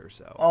 minutes or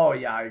so. Oh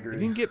yeah, I agree.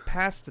 If you can get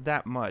past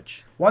that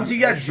much, once you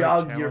get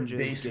jugged, you're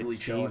basically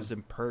saves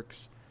and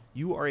perks.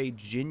 You are a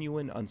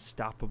genuine,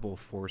 unstoppable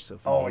force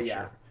of nature.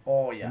 Yeah.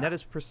 Oh yeah. And that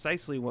is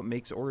precisely what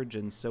makes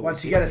Origins so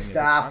once you get a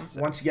staff,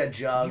 once you get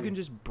jugged, you can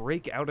just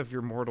break out of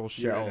your mortal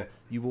shell.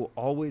 You will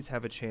always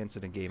have a chance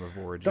in a game of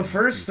Origins. The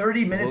first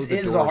 30 minutes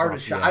is the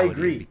hardest shot. I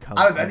agree.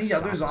 Out of any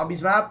other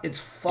zombies map, it's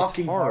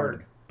fucking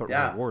hard. But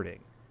rewarding.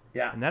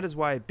 Yeah. And that is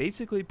why I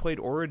basically played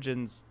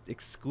Origins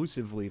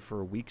exclusively for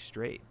a week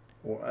straight.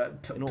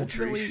 And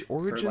ultimately,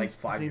 Origins like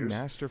 5 is a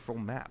masterful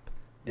map.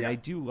 And I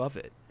do love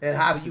it. It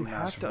has but to you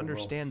have to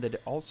understand that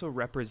it also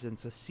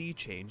represents a sea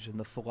change in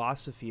the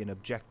philosophy and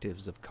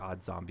objectives of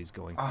COD Zombies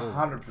going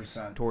forward.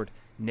 100%. Toward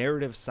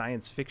narrative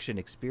science fiction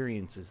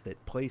experiences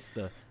that place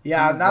the...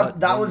 Yeah,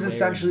 that was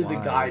essentially the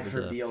guide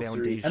for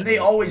BO3. And they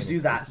always do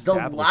that. The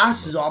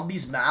last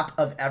Zombies map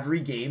of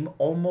every game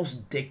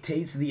almost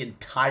dictates the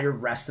entire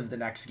rest of the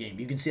next game.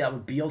 You can see that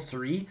with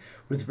BO3,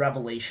 with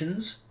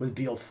Revelations, with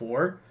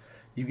BO4.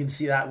 You can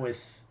see that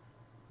with...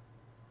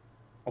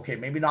 Okay,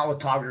 maybe not with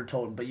Togger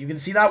Toad, but you can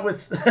see that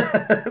with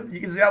you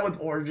can see that with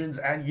Origins,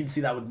 and you can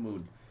see that with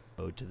Moon.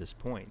 To this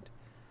point,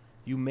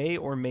 you may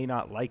or may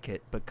not like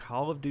it, but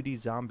Call of Duty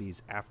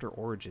Zombies after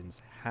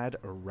Origins had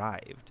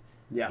arrived.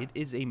 Yeah, it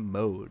is a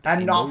mode,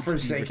 and not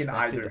Forsaken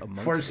either.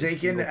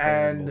 Forsaken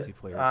and Togger,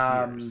 the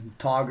two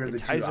outliers.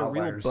 It ties a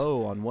real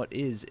bow on what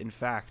is, in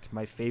fact,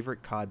 my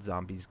favorite COD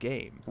Zombies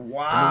game. Wow! And the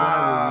one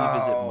I will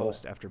revisit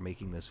most after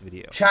making this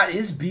video. Chat,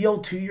 is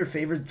BO2 your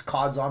favorite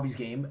COD Zombies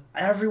game?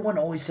 Everyone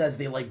always says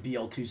they like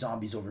BO2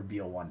 Zombies over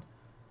BO1.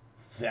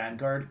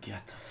 Vanguard,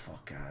 get the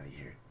fuck out of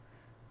here.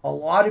 A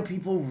lot of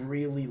people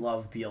really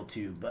love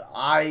BO2, but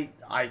I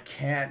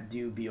can't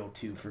do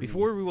BO2 for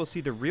Before we will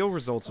see the real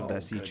results of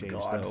that sea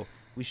change, though,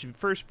 we should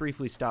first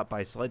briefly stop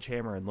by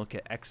Sledgehammer and look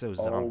at Exo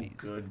Zombies.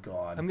 Oh, good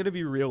God. I'm going to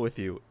be real with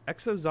you.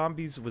 Exo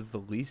Zombies was the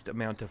least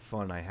amount of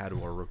fun I had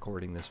while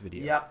recording this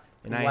video. Yep.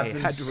 And I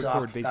had to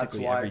record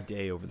basically every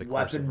day over the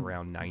course of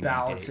around 90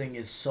 balancing days.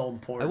 Is so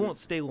important. I won't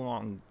stay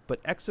long,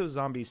 but Exo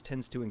Zombies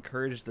tends to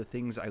encourage the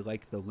things I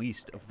like the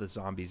least of the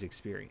Zombies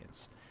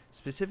experience.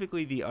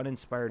 Specifically, the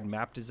uninspired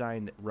map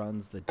design that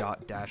runs the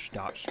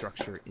dot-dash-dot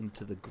structure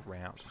into the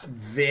ground.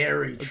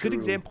 Very true. A good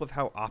example of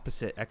how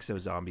opposite Exo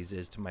Zombies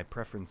is to my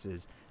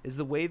preferences is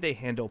the way they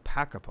handle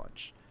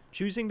Pack-a-Punch,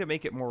 choosing to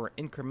make it more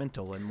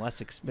incremental and less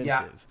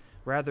expensive,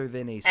 rather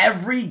than a...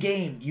 Every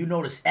game, you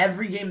notice,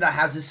 every game that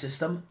has a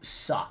system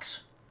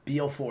sucks.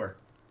 BO4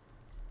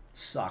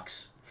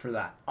 sucks for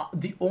that.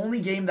 The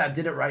only game that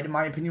did it right, in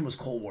my opinion, was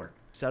Cold War.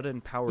 Sudden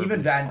power.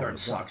 Even Vanguard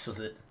sucks with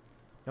it.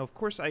 Now, of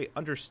course, I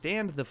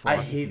understand the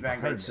philosophy I hate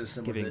Vanguard's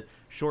system giving with it.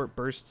 Short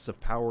bursts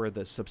of power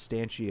that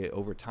substantiate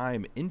over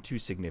time into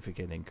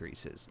significant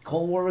increases.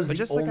 Cold War was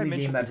the only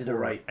game that did it before,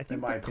 right, I think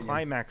in my the opinion.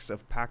 climax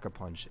of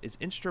Pack-a-Punch is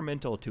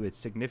instrumental to its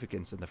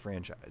significance in the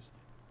franchise.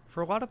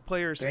 For a lot of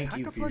players,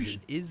 Pack-a-Punch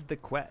is the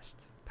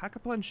quest.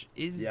 Pack-a-Punch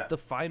is the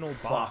final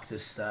boss. Fuck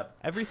this step.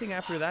 Everything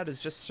after that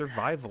is just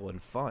survival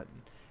and fun.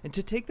 And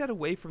to take that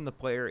away from the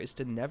player is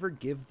to never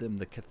give them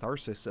the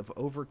catharsis of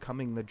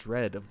overcoming the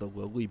dread of the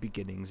lowly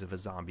beginnings of a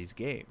zombies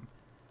game.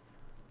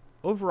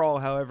 Overall,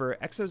 however,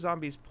 Exo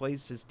Zombies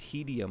places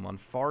tedium on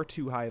far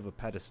too high of a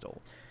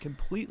pedestal,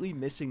 completely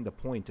missing the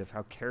point of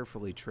how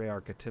carefully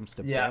Treyarch attempts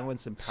to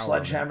balance empowerment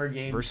Sledgehammer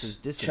games versus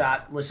discipline.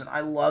 Chat, listen,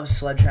 I love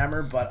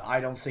Sledgehammer, but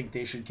I don't think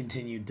they should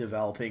continue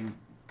developing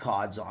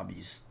COD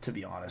Zombies, to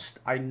be honest.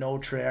 I know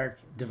Treyarch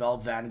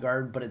developed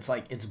Vanguard, but it's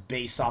like it's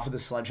based off of the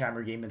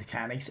Sledgehammer game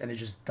mechanics, and it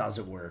just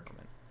doesn't work.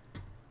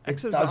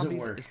 Exo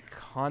Zombies is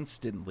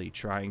constantly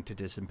trying to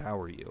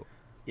disempower you.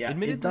 Yeah,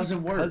 admittedly, it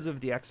doesn't work because of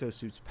the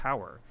exosuit's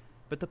power,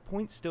 but the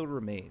point still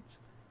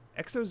remains.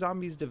 Exo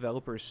Zombies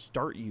developers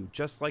start you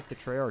just like the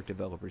Treyarch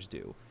developers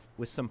do,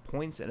 with some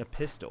points and a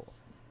pistol.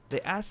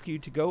 They ask you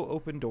to go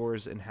open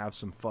doors and have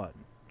some fun,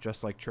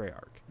 just like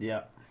Treyarch.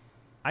 Yeah.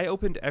 I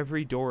opened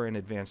every door in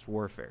Advanced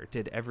Warfare,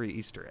 did every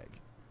Easter egg.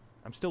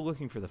 I'm still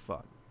looking for the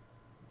fun.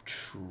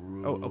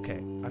 True. Oh,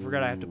 okay. I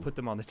forgot I have to put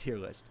them on the tier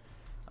list.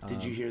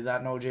 Did you hear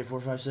that,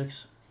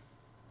 NoJ456?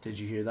 Did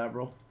you hear that,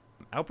 bro?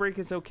 Outbreak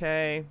is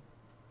okay.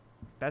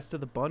 Best of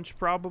the bunch,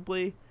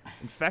 probably.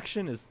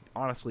 Infection is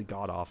honestly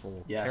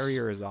god-awful. Yes.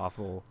 Carrier is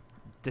awful.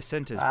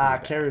 Descent is pretty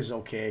bad. Carrier's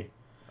okay.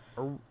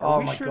 Are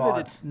we sure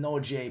God. that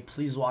NoJ,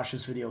 please watch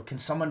this video. Can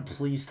someone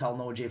please tell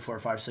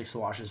NoJ456 to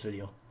watch this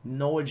video?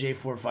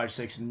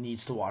 NoJ456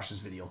 needs to watch this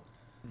video.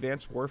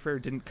 Advanced Warfare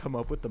didn't come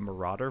up with the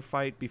Marauder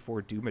fight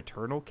before Doom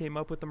Eternal came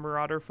up with the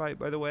Marauder fight,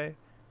 by the way?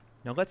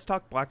 Now let's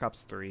talk Black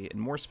Ops 3, and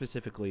more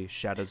specifically,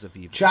 Shadows of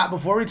Evil. Chat,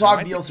 before we talk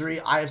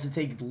BO3, I have to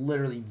take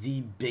literally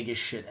the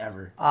biggest shit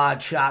ever.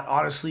 Chat,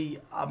 honestly,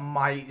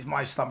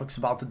 my stomach's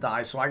about to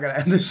die, so I gotta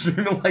end this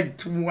stream in like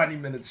 20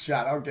 minutes,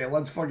 chat. Okay,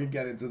 let's fucking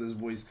get into this,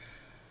 boys.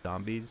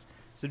 Zombies.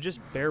 So just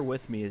bear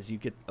with me as you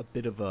get a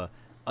bit of a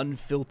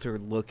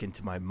unfiltered look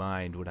into my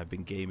mind when I've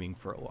been gaming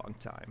for a long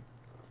time.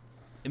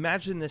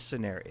 Imagine this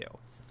scenario.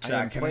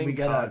 Chat, can we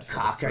get a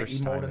caca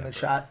emote in the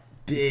chat?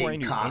 Before I Big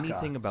knew caca.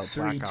 anything about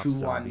 3, Black Ops 2, 1,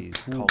 Zombies,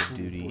 Call of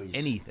Duty, boys.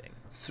 anything.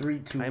 3,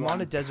 2, I'm 1,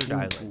 on a desert poo,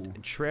 island, poo.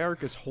 and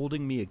Treyarch is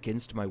holding me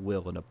against my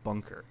will in a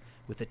bunker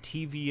with a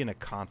TV and a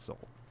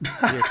console.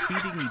 They're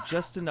feeding me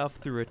just enough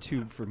through a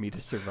tube for me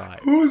to survive.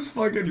 Who's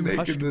fucking Through making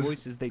hushed this?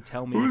 voices, they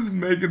tell me, Who's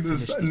making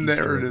this "Finish the Easter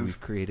egg narrative?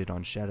 we've created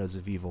on Shadows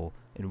of Evil,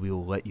 and we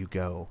will let you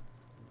go."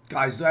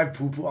 Guys, do I have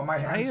poo-poo on my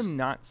hands? I am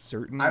not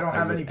certain. I don't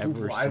have would any poo-poo.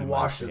 ever I see my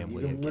washed it. You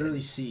family can again.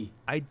 literally see.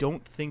 I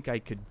don't think I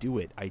could do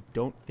it. I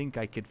don't think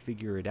I could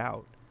figure it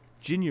out.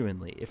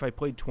 Genuinely, if I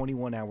played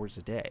 21 hours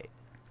a day.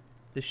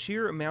 The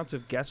sheer amount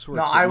of guesswork.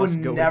 No, that I would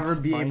must go never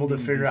into be able to finding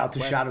figure these out the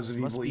quests Shadows of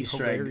must Evil be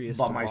Easter egg hilarious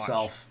by to watch.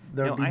 myself.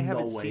 There would Now, be I no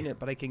haven't way. seen it,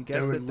 but I can There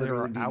guess would that there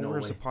are literally be no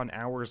hours way. upon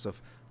hours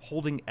of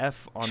holding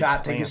F on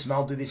Chat, take a plants,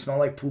 smell. Do they smell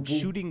like poo-poo?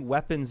 shooting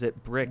weapons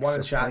at bricks One in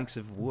or the chat. planks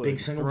of wood, Big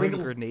single throwing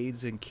bingle.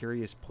 grenades in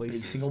curious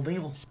places, Big single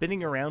bingle.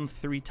 spinning around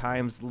 3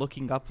 times,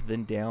 looking up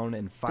then down,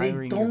 and They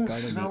firing your don't gun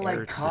in smell the like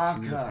air to the tune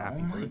of caca. Happy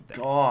Oh my Birthday.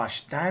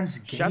 gosh, that's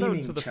gaming. Shout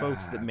out to the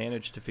folks that chat.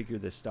 managed to figure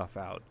this stuff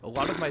out. A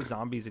lot of my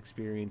zombies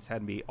experience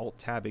had me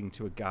alt-tabbing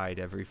to a guide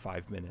every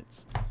 5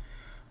 minutes.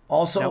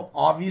 Also, Now-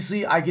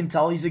 obviously, I can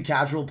tell he's a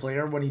casual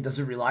player when he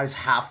doesn't realize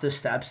half the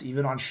steps,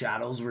 even on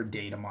Shadows, were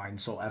data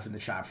mined. So F in the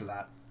chat for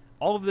that.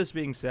 All of this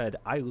being said,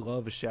 I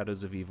love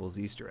Shadows of Evil's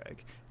Easter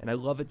egg, and I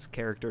love its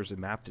characters and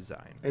map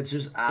design. It's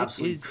just It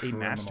absolutely is criminal.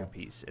 a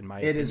masterpiece, in my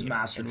It opinion. is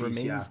masterpiece, and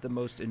remains yeah. the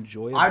most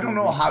enjoyable. I don't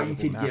know how you replayable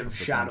could map of give the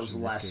bunch Shadows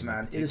in this less, game in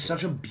man. It is particular.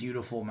 such a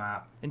beautiful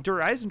map. And Der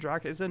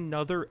Eisendrache is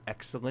another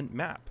excellent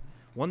map.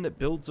 One that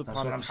builds upon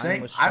That's what a I'm saying.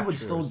 timeless I would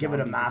structure still of give it a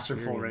zombies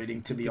masterful experience rating,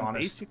 that to you be can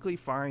honest. basically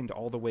find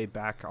all the way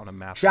back on a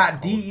map. Chat,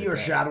 like Call of DE the or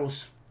Dead.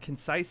 Shadows?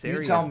 Concise You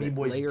areas tell me, that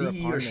boys, layer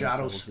DE or upon Shadows?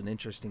 themselves in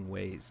interesting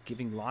ways,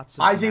 giving lots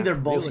of I think map they're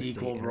both real estate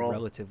equal, in a bro.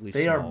 relatively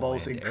They are small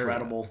both land area.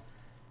 incredible.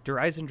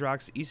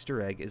 Dreisendracht's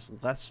Easter egg is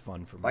less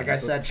fun for me. Like I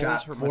said,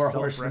 chat, 4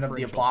 Horsemen of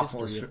the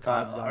Apocalypse,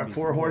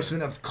 4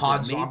 Horsemen of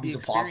COD Zombies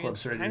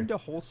Apocalypse right here. Kind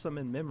of wholesome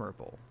and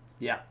memorable.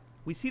 Yeah.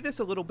 We see this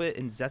a little bit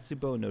in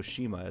Zetsubo no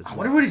Shima as well. I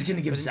wonder what he's going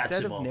to give Zetsubo.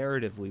 Instead of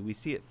narratively, we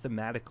see it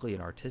thematically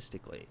and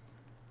artistically.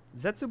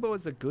 Zetsubo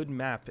is a good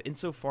map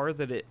insofar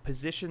that it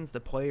positions the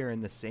player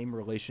in the same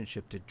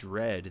relationship to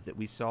dread that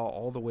we saw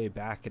all the way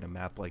back in a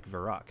map like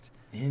Verrückt.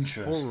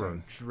 Interesting.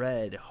 Horror,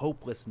 dread,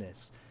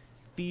 hopelessness,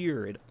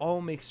 fear, it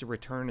all makes a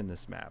return in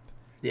this map.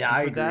 Yeah, and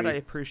I for agree. that, I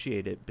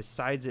appreciate it,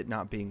 besides it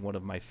not being one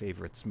of my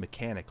favorites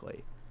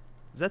mechanically.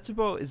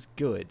 Zetsubo is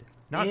good.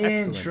 Not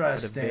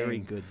excellent, but a very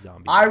good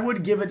zombie. I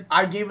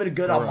gave it a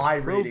good on my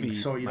rating,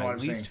 so you know what I'm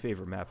saying. My least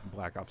favorite map in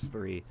Black Ops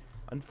 3,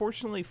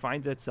 unfortunately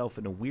finds itself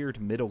in a weird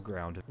middle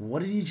ground.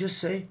 What did he just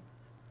say?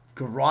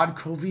 Gorod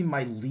Krovi,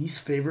 my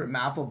least favorite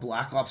map of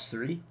Black Ops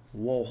 3?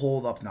 Whoa,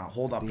 hold up now.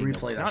 Hold up.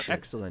 Replay that shit. Not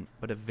excellent,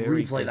 but a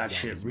very Replay good that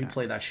shit.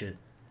 Replay that shit.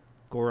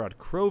 Gorod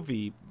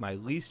Krovi, my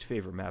least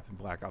favorite map in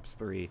Black Ops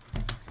 3.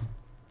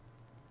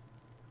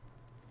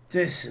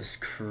 This is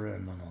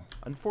criminal.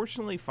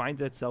 Unfortunately finds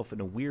itself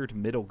in a weird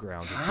middle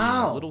ground of being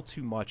a little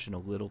too much in a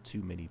little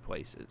too many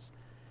places.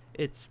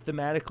 It's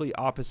thematically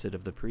opposite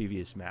of the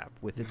previous map,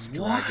 with its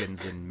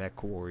dragons and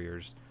mech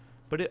warriors,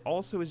 but it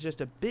also is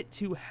just a bit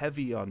too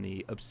heavy on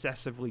the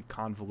obsessively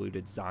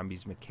convoluted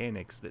zombies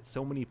mechanics that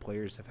so many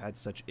players have had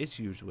such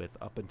issues with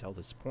up until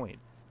this point.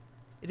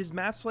 It is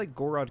maps like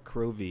Gorod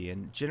Krovi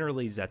and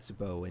generally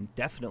Zetsubo and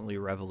definitely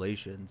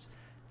Revelations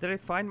that I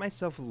find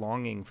myself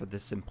longing for the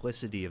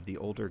simplicity of the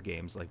older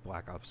games like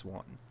Black Ops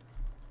 1.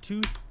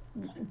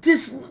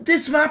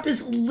 This map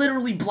is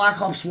literally Black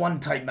Ops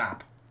 1 type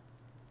map.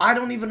 I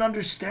don't even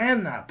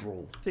understand that,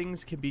 bro.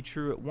 Things can be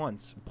true at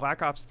once.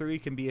 Black Ops 3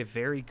 can be a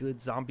very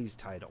good zombies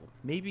title,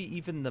 maybe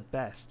even the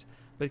best,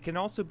 but it can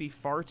also be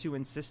far too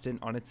insistent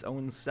on its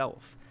own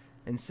self,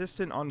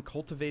 insistent on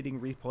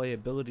cultivating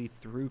replayability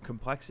through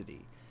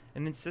complexity,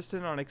 and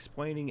insistent on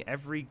explaining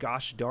every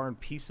gosh darn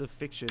piece of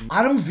fiction.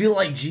 I don't feel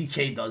like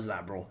GK does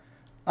that, bro.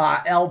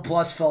 L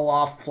plus fell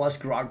off, plus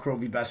Gorod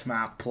Krovi best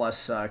map,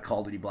 plus Call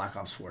of Duty Black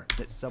Ops 4.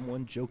 That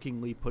someone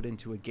jokingly put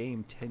into a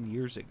game 10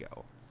 years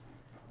ago.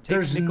 Take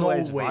There's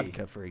Nikolai's no way.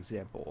 Vodka, for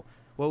example.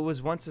 What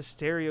was once a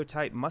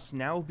stereotype must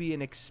now be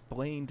an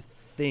explained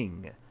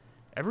thing.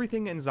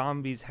 Everything in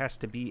zombies has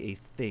to be a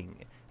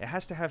thing. It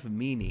has to have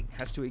meaning,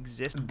 has to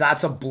exist.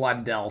 That's a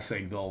Blundell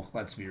thing, though.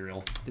 Let's be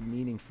real.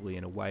 Meaningfully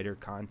in a wider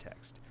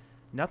context.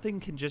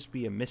 Nothing can just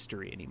be a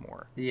mystery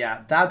anymore.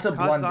 Yeah, that's a COD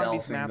Blundell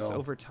Zombies thing, maps though.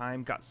 over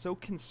time got so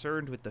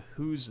concerned with the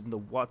whos and the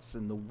whats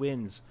and the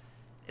wins,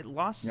 it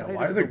lost sight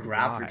why of are the why.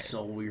 graphics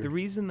so weird? The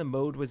reason the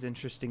mode was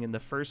interesting in the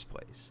first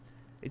place.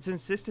 Its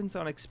insistence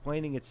on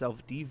explaining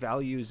itself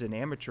devalues and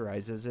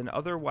amateurizes an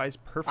otherwise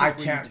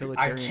perfectly utilitarian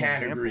I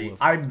can't example agree. of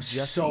I'm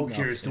just so enough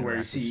curious to where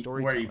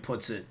interactive he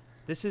puts it.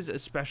 This is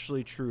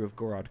especially true of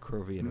Gorod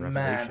Krovi and Man,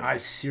 Revelation. I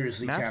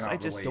seriously Maps cannot I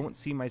just relate. don't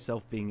see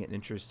myself being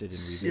interested in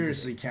revisiting.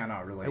 Seriously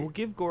cannot relate. I will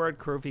give Gorod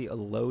Krovi a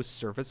low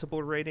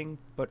serviceable rating,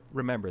 but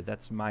remember,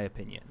 that's my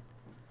opinion.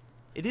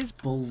 It is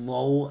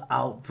below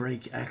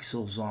Outbreak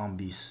Exo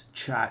Zombies.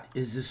 Chat,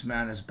 is this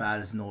man as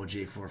bad as Noah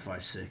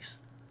J456?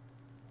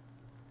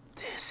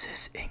 This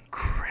is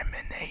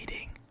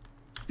incriminating.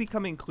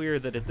 Becoming clear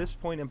that at this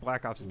point in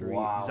Black Ops 3,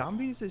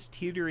 Zombies is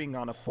teetering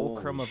on a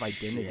fulcrum of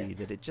identity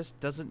that it just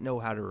doesn't know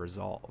how to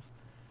resolve.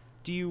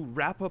 Do you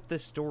wrap up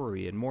this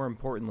story and, more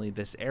importantly,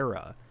 this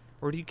era,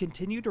 or do you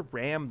continue to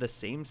ram the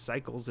same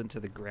cycles into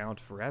the ground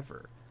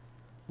forever?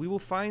 We will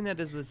find that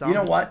as the zombie...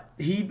 You know what?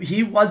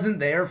 He wasn't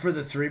there for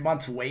the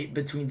 3-month wait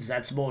between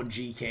Zetsubo and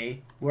GK,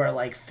 where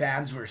like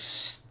fans were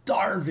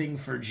starving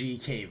for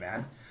GK,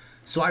 man.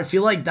 So I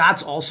feel like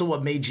that's also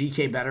what made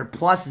GK better,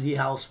 plus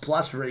Z-House,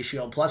 plus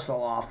Ratio, plus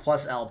Fell Off,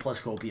 plus L,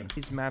 plus Copium.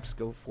 These maps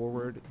go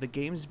forward, the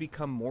games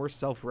become more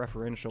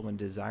self-referential and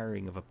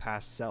desiring of a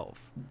past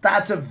self.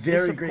 That's a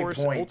very great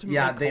point.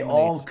 Yeah, they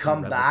all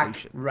come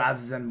back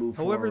rather than move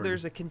forward. However,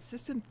 there's a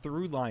consistent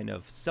through line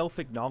of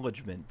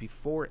self-acknowledgement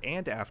before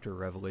and after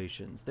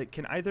Revelations that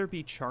can either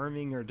be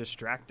charming or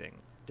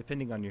distracting,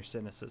 depending on your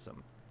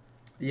cynicism.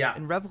 Yeah.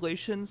 In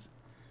Revelations,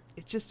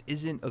 it just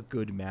isn't a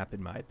good map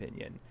in my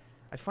opinion.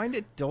 I find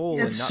it dull.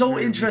 It's and not so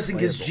very interesting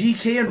because replayable.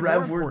 GK and But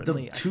Rev more were the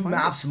importantly, two I find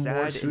maps it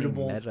more sad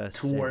suitable in a meta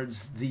towards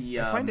sense.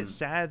 the. I find it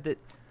sad that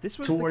this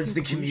was towards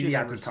the conclusion community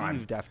I at the time.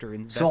 received after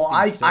So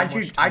I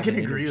much time can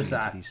and agree with energy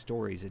that. into these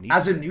stories and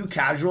As a Easter new eggs.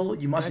 casual,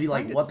 you must And be I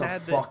like, find it what the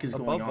sad fuck that, is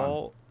going above on?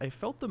 all, I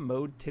felt the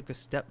mode took a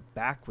step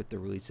back with the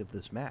release of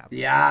this map.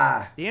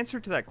 Yeah. The answer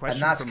to that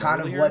question And that's from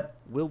kind earlier, of what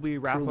will we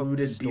wrap up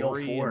preluded the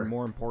story BO4. and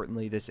more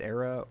importantly this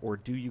era, or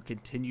do you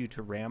continue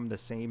to ram the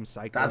same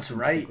cycles That's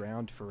into right. the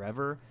ground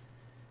forever?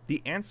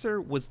 The answer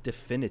was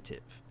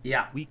definitive.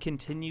 Yeah. We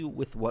continue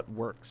with what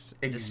works,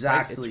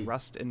 Exactly. despite its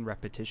rust and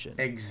repetition.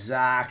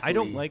 Exactly. I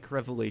don't like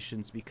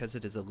Revelations because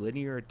it is a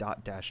linear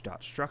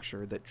dot-dash-dot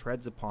structure that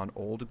treads upon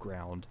old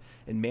ground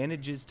and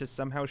manages to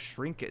somehow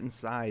shrink in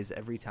size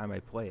every time I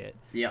play it.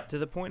 Yep. To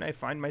the point I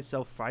find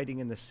myself fighting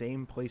in the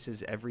same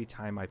places every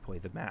time I play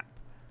the map.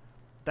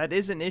 That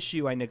is an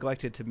issue I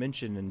neglected to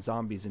mention in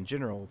zombies in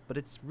general, but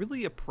it's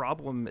really a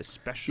problem,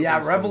 especially.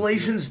 Yeah,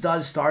 Revelations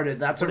does start it.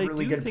 That's a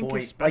really good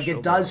point. Like,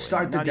 it does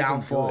start the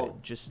downfall,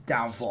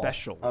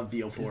 special of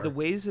BO4. Is the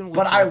ways in which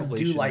but I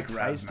Revelations do like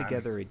ties Rev,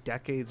 together a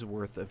decade's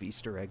worth of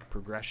Easter egg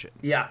progression.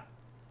 Yeah.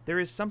 There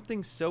is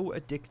something so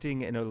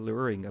addicting and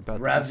alluring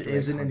about Rev the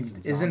is an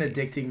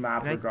addicting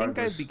map, and regardless. I think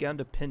I've begun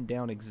to pin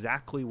down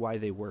exactly why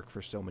they work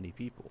for so many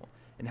people,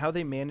 and how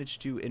they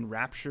managed to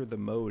enrapture the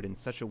mode in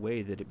such a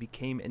way that it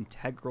became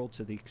integral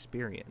to the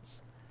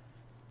experience.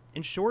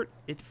 In short,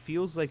 it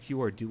feels like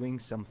you are doing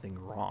something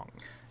wrong.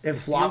 It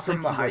flopped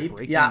from the hype.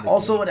 Yeah,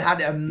 also it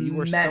had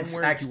immense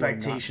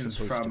expectations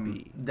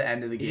from the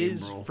end of the game, It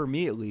is, for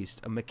me at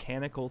least, a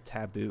mechanical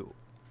taboo.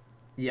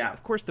 Yeah.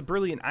 Of course, the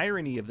brilliant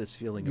irony of this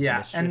feeling of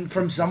mischief, and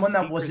from someone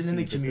that wasn't in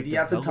the community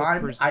at the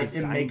time,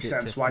 it makes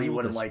sense why you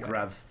wouldn't like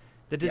Rev.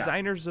 The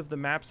designers of the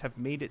maps have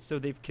made it so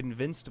they've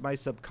convinced my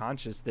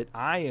subconscious that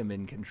I am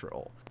in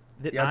control.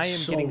 That I am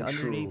getting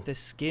underneath the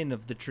skin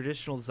of the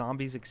traditional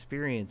zombies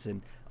experience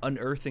and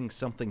unearthing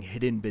something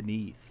hidden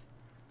beneath.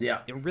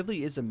 Yeah. It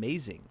really is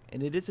amazing,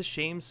 and it is a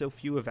shame so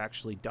few have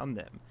actually done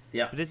them.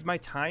 Yeah. But as my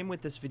time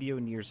with this video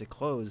nears a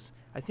close,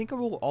 I think I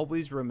will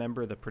always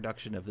remember the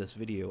production of this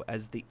video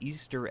as the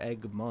Easter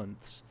egg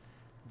months.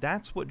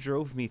 That's what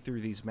drove me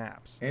through these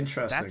maps.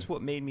 Interesting. That's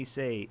what made me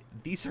say,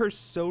 these are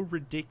so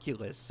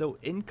ridiculous, so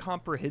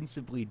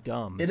incomprehensibly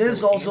dumb. It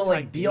is also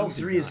like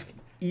BO3 is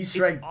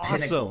Easter egg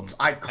pinnacle. It's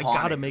iconic, I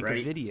gotta make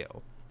a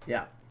video.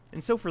 Yeah.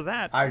 And so for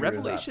that,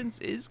 Revelations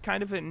is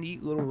kind of a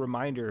neat little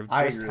reminder of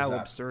just how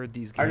absurd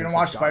these games are. Are you going to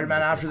watch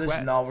Spider-Man after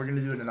this? No, we're going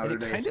to do it another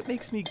day. It kind of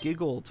makes me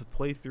giggle to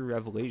play through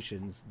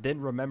Revelations, then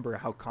remember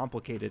how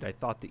complicated I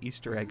thought the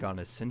Easter egg on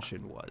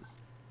Ascension was.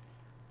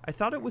 I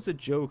thought it was a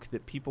joke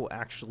that people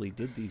actually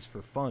did these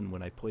for fun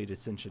when I played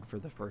Ascension for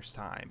the first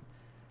time.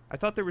 I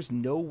thought there was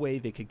no way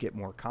they could get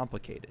more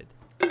complicated.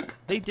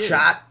 They did,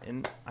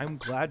 and I'm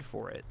glad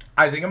for it.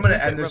 I think I'm going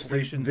to end this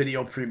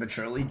video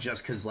prematurely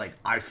just because, like,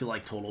 I feel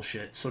like total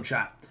shit. So,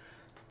 chat,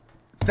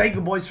 thank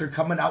you, boys, for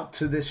coming out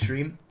to this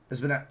stream. It's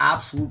been an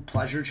absolute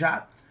pleasure,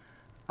 chat.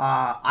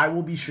 I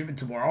will be streaming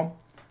tomorrow.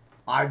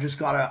 I just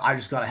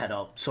gotta head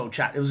out. So,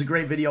 chat, it was a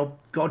great video.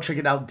 Go check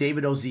it out.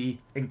 David OZ.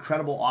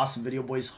 Incredible, awesome video, boys.